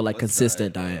 moderate, but like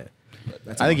consistent diet.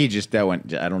 I think he just that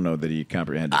went. I don't know that he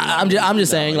comprehended. I'm just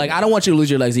saying like I don't want you to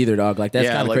lose your legs either, dog. Like that's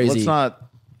kind of like, crazy. Let's not.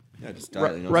 Yeah, just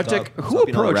Rutic, who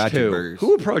approached who?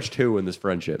 Who approached who in this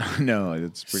friendship? No,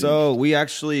 it's pretty. So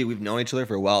we've known each other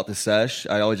for a while at the sesh.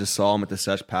 I always just saw him at the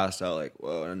sesh, passed out like,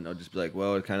 whoa, and I'll just be like,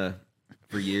 whoa. It kind of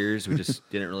for years we just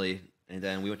didn't really. And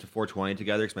then we went to 420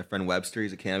 together because my friend Webster,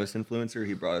 he's a cannabis influencer.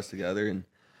 He brought us together, and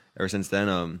ever since then,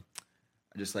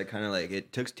 I just like kind of like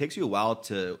it takes you a while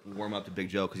to warm up to Big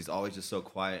Joe because he's always just so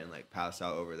quiet and like passed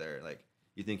out over there. Like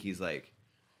you think he's like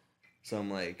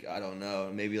some like I don't know,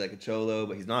 maybe like a cholo,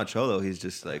 but he's not a cholo. He's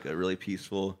just like a really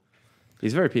peaceful.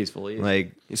 He's very peaceful.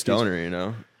 Like stoner, you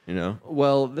know.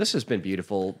 Well, this has been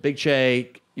beautiful. Big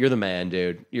Che, you're the man,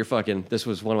 dude. You're fucking. This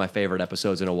was one of my favorite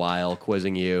episodes in a while,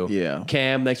 quizzing you. Yeah.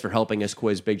 Cam, thanks for helping us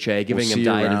quiz Big Che, giving see him you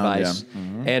diet around, advice. yeah.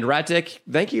 Mm-hmm. And Ratic,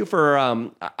 thank you for.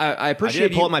 I appreciate. I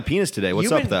did pull up my penis today.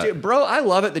 What's up with that, dude, bro? I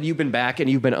love it that you've been back and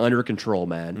you've been under control,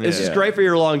 man. This is great for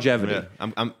your longevity. Yeah.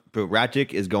 But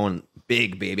Ratic is going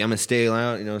big, baby. I'm gonna stay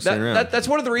out, staying around. That's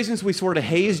one of the reasons we sort of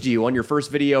hazed you on your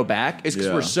first video back, is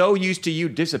because we're so used to you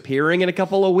disappearing in a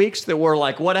couple of weeks that we're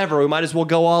like, whatever, we might as well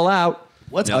go all out.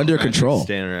 What's under control?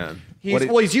 Staying around.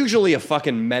 He's usually a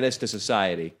fucking menace to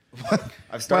society.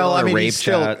 I've started a rape he's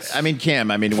still, chats. I mean, Cam.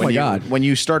 I mean, when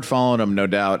you start following him, no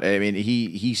doubt. I mean,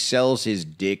 he sells his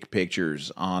dick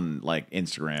pictures on like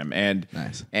Instagram and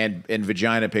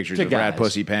vagina pictures To of Rat guys.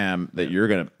 Pussy Pam that you're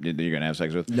gonna have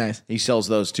sex with. Nice. He sells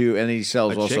those too, and he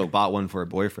sells A also. chick bought one for a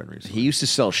boyfriend recently. He used to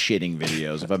sell shitting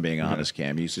videos. If I'm being honest,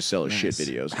 Cam, he used to sell his shit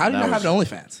videos. How do you And not that have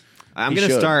was- an OnlyFans? I'm He gonna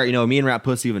should. start. Me and Rat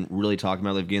Pussy even really talking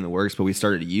about Live Game in the works, but we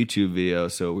started a YouTube video,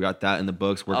 so we got that in the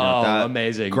books. Working on that,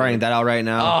 amazing. grinding that out right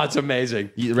now. Oh, it's amazing.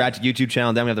 The Ratic YouTube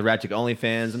channel. Then we have the Ratic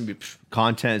OnlyFans. And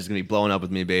content is gonna be blowing up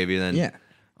with me, baby. Then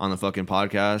on the fucking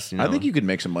podcast. I think you could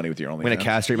make some money with your OnlyFans. I'm gonna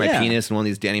castrate my penis in one of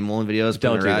these Danny Mullen videos.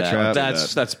 Don't put do in a rat that. trap.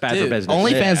 That's bad for business.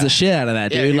 OnlyFans the shit out of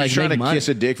that, Yeah, dude. he Like was trying make to money. kiss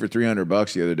a dick for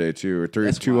 $300 the other day too, or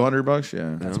That's $200.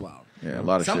 Yeah, That's wild. Yeah, a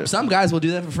lot of shit. Some guys will do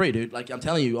that for free, dude. Like I'm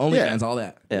telling you, OnlyFans, all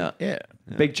that. Yeah. Yeah.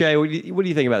 Big Che, what do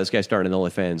you think about this guy starting an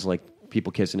OnlyFans? Like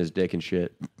people kissing his dick and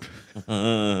shit.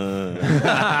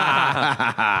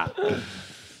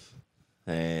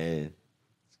 Man,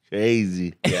 it's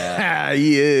crazy. Yeah,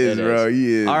 he is, bro.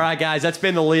 He is. All right, guys, that's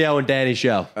been the Leo and Danny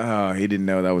show. Oh, he didn't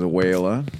know that was a whale, huh?